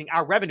minimizing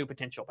our revenue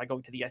potential by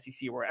going to the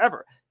SEC or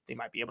wherever? They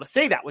might be able to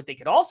say that. What they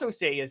could also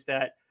say is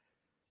that,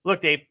 look,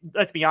 Dave,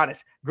 let's be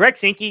honest. Greg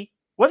Sankey,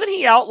 wasn't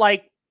he out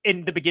like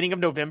in the beginning of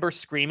November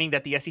screaming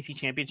that the SEC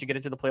champion should get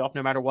into the playoff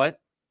no matter what?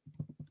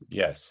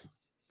 Yes.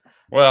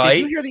 Well,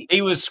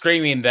 he was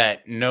screaming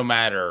that no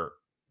matter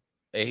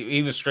 –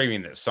 he was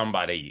screaming that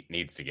somebody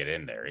needs to get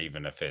in there,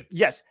 even if it's –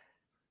 Yes.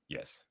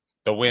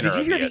 The winner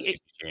of the SEC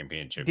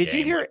championship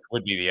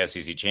would be the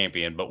SEC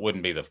champion, but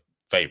wouldn't be the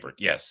favorite.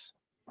 Yes.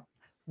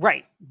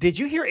 Right. Did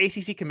you hear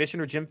ACC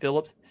Commissioner Jim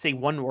Phillips say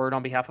one word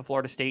on behalf of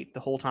Florida State the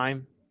whole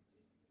time?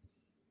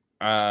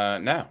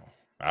 No.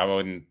 I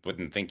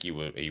wouldn't think he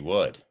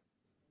would.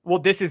 Well,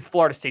 this is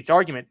Florida State's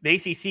argument. The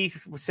ACC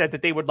said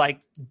that they would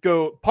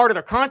go part of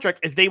their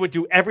contract is they would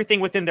do everything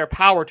within their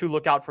power to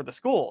look out for the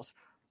schools.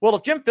 Well,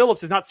 if Jim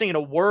Phillips is not saying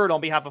a word on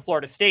behalf of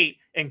Florida State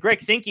and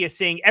Greg Sankey is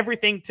saying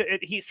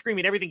he's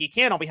screaming everything he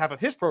can on behalf of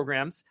his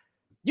programs,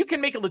 you can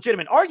make a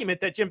legitimate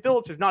argument that Jim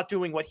Phillips is not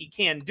doing what he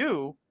can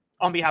do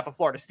on behalf of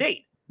Florida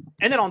State.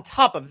 And then on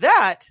top of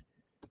that,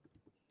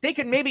 they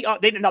could maybe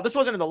now this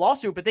wasn't in the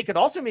lawsuit, but they could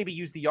also maybe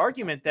use the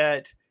argument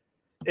that,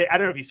 I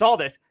don't know if you saw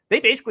this,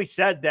 they basically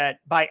said that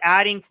by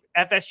adding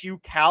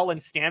FSU, Cal,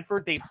 and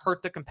Stanford, they've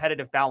hurt the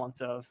competitive balance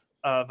of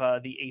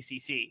the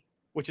ACC,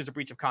 which is a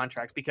breach of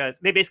contracts, because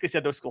they basically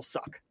said those schools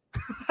suck.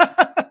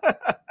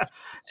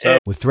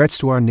 With threats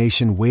to our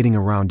nation waiting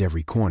around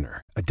every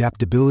corner,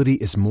 adaptability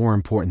is more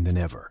important than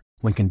ever.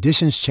 When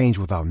conditions change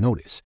without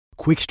notice,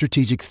 quick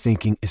strategic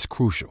thinking is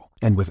crucial.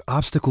 And with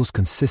obstacles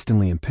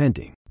consistently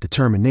impending,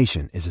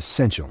 determination is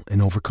essential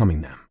in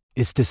overcoming them.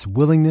 It's this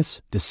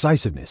willingness,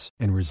 decisiveness,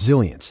 and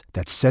resilience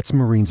that sets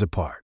Marines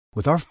apart.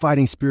 With our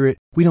fighting spirit,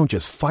 we don't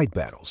just fight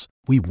battles,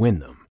 we win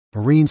them.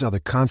 Marines are the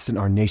constant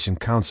our nation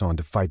counts on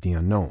to fight the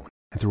unknown.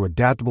 And through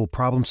adaptable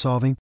problem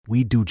solving,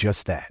 we do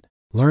just that.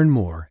 Learn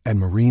more at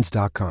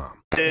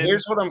Marines.com.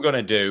 Here's what I'm going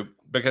to do,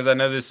 because I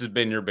know this has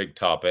been your big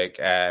topic,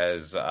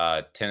 as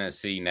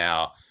Tennessee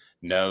now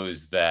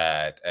knows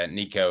that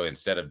Nico,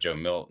 instead of Joe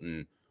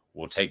Milton,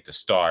 will take the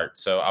start.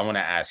 So I want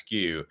to ask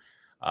you,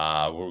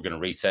 we're going to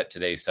reset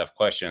today's tough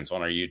questions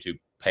on our YouTube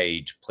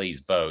page. Please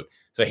vote.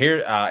 So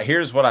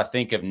here's what I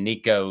think of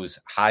Nico's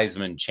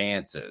Heisman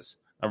chances.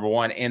 Number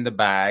 1, in the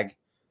bag,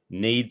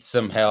 needs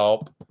some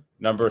help.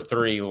 Number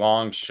 3,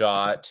 long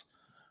shot.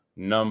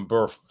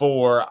 Number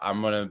 4,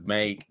 I'm going to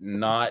make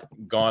not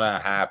going to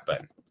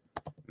happen.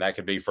 That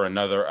could be for a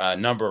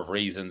number of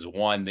reasons.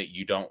 One, that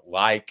you don't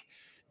like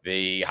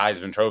the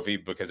Heisman Trophy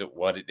because of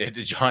what it did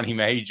to Johnny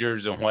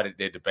Majors and what it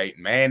did to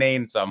Peyton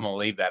Manning. So I'm going to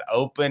leave that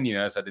open.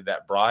 So I did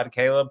that broad,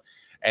 Caleb.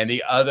 And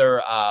the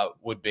other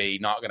would be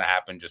not going to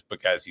happen just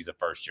because he's a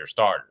first-year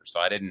starter.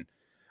 So I didn't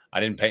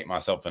paint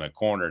myself in a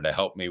corner to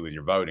help me with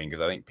your voting,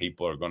 because I think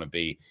people are going to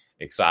be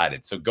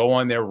excited. So go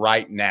on there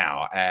right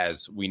now,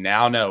 as we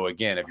now know,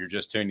 again, if you're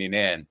just tuning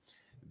in,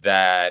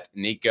 that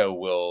Nico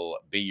will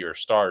be your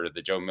starter.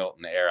 The Joe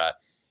Milton era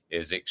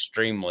is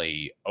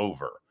extremely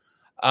over.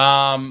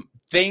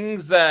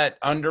 Things that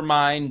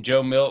undermine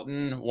Joe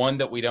Milton, one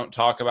that we don't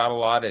talk about a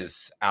lot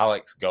is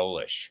Alex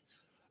Golesh.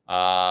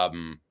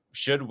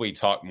 Should we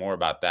talk more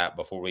about that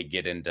before we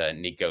get into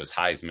Nico's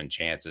Heisman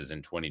chances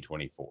in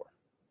 2024?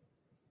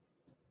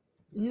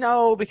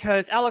 No,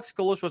 because Alex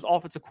Golesh was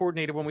offensive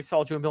coordinator when we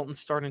saw Joe Milton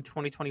start in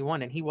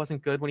 2021, and he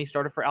wasn't good when he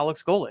started for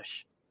Alex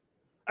Golesh.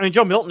 I mean,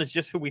 Joe Milton is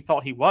just who we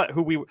thought he was.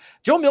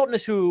 Joe Milton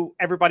is who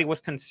everybody was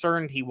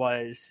concerned he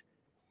was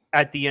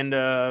at the end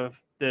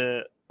of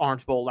the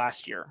Orange Bowl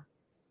last year.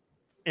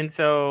 And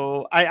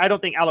so I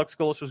don't think Alex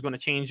Golesh was going to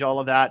change all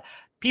of that.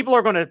 People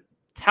are going to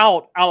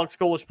tout Alex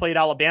Golesh played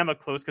Alabama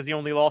close because he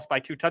only lost by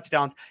 2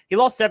 touchdowns. He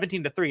lost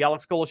 17-3.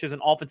 Alex Golesh is an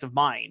offensive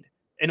mind,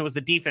 and it was the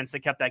defense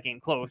that kept that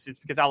game close. It's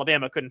because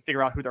Alabama couldn't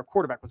figure out who their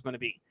quarterback was going to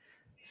be.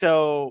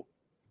 So,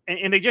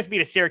 and they just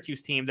beat a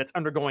Syracuse team that's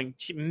undergoing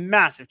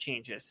massive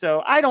changes.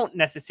 So I don't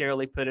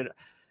necessarily put it,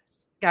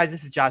 guys,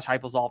 this is Josh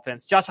Heupel's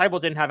offense. Josh Heupel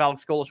didn't have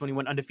Alex Golesh when he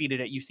went undefeated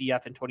at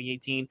UCF in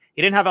 2018.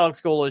 He didn't have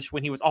Alex Golesh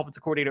when he was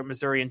offensive coordinator at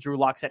Missouri, and Drew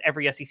Lock set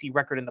every SEC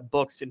record in the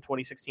books in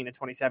 2016 and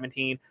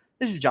 2017.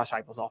 This is Josh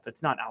Heupel's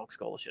offense, not Alex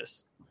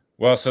Golesh's.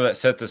 Well, so that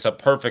sets us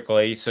up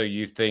perfectly. So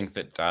you think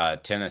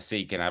that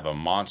Tennessee can have a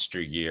monster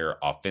year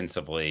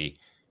offensively,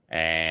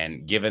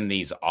 and given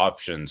these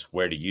options,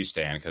 where do you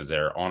stand? Because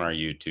they're on our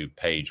YouTube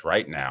page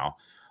right now.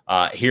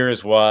 Here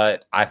is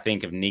what I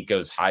think of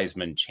Nico's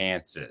Heisman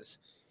chances.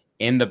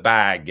 In the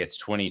bag gets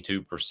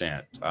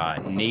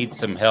 22%. Needs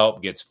some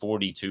help gets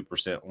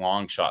 42%.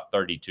 Long shot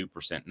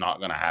 32%. Not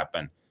going to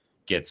happen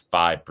gets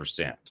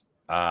 5%.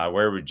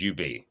 Where would you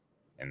be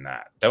in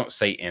that? Don't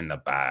say in the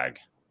bag.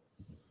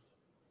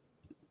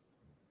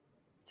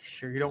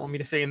 Sure you don't want me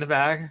to say in the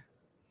bag?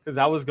 Because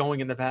I was going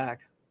in the bag.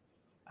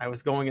 I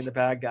was going in the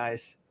bag,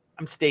 guys.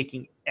 I'm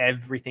staking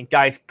everything.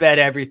 Guys, bet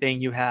everything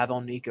you have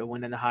on Nico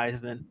winning the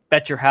Heisman.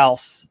 Bet your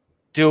house.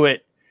 Do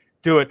it.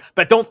 Do it.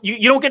 But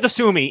you don't get to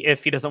sue me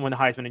if he doesn't win the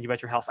Heisman and you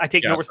bet your house. I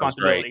take no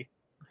responsibility.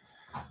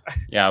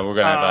 Yeah, we're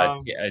going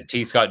to have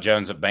T. Scott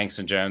Jones at Banks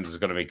 & Jones is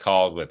going to be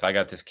called with, I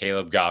got this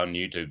Caleb guy on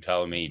YouTube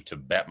telling me to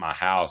bet my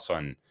house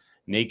on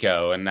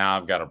Nico, and now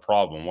I've got a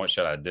problem. What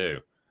should I do?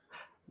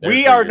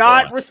 We are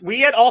not.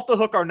 We at Off the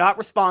Hook are not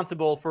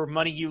responsible for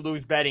money you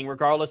lose betting,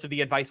 regardless of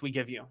the advice we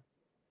give you.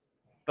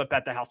 But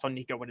bet the house on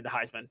Nico winning the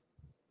Heisman.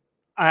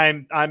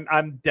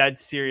 I'm dead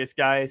serious,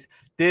 guys.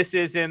 This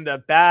is in the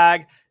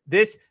bag.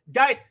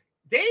 Guys,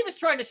 Dave is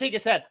trying to shake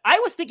his head. I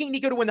was picking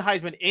Nico to win the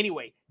Heisman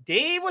anyway.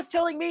 Dave was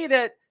telling me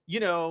that,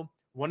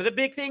 one of the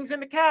big things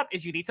in the cap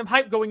is you need some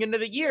hype going into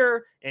the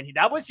year. And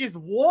that was just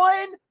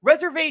one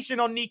reservation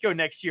on Nico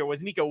next year,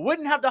 was Nico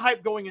wouldn't have the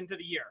hype going into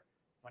the year.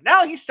 Well,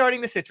 now he's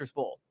starting the Citrus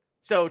Bowl.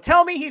 So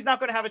tell me he's not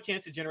going to have a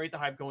chance to generate the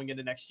hype going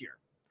into next year.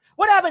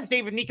 What happens,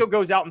 Dave, if Nico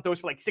goes out and throws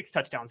for like 6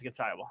 touchdowns against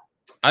Iowa?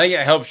 I think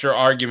it helps your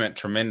argument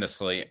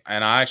tremendously,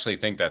 and I actually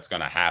think that's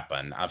going to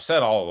happen. I've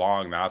said all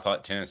along that I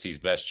thought Tennessee's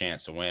best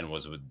chance to win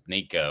was with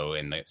Nico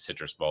in the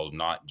Citrus Bowl,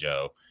 not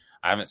Joe.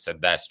 I haven't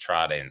said that to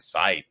try to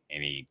incite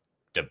any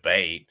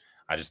debate.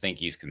 I just think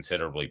he's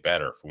considerably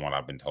better from what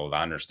I've been told.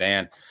 I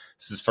understand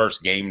this is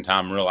first game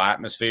time, real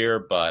atmosphere,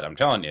 but I'm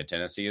telling you,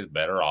 Tennessee is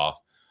better off.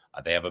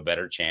 They have a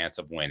better chance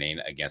of winning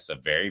against a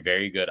very,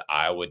 very good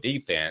Iowa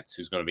defense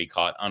who's going to be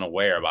caught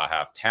unaware about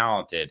how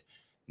talented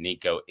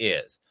Nico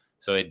is.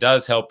 So it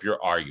does help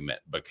your argument,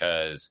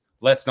 because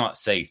let's not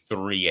say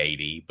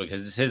 380,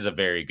 because this is a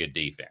very good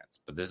defense,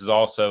 but this is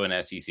also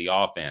an SEC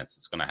offense.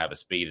 It's going to have a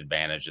speed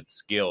advantage at the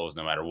skills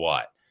no matter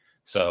what.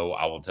 So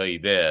I will tell you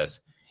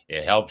this,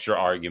 it helps your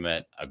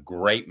argument a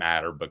great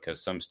matter,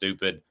 because some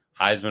stupid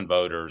Heisman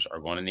voters are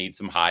going to need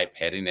some hype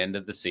heading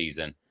into the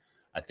season.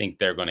 I think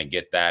they're going to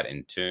get that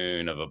in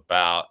tune of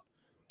about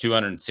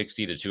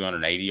 260 to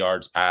 280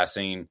 yards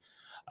passing.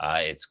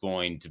 It's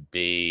going to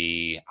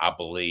be, I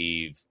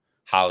believe,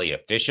 highly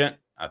efficient.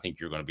 I think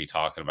you're going to be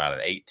talking about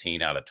an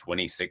 18 out of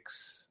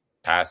 26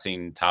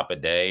 passing type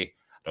of day.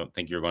 I don't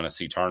think you're going to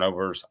see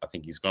turnovers. I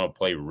think he's going to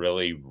play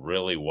really,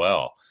 really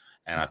well.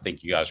 And I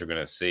think you guys are going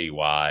to see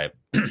why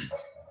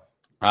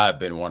I've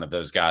been one of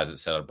those guys that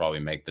said I'd probably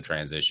make the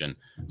transition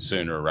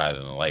sooner rather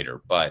than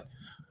later. But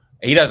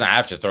he doesn't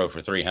have to throw for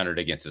 300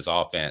 against his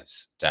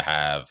offense to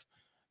have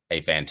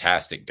a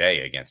fantastic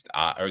day against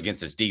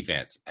his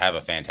defense, have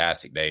a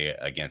fantastic day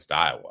against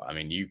Iowa. I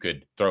mean, you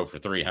could throw for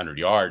 300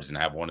 yards and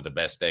have one of the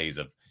best days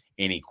of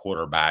any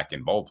quarterback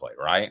in bowl play,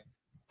 right?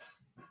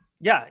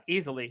 Yeah,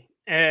 easily.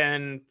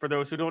 And for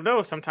those who don't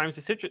know, sometimes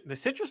the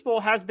Citrus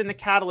Bowl has been the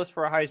catalyst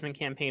for a Heisman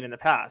campaign in the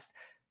past.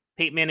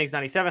 Peyton Manning's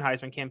 97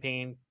 Heisman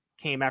campaign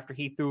came after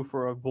he threw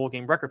for a bowl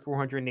game record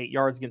 408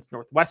 yards against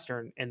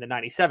Northwestern in the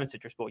 97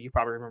 Citrus Bowl. You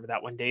probably remember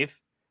that one, Dave,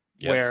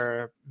 yes,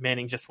 where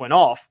Manning just went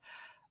off.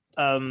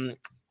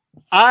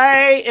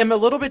 I am a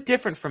little bit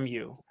different from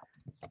you,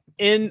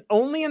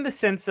 only in the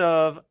sense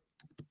of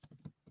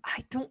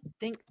I don't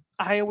think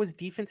Iowa's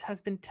defense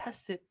has been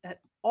tested at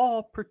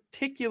all,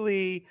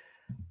 particularly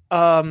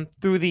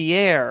through the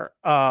air.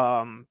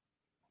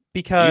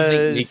 Because you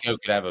think Nico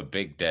could have a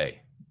big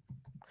day.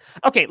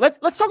 Okay,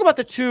 let's talk about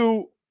the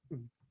two.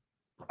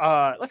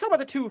 Let's talk about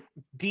the two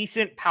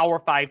decent Power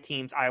 5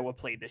 teams Iowa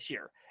played this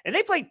year. And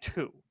they played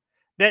 2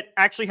 that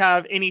actually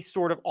have any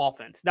sort of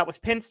offense. That was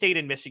Penn State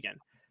and Michigan.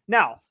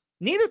 Now,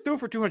 neither threw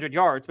for 200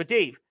 yards, but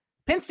Dave,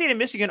 Penn State and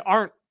Michigan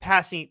aren't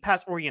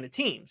pass-oriented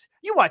teams.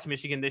 You watch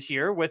Michigan this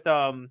year with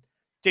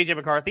J.J.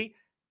 McCarthy.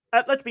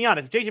 Let's be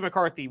honest, if J.J.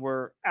 McCarthy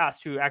were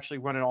asked to actually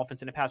run an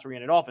offense in a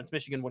pass-oriented offense,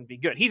 Michigan wouldn't be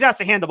good. He's asked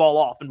to hand the ball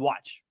off and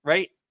watch,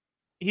 right?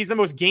 He's the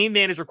most game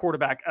manager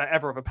quarterback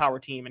ever of a power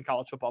team in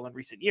college football in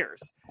recent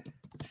years.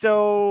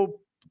 So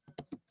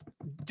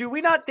do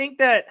we not think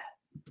that,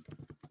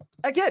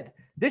 again,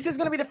 this is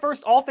going to be the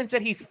first offense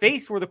that he's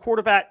faced where the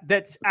quarterback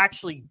that's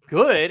actually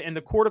good and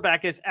the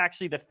quarterback is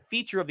actually the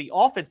feature of the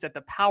offense at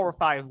the Power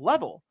 5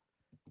 level?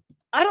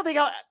 I don't think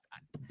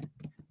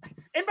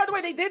and by the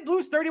way, they did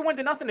lose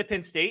 31-0 to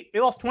Penn State. They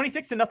lost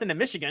 26-0 to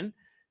Michigan.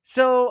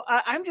 So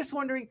I'm just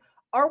wondering,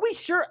 are we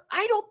sure?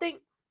 I don't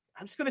think,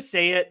 I'm just going to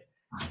say it.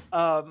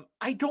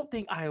 I don't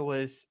think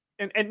Iowa's,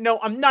 and no,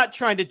 I'm not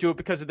trying to do it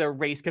because of their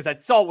race, because I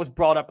saw it was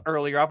brought up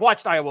earlier. I've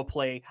watched Iowa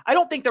play. I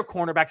don't think their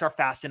cornerbacks are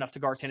fast enough to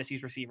guard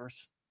Tennessee's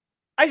receivers.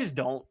 I just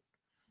don't.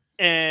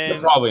 And they're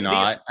probably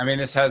not. I mean,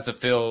 this has the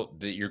feel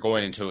that you're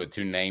going into it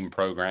two name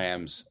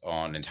programs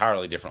on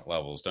entirely different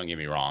levels. Don't get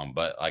me wrong,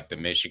 but like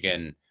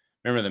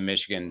remember the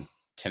Michigan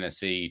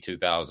Tennessee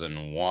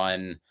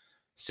 2001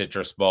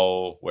 Citrus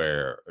Bowl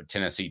where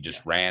Tennessee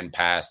just ran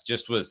past,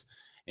 just was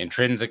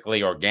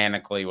intrinsically,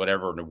 organically,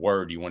 whatever the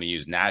word you want to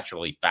use,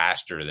 naturally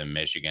faster than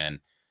Michigan.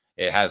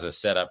 It has a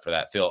setup for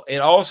that feel. It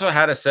also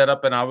had a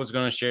setup, and I was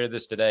going to share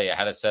this today. It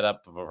had a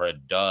setup for a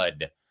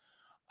dud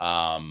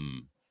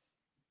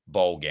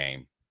bowl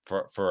game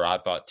for I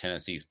thought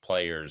Tennessee's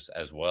players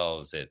as well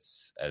as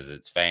its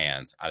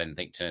fans. I didn't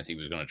think Tennessee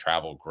was going to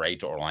travel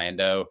great to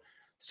Orlando.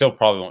 Still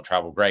probably won't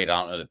travel great. I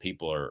don't know that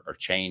people are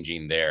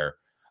changing their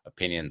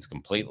opinions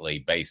completely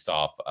based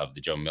off of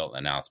the Joe Milton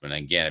announcement.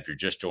 And again, if you're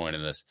just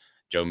joining this,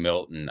 Joe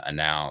Milton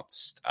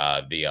announced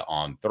via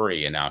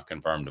On3 and now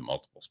confirmed in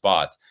multiple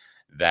spots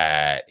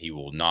that he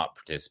will not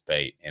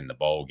participate in the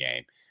bowl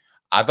game.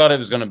 I thought it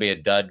was going to be a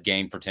dud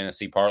game for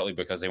Tennessee, partly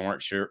because they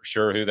weren't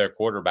sure who their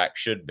quarterback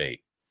should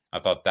be. I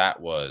thought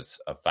that was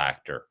a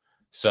factor.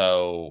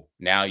 So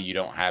now you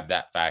don't have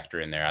that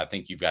factor in there. I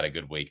think you've got a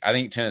good week. I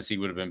think Tennessee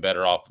would have been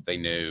better off if they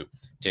knew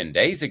 10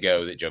 days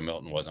ago that Joe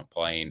Milton wasn't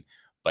playing,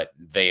 but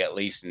they at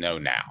least know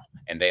now.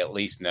 And they at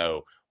least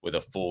know with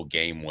a full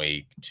game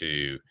week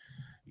to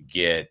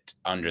get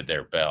under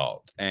their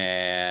belt.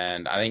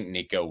 And I think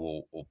Nico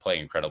will play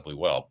incredibly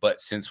well. But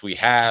since we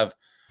have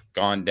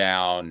gone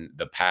down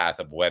the path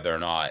of whether or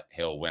not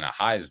he'll win a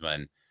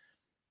Heisman,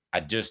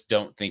 I just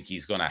don't think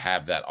he's going to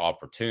have that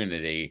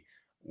opportunity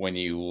when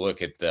you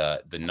look at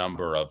the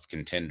number of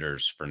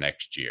contenders for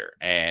next year.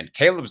 And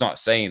Caleb's not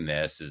saying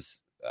this is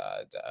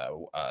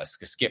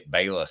Skip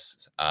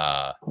Bayless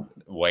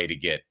way to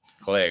get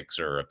clicks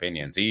or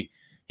opinions. He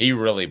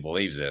really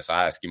believes this.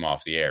 I asked him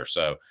off the air.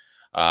 So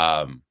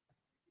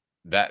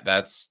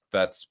that's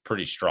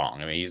pretty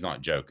strong. I mean, he's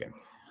not joking.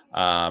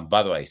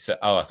 By the way,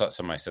 I thought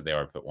somebody said they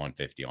already put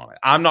 150 on it.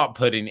 I'm not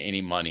putting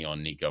any money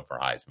on Nico for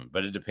Heisman,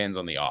 but it depends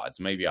on the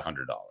odds. Maybe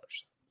 $100.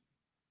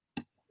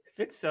 If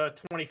it's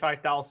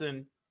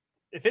 25,000,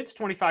 if it's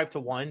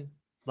 25-1,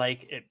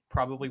 like it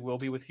probably will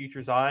be with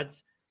futures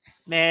odds,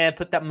 man,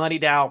 put that money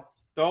down.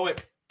 Throw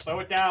it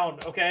down.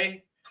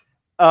 Okay.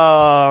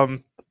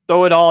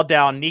 Throw it all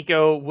down.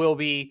 Nico will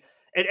be,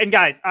 and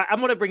guys, I'm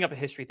going to bring up a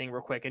history thing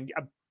real quick. And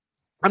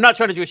I'm not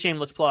trying to do a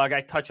shameless plug.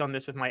 I touch on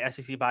this with my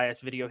SEC bias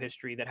video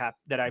history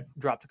that I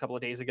dropped a couple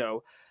of days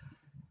ago.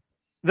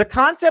 The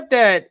concept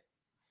that,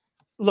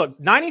 look,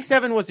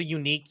 97 was a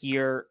unique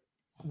year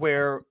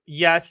where,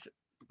 yes,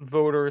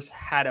 voters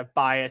had a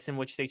bias in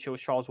which they chose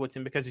Charles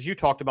Woodson because, as you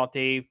talked about,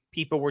 Dave,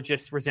 people were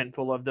just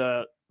resentful of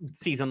the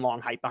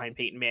season-long hype behind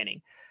Peyton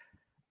Manning.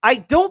 I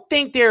don't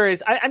think there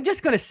is, I'm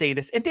just going to say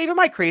this, and Dave, am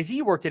I crazy?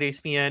 You worked at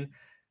ESPN.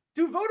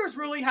 Do voters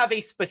really have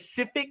a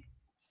specific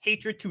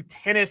hatred to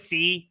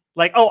Tennessee?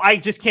 Like, oh, I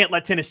just can't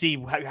let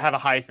Tennessee have a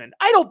Heisman.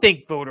 I don't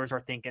think voters are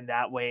thinking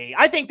that way.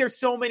 I think there's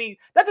so many.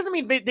 That doesn't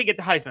mean they get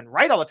the Heisman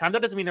right all the time.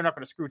 That doesn't mean they're not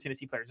going to screw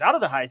Tennessee players out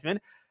of the Heisman.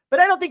 But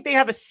I don't think they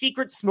have a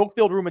secret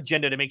smoke-filled room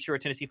agenda to make sure a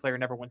Tennessee player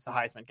never wins the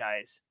Heisman,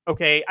 guys.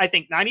 Okay, I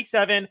think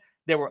 97,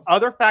 there were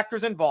other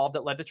factors involved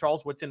that led to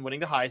Charles Woodson winning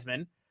the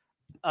Heisman.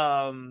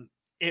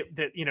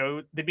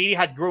 The media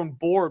had grown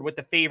bored with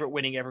the favorite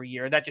winning every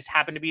year. That just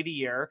happened to be the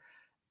year.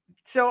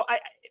 So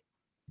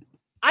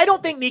I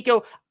don't think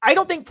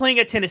playing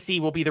at Tennessee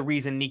will be the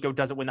reason Nico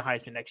doesn't win the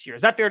Heisman next year.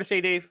 Is that fair to say,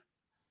 Dave?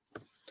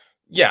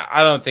 Yeah,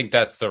 I don't think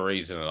that's the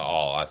reason at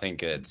all. I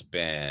think it's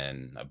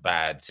been a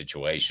bad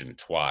situation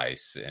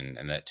twice, and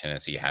that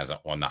Tennessee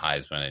hasn't won the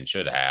Heisman and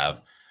should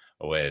have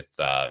with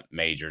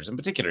majors, and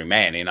particularly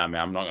Manning. I mean,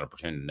 I'm not going to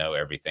pretend to know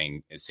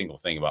everything, a single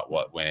thing about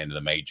what went into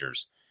the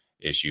majors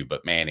issue,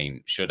 but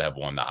Manning should have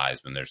won the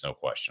Heisman. There's no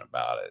question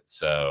about it.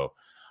 So,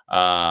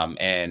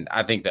 and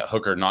I think that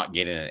Hooker not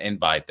getting an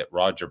invite that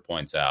Roger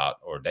points out,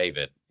 or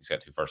David, he's got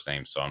two first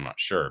names, so I'm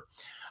not sure.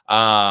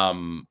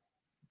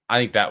 I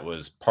think that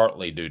was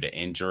partly due to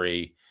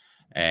injury,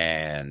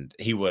 and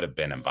he would have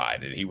been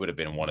invited. He would have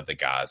been one of the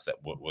guys that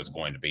was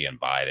going to be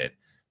invited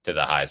to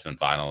the Heisman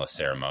finalist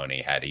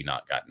ceremony had he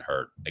not gotten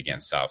hurt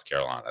against South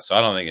Carolina. So I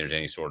don't think there's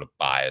any sort of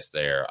bias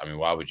there. I mean,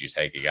 why would you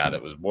take a guy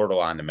that was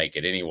borderline to make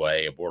it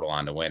anyway, a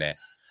borderline to win it?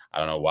 I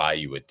don't know why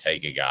you would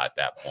take a guy at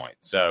that point.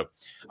 So,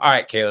 all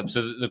right, Caleb.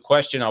 So the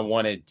question I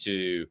wanted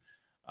to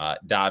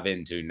dive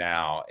into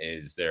now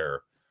is there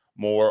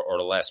more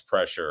or less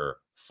pressure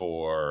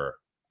for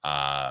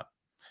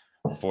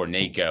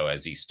Nico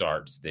as he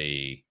starts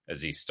the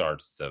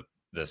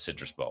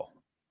Citrus Bowl?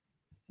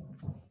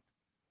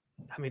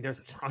 I mean, there's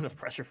a ton of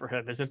pressure for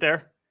him, isn't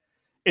there?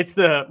 It's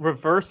the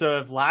reverse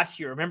of last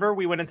year. Remember,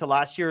 we went into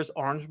last year's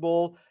Orange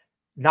Bowl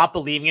not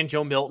believing in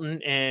Joe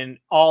Milton, and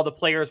all the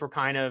players were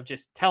kind of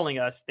just telling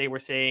us, they were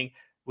saying,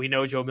 we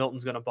know Joe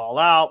Milton's going to ball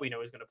out. We know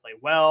he's going to play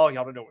well.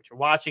 Y'all don't know what you're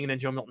watching. And then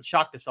Joe Milton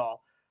shocked us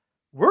all.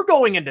 We're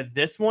going into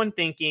this one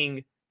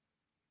thinking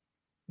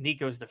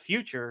Nico's the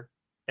future,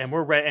 and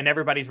and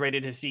everybody's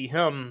ready to see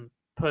him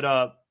put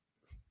up,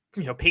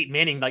 Peyton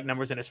Manning like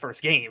numbers in his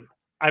first game.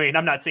 I mean,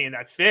 I'm not saying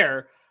that's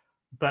fair,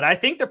 but I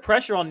think the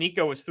pressure on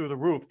Nico is through the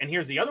roof. And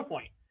here's the other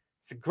point.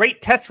 It's a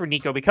great test for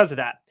Nico because of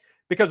that.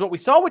 Because what we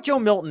saw with Joe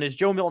Milton is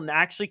Joe Milton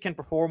actually can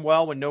perform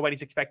well when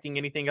nobody's expecting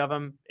anything of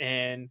him.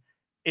 And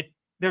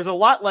there's a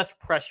lot less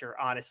pressure,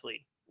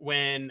 honestly,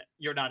 when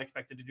you're not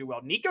expected to do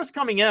well. Nico's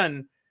coming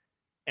in,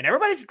 and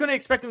everybody's going to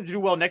expect him to do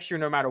well next year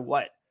no matter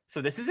what.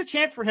 So this is a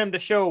chance for him to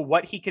show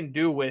what he can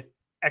do with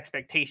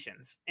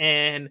expectations.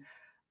 And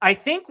I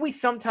think we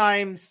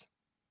sometimes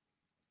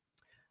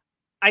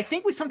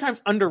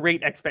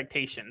underrate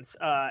expectations.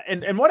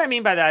 And what I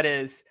mean by that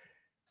is,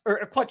 or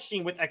a clutch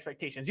team with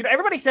expectations.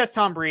 Everybody says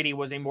Tom Brady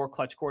was a more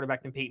clutch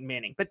quarterback than Peyton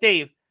Manning. But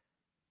Dave,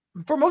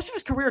 for most of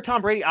his career,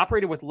 Tom Brady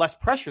operated with less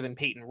pressure than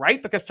Peyton,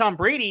 right? Because Tom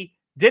Brady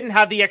didn't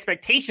have the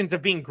expectations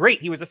of being great.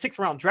 He was a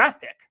 6th-round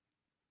draft pick.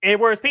 And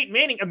whereas Peyton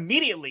Manning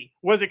immediately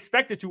was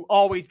expected to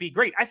always be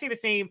great. I say the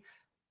same.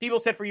 People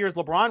said for years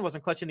LeBron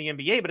wasn't clutch in the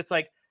NBA, but it's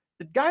like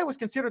the guy was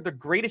considered the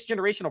greatest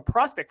generational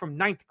prospect from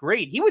 9th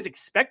grade. He was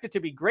expected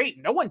to be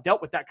great. No one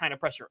dealt with that kind of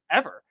pressure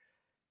ever.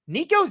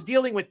 Nico's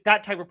dealing with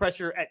that type of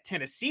pressure at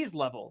Tennessee's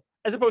level,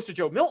 as opposed to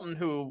Joe Milton,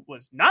 who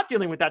was not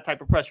dealing with that type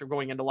of pressure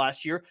going into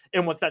last year.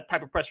 And once that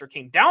type of pressure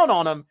came down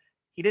on him,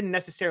 he didn't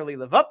necessarily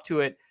live up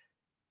to it.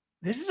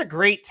 This is a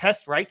great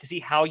test, right, to see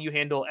how you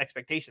handle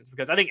expectations,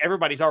 because I think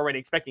everybody's already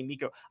expecting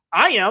Nico.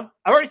 I've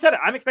already said it.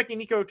 I'm expecting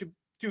Nico to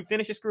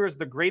finish his career as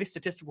the greatest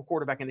statistical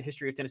quarterback in the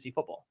history of Tennessee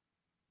football.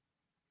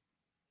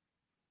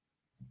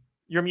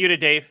 You're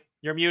muted, Dave.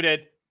 You're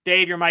muted.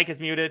 Dave, your mic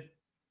is muted.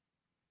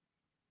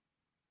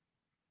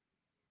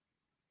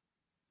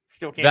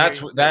 Still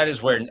can't. That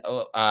is where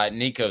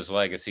Nico's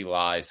legacy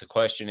lies. The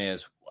question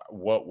is,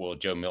 what will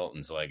Joe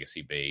Milton's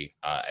legacy be?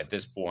 At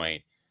this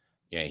point,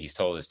 he's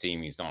told his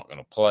team he's not going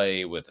to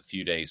play with a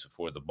few days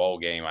before the bowl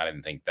game. I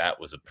didn't think that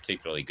was a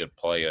particularly good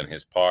play on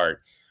his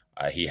part.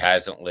 He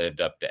hasn't lived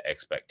up to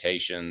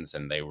expectations,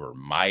 and they were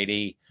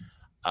mighty.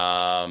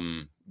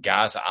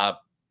 Guys, I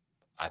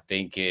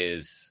think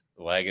his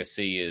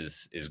legacy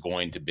is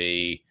going to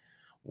be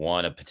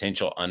one of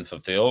potential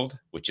unfulfilled,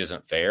 which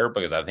isn't fair,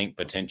 because I think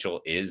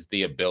potential is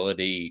the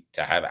ability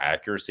to have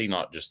accuracy,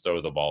 not just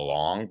throw the ball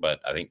long.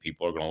 But I think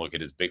people are going to look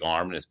at his big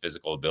arm and his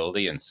physical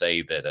ability and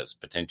say that it's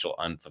potential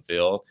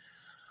unfulfilled.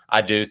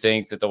 I do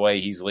think that the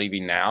way he's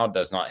leaving now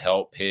does not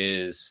help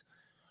his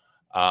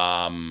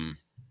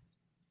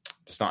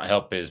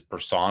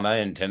persona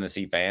in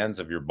Tennessee fans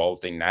of you're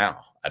bolting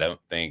now. I don't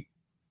think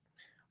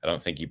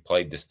he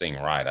played this thing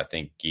right. I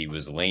think he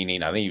was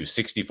leaning. I think he was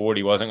 60-40.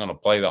 He wasn't going to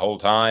play the whole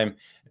time,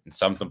 and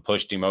something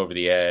pushed him over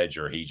the edge,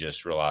 or he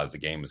just realized the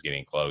game was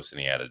getting close and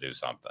he had to do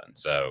something.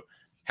 So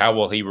how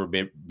will he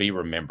be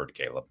remembered,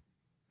 Caleb?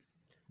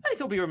 I think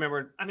he'll be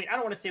remembered. I mean, I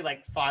don't want to say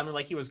like fondly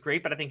like he was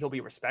great, but I think he'll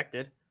be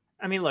respected.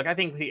 I mean, look, I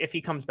think if he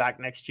comes back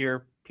next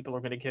year, people are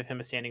going to give him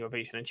a standing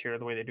ovation and cheer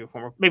the way they do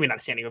for him. Maybe not a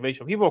standing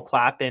ovation. People will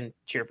clap and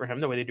cheer for him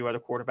the way they do other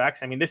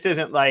quarterbacks. I mean, this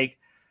isn't like,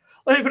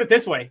 let me put it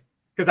this way,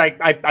 because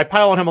I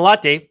pile on him a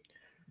lot, Dave.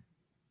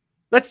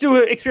 Let's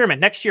do an experiment.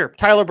 Next year,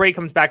 Tyler Bray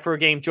comes back for a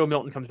game. Joe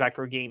Milton comes back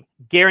for a game.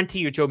 Guarantee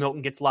you Joe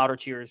Milton gets louder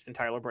cheers than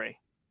Tyler Bray.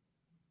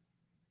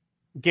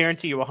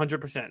 Guarantee you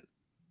 100%.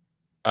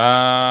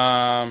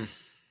 Yeah,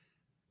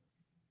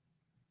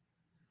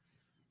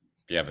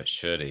 but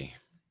should he?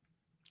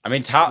 I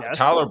mean,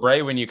 Tyler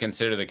Bray, when you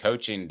consider the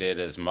coaching, did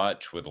as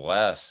much with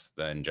less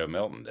than Joe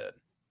Milton did.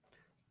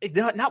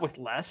 Not with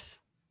less.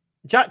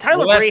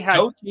 Tyler Bray had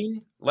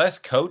less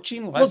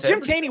coaching. Well,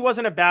 Jim Chaney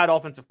wasn't a bad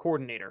offensive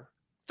coordinator.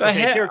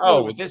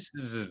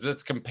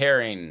 That's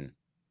comparing.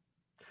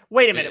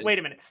 Wait a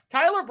minute.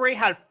 Tyler Bray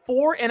had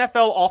 4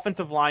 NFL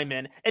offensive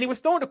linemen, and he was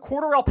throwing to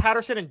Cordarrelle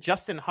Patterson and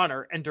Justin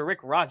Hunter and Derrick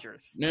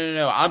Rogers.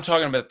 No. I'm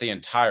talking about the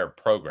entire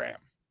program.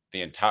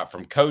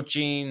 From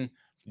coaching,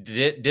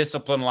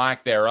 discipline,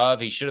 lack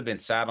thereof. He should have been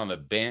sat on the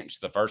bench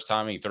the first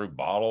time he threw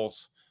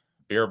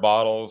beer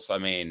bottles. I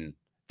mean,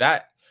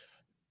 that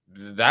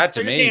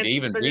to me,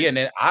 even being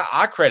it,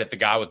 I credit the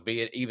guy with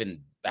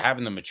even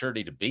having the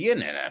maturity to be an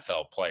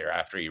NFL player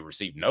after he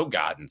received no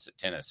guidance at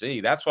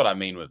Tennessee. That's what I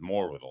mean with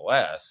more with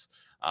less.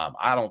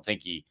 I don't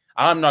think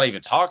I'm not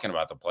even talking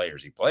about the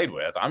players he played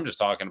with. I'm just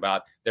talking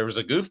about there was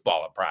a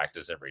goofball at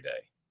practice every day.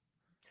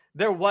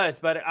 There was,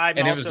 but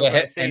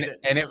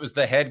it was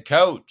the head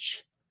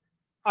coach.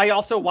 I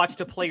also watched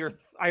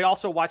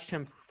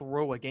him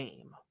throw a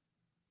game.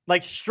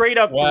 Like straight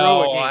up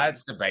throw a game.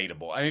 That's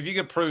debatable. I mean, if you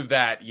could prove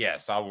that,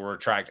 yes, I will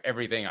retract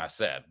everything I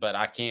said, but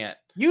I can't.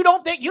 You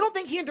don't think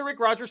he and Derrick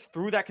Rogers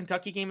threw that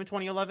Kentucky game in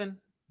 2011?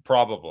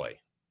 Probably.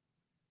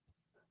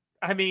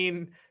 I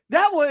mean,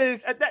 that's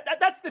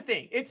the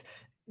thing.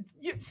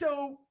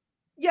 So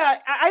Yeah,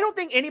 I don't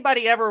think I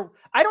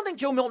don't think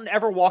Joe Milton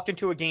ever walked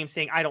into a game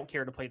saying, I don't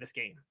care to play this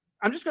game.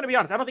 I'm just going to be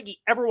honest. I don't think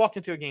he ever walked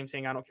into a game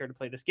saying, I don't care to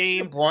play this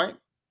game. Good point.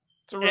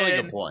 It's a really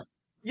good point.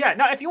 Yeah.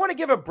 Now, if you want to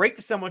give a break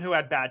to someone who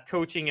had bad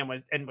coaching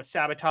and was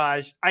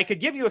sabotaged, I could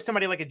give you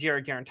somebody like a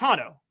Jared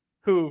Garantano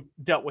who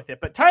dealt with it.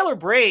 But Tyler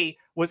Bray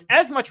was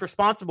as much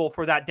responsible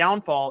for that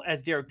downfall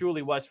as Derek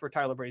Dooley was for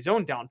Tyler Bray's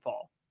own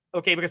downfall.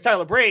 Okay, because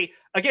Tyler Bray,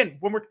 again,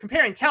 when we're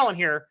comparing talent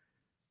here,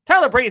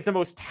 Tyler Bray is the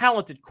most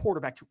talented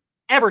quarterback to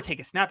ever take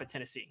a snap at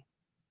Tennessee,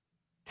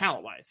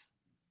 talent-wise.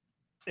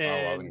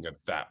 I wouldn't go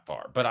that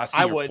far, but I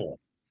see your point.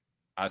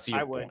 I see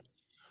your would. point.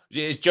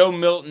 Is Joe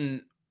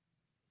Milton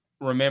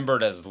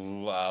remembered as a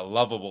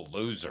lovable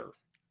loser?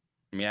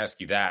 Let me ask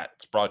you that.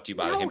 It's brought to you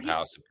by the Hemp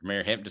House, the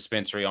premier hemp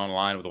dispensary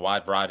online with a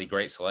wide variety,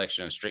 great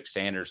selection, and strict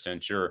standards to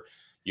ensure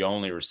you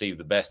only receive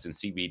the best in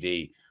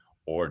CBD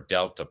or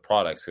Delta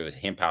products. Go to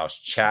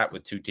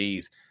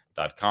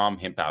hemphousechatwith2ts.com,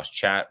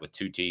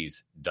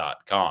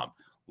 hemphousechatwith2ts.com.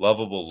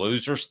 Lovable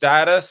loser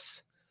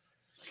status?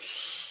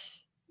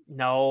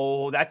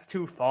 No, that's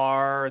too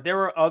far. There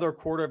are other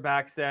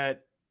quarterbacks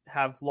that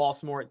have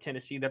lost more at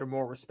Tennessee that are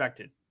more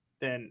respected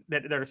than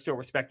that are still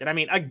respected. I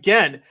mean,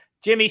 again,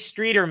 Jimmy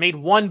Streeter made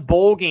one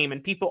bowl game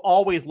and people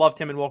always loved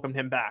him and welcomed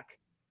him back.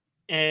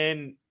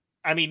 And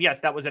I mean,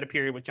 yes, that was at a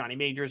period with Johnny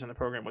Majors and the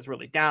program was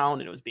really down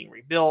and it was being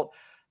rebuilt.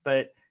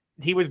 But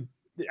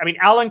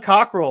Alan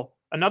Cockrell,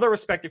 another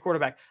respected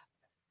quarterback.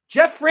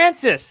 Jeff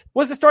Francis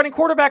was the starting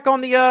quarterback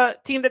on the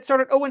team that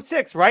started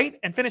 0-6, right?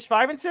 And finished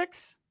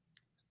 5-6.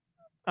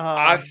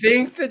 I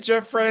think that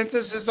Jeff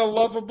Francis is a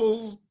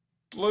lovable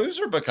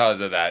loser because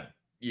of that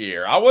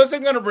year. I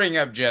wasn't going to bring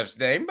up Jeff's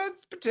name, but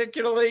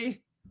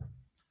particularly.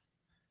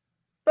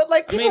 But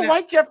people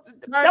like Jeff.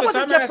 That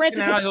wasn't Jeff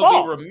Francis' fault.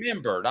 How he'll be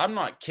remembered. I'm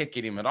not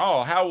kicking him at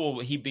all. How will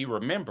he be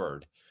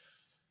remembered?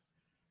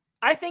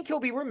 I think he'll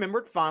be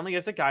remembered fondly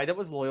as a guy that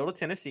was loyal to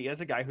Tennessee,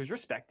 as a guy who's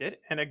respected,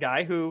 and a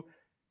guy who,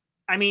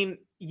 I mean,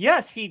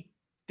 yes, did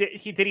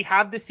he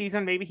have the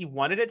season maybe he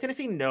wanted at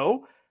Tennessee?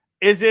 No.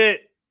 Is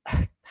it?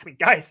 I mean,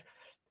 guys,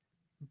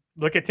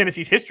 look at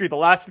Tennessee's history the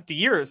last 50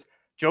 years.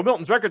 Joe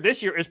Milton's record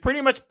this year is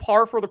pretty much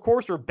par for the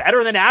course or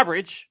better than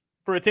average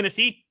for a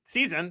Tennessee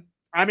season.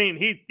 I mean,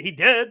 he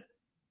did.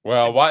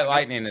 Well, White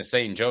Lightning is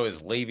saying Joe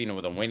is leaving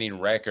with a winning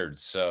record,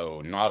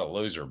 so not a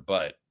loser.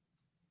 But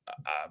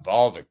of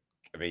the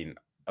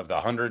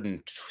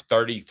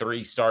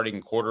 133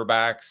 starting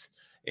quarterbacks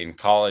in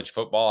college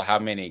football, how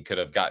many could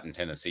have gotten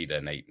Tennessee to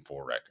an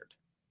 8-4 record?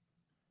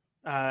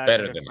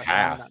 Better than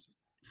half.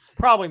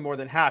 Probably more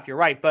than half. You're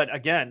right. But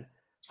again,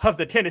 of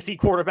the Tennessee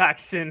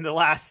quarterbacks in the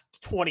last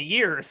 20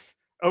 years,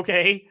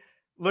 okay,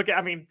 we're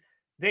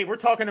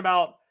talking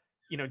about,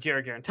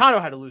 Jared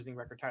Garantano had a losing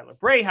record. Tyler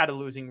Bray had a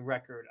losing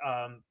record.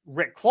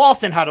 Rick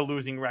Clausen had a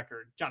losing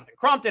record. Jonathan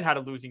Crompton had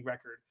a losing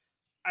record.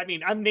 I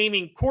mean, I'm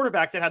naming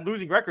quarterbacks that had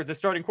losing records as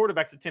starting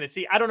quarterbacks at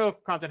Tennessee. I don't know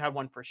if Crompton had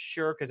one for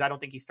sure because I don't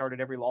think he started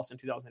every loss in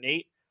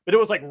 2008, but it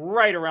was like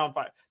right around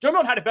 5. Joe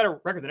Milton had a better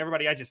record than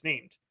everybody I just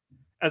named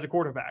as a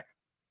quarterback.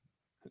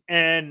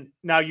 And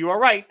now you are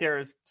right.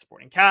 There's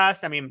supporting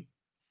cast. I mean,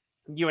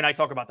 you and I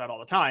talk about that all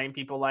the time.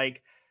 People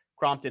like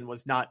Crompton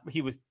was dealt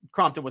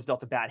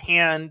a bad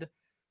hand.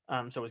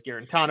 So was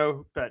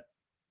Garantano, but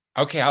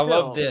okay. I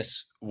love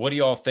this. What do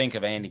y'all think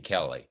of Andy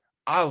Kelly?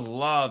 I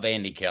love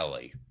Andy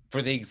Kelly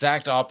for the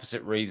exact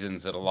opposite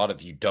reasons that a lot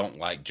of you don't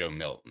like Joe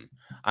Milton.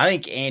 I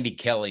think Andy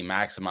Kelly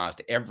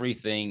maximized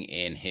everything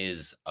in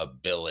his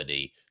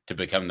ability to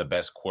become the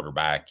best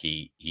quarterback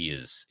he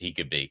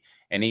could be.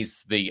 And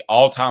he's the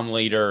all-time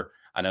leader.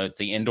 I know it's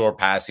the indoor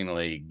passing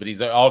league, but he's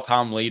the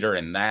all-time leader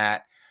in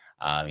that.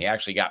 He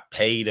actually got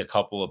paid a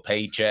couple of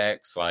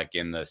paychecks, like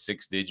in the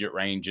 6-digit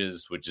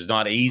ranges, which is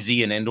not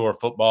easy in indoor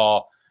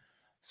football.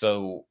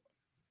 So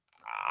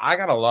I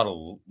got a lot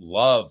of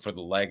love for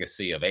the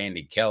legacy of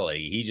Andy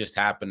Kelly. He just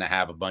happened to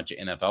have a bunch of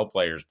NFL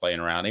players playing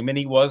around him, and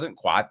he wasn't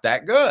quite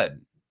that good.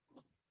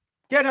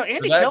 Yeah, no,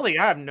 Andy Kelly,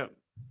 I have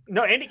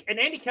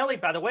Andy Kelly,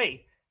 by the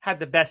way, had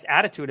the best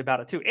attitude about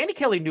it too. Andy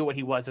Kelly knew what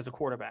he was as a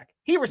quarterback.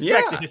 He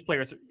respected his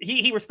players.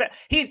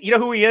 He's you know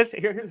who he is?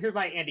 Here's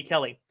my Andy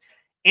Kelly.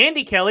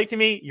 Andy Kelly, to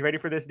me, you ready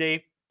for this,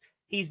 Dave?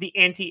 He's the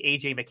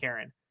anti-A.J.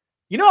 McCarron.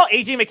 You know how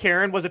A.J.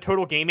 McCarron was a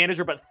total game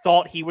manager but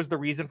thought he was the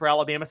reason for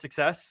Alabama's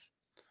success?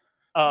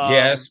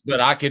 Yes,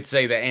 but I could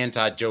say the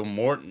anti-Joe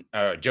Milton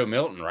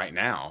right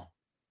now.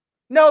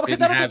 No,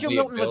 because I don't think Joe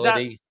Milton was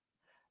that.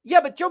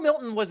 Yeah, but Joe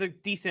Milton was a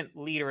decent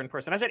leader in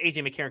person. I said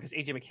A.J. McCarron because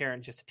A.J. McCarron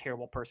is just a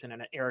terrible person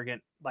and an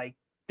arrogant,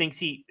 thinks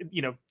he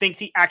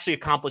actually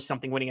accomplished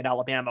something winning at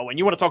Alabama. When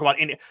you want to talk about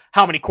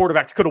how many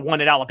quarterbacks could have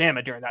won at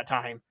Alabama during that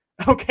time.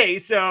 Okay,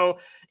 so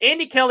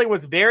Andy Kelly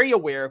was very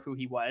aware of who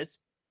he was.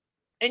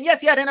 And yes,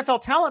 he had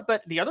NFL talent,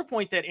 but the other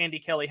point that Andy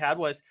Kelly had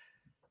was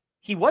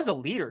he was a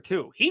leader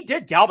too. He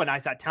did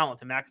galvanize that talent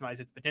to maximize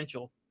its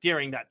potential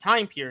during that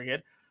time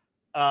period.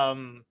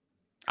 I've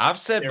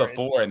said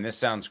before, and this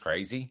sounds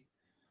crazy,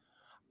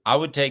 I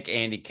would take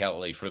Andy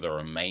Kelly for the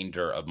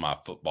remainder of my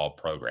football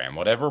program.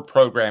 Whatever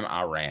program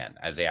I ran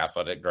as the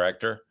athletic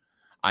director,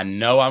 I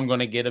know I'm going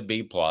to get a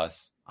B+.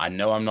 I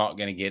know I'm not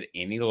going to get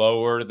any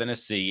lower than a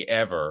C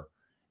ever.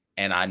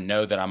 And I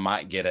know that I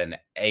might get an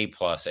A+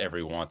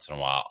 every once in a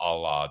while, a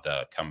la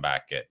the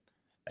comeback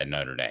at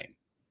Notre Dame.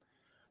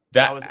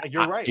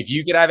 You're right. If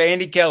you could have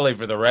Andy Kelly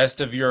for the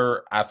rest of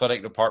your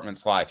athletic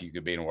department's life, you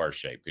could be in worse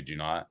shape, could you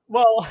not?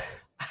 Well,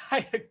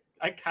 I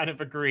kind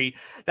of agree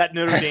that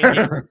Notre Dame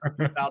game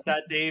about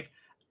that, Dave.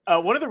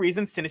 One of the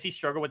reasons Tennessee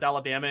struggled with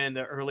Alabama in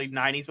the early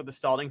 90s with the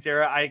Stallings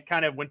era, I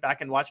kind of went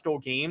back and watched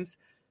old games.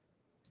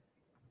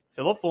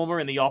 Philip Fulmer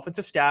and the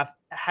offensive staff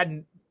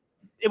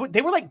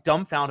they were like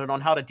dumbfounded on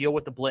how to deal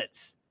with the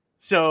blitz.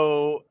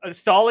 So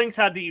Stallings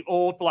had the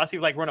old philosophy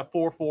of like run a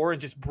 4-4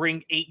 and just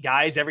bring 8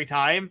 guys every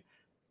time.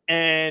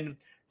 And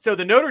so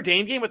the Notre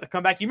Dame game with the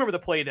comeback, you remember the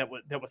play that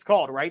was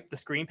called, right? The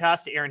screen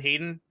pass to Aaron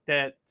Hayden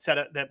that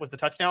was the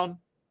touchdown.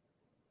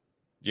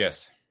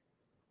 Yes.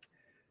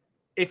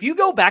 If you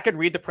go back and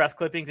read the press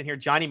clippings and hear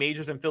Johnny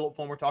Majors and Philip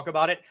Fulmer talk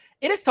about it,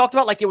 it is talked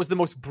about like it was the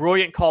most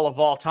brilliant call of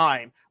all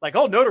time. Like,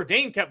 oh, Notre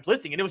Dame kept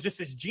blitzing, and it was just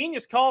this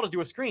genius call to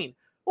do a screen.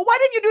 Well, why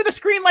didn't you do the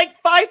screen like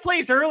 5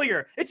 plays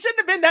earlier? It shouldn't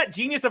have been that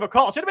genius of a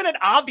call. It should have been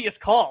an obvious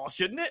call,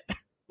 shouldn't it?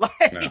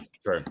 No,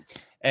 sure.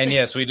 And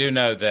yes, we do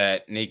know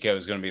that Nico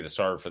is going to be the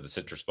starter for the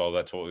Citrus Bowl.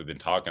 That's what we've been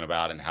talking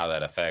about and how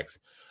that affects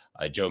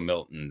Joe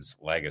Milton's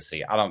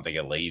legacy. I don't think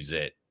it leaves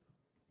it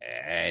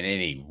in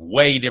any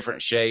way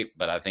different shape,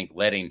 but I think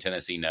letting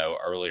Tennessee know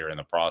earlier in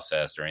the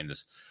process during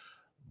this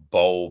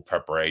bowl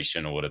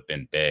preparation would have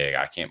been big.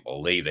 I can't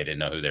believe they didn't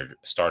know who their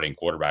starting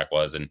quarterback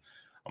was. And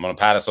I'm going to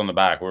pat us on the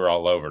back. We were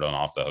all over it on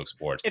Off the Hook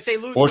Sports. If they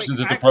lose, portions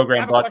of the program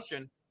I have a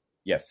question.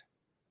 Yes.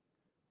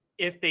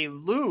 If they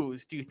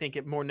lose, do you think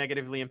it more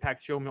negatively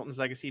impacts Joe Milton's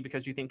legacy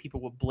because you think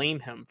people will blame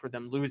him for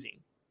them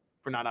losing,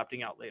 for not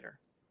opting out later?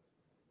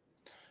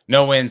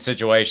 No-win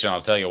situation.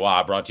 I'll tell you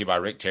why. Brought to you by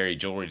Rick Terry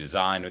Jewelry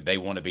Design. They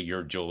want to be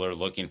your jeweler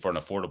looking for an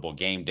affordable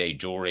game day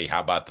jewelry.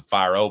 How about the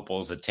Fire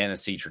Opals, a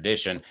Tennessee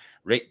tradition?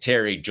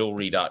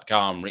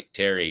 RickTerryJewelry.com.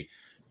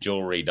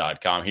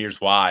 RickTerryJewelry.com.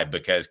 Here's why.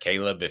 Because,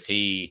 Caleb, if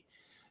he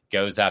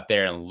goes out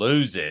there and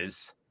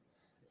loses,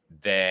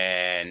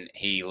 then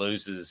he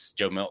loses,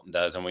 Joe Milton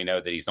does, and we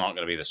know that he's not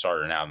going to be the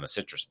starter now in the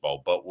Citrus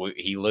Bowl, but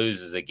he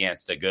loses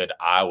against a good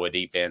Iowa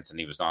defense, and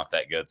he was not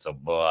that good, so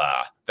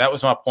blah. That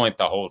was my point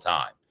the whole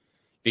time.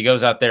 If he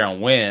goes out there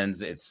and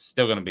wins, it's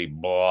still going to be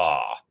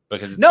blah.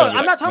 Because it's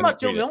I'm not talking about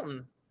Joe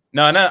Milton.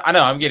 No, I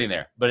know, I'm getting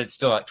there, but it's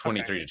still like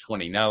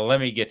 23-20. Now, let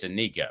me get to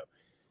Nico.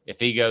 If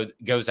he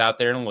goes out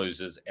there and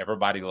loses,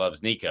 everybody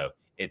loves Nico.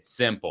 It's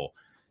simple.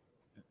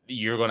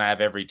 You're going to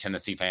have every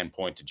Tennessee fan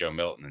point to Joe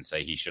Milton and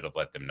say he should have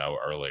let them know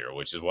earlier,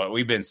 which is what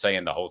we've been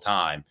saying the whole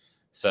time,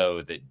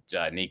 so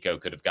that Nico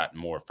could have gotten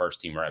more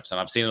first-team reps.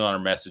 And I've seen it on our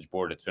message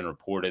board. It's been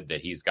reported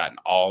that he's gotten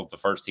all of the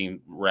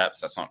first-team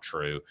reps. That's not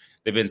true.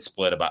 They've been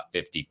split about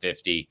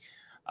 50-50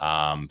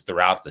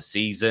 throughout the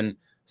season.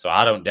 So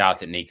I don't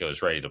doubt that Nico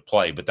is ready to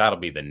play, but that'll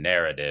be the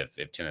narrative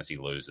if Tennessee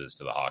loses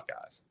to the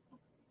Hawkeyes.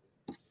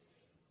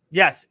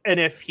 Yes, and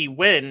if he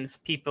wins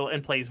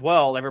and plays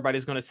well,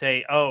 everybody's going to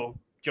say, oh,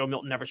 Joe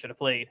Milton never should have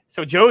played.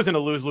 So Joe's going to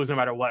lose no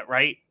matter what,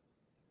 right?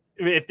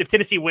 If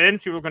Tennessee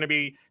wins, people are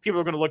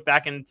going to look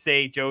back and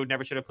say Joe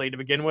never should have played to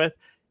begin with.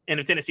 And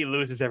if Tennessee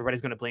loses, everybody's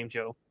going to blame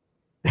Joe.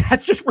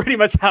 That's just pretty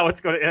much how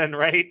it's going to end,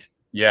 right?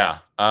 Yeah.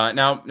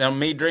 Now,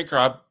 me,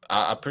 Drinker,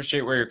 I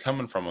appreciate where you're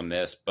coming from on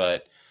this,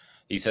 but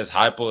he says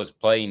Heupel is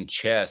playing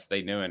chess.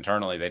 They knew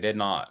internally. They did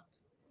not.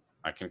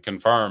 I can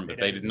confirm that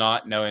they did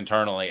not know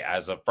internally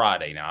as of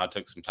Friday. Now, I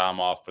took some time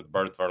off for the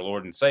birth of our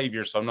Lord and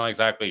Savior, so I'm not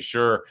exactly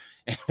sure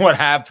what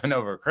happened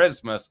over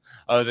Christmas.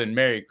 Other than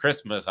Merry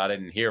Christmas, I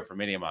didn't hear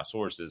from any of my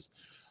sources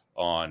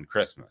on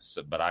Christmas.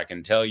 But I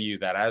can tell you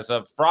that as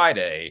of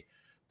Friday,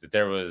 that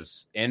there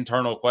was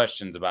internal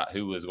questions about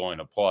who was going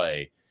to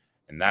play,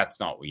 and that's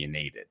not what you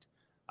needed.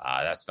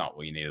 That's not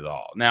what you needed at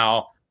all.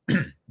 Now,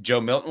 Joe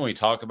Milton, when we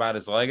talk about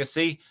his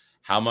legacy,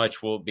 how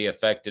much will it be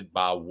affected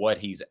by what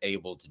he's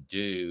able to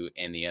do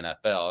in the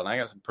NFL? And I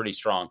got some pretty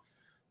strong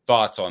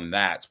thoughts on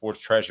that. Sports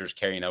Treasures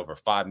carrying over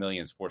 5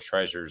 million sports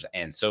treasures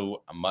and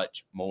so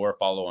much more.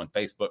 Follow on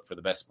Facebook for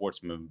the best sports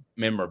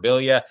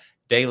memorabilia.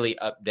 Daily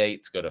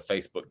updates. Go to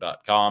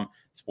facebook.com.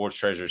 Sports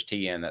Treasures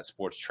TN. That's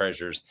Sports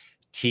Treasures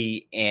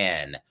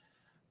TN.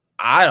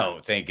 I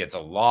don't think it's a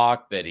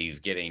lock that he's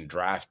getting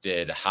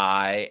drafted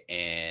high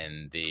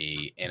in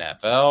the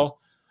NFL.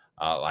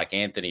 Like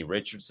Anthony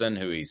Richardson,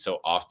 who he's so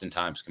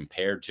oftentimes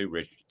compared to.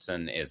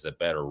 Richardson is a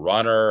better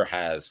runner,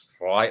 has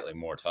slightly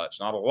more touch,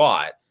 not a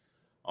lot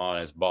on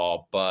his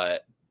ball,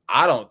 but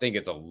I don't think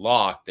it's a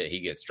lock that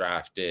he gets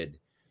drafted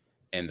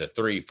in the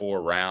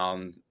 3-4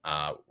 round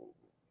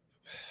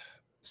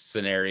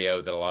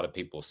scenario that a lot of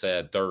people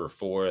said,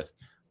 3rd or 4th.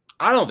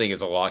 I don't think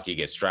it's a lock he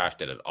gets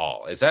drafted at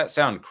all. Does that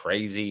sound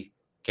crazy,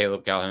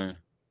 Caleb Calhoun?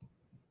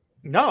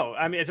 No.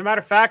 I mean, as a matter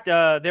of fact,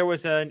 there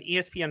was an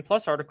ESPN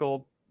Plus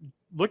article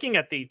looking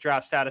at the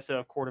draft status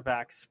of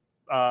quarterbacks,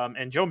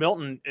 and Joe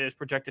Milton is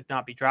projected to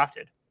not be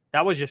drafted.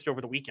 That was just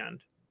over the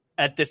weekend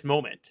at this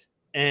moment.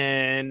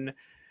 And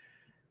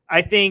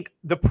I think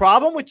the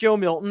problem with Joe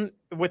Milton,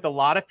 with a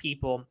lot of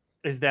people,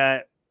 is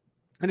that,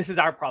 and this is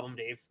our problem,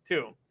 Dave,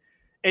 too,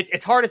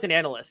 it's hard as an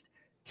analyst.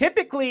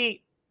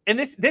 Typically, and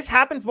this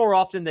happens more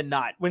often than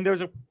not, when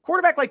there's a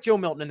quarterback like Joe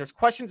Milton and there's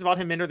questions about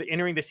him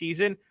entering the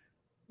season,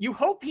 you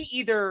hope he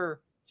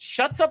either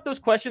shuts up those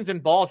questions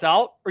and balls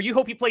out, or you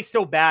hope he plays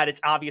so bad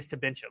it's obvious to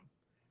bench him.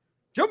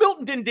 Joe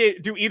Milton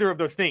didn't do either of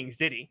those things,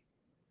 did he?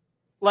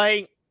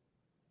 Like,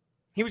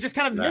 he was just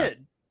kind of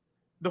mid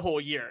the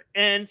whole year.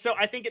 And so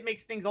I think it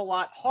makes things a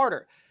lot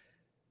harder.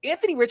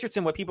 Anthony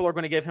Richardson, what people are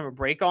going to give him a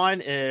break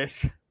on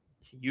is,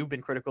 you've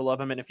been critical of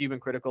him, and if you've been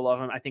critical of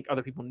him, I think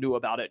other people knew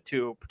about it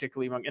too,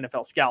 particularly among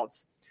NFL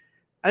scouts.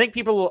 I think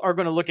people are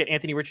going to look at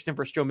Anthony Richardson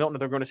versus Joe Milton,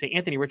 and they're going to say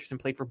Anthony Richardson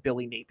played for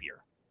Billy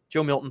Napier.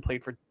 Joe Milton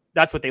played for,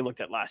 that's what they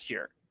looked at last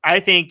year. I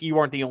think you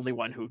weren't the only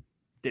one who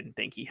didn't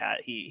think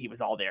he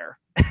was all there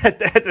at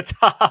the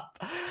top.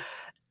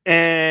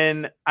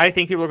 And I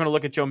think people are going to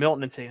look at Joe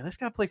Milton and say, this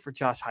guy played for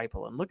Josh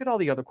Heupel, and look at all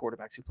the other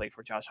quarterbacks who played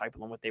for Josh Heupel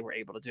and what they were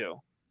able to do.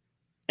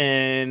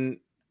 And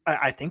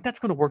I think that's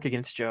going to work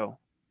against Joe,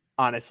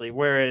 honestly.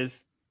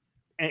 Whereas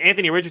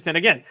Anthony Richardson,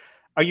 again,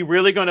 are you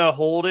really going to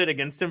hold it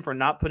against him for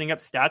not putting up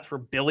stats for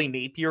Billy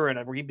Napier and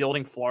a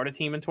rebuilding Florida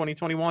team in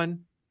 2021?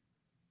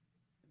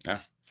 Yeah.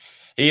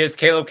 He is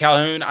Caleb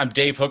Calhoun. I'm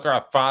Dave Hooker.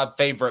 Our 5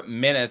 favorite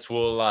minutes.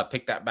 We'll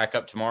pick that back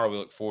up tomorrow. We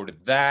look forward to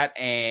that.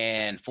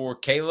 And for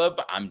Caleb,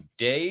 I'm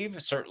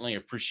Dave. Certainly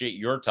appreciate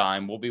your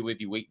time. We'll be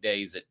with you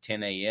weekdays at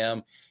 10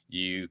 a.m.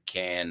 You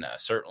can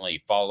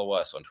certainly follow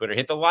us on Twitter.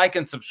 Hit the like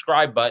and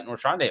subscribe button. We're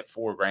trying to hit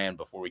 4 grand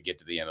before we get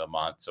to the end of the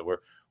month. So we're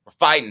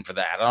fighting for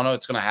that. I don't know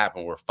what's going to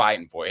happen. We're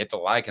fighting for it. Hit the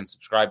like and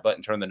subscribe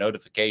button. Turn the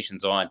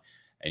notifications on,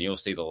 and you'll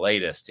see the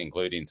latest,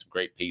 including some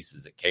great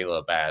pieces that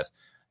Caleb has.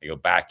 You go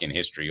back in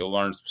history. You'll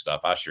learn some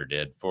stuff. I sure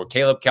did. For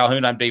Caleb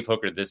Calhoun, I'm Dave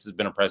Hooker. This has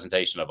been a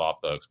presentation of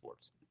Off the Hook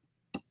Sports.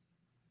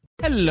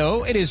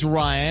 Hello, it is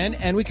Ryan,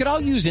 and we could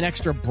all use an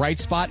extra bright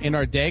spot in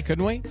our day,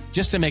 couldn't we?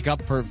 Just to make up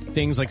for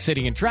things like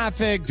sitting in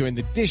traffic, doing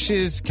the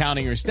dishes,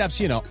 counting your steps,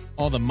 you know,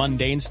 all the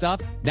mundane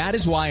stuff. That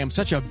is why I'm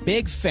such a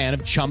big fan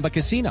of Chumba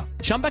Casino.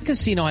 Chumba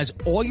Casino has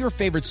all your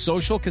favorite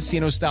social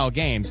casino-style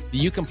games that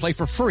you can play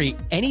for free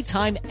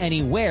anytime,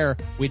 anywhere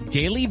with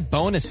daily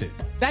bonuses.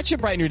 That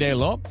should brighten your day a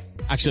little.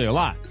 Actually, a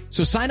lot.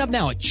 So sign up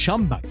now at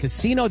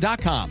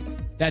ChumbaCasino.com.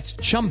 That's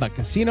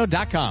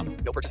ChumbaCasino.com.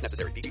 No purchase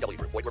necessary. VGW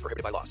Group. Void where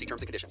prohibited by law. See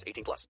terms and conditions.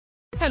 18+.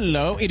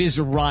 Hello, it is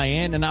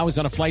Ryan, and I was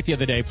on a flight the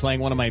other day playing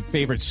one of my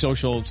favorite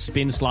social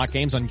spin slot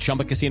games on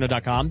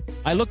ChumbaCasino.com.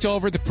 I looked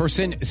over at the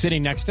person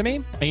sitting next to me,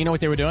 and you know what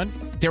they were doing?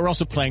 They were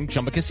also playing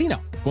Chumba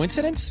Casino.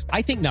 Coincidence?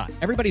 I think not.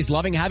 Everybody's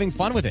loving having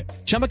fun with it.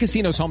 Chumba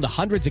Casino is home to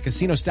hundreds of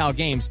casino-style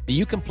games that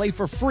you can play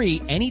for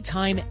free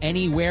anytime,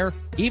 anywhere,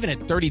 even at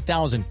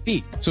 30,000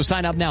 feet. So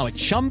sign up now at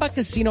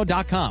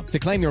ChumbaCasino.com to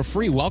claim your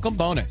free welcome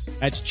bonus.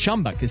 That's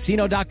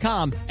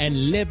ChumbaCasino.com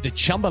and live the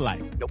Chumba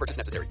life. No purchase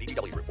necessary.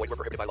 VGW Group. Void where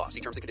prohibited by law.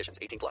 See terms and conditions.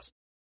 18+.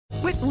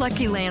 With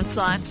Lucky Land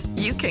Slots,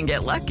 you can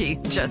get lucky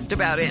just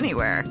about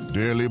anywhere.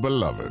 Dearly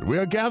beloved, we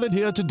are gathered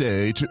here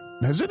today to...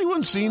 Has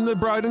anyone seen the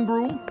bride and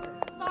groom?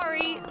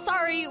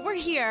 Sorry, we're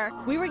here.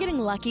 We were getting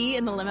lucky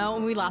in the limo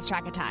and we lost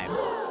track of time.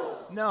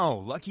 No,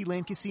 Lucky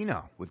Land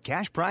Casino, with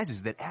cash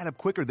prizes that add up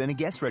quicker than a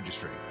guest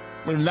registry.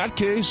 In that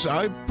case,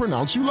 I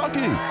pronounce you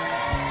lucky.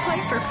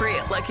 Play for free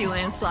at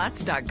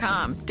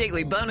LuckyLandSlots.com.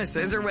 Daily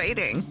bonuses are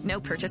waiting. No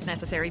purchase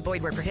necessary.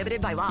 Void where prohibited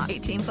by law.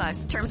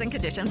 18+. Terms and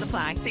conditions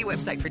apply. See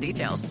website for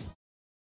details.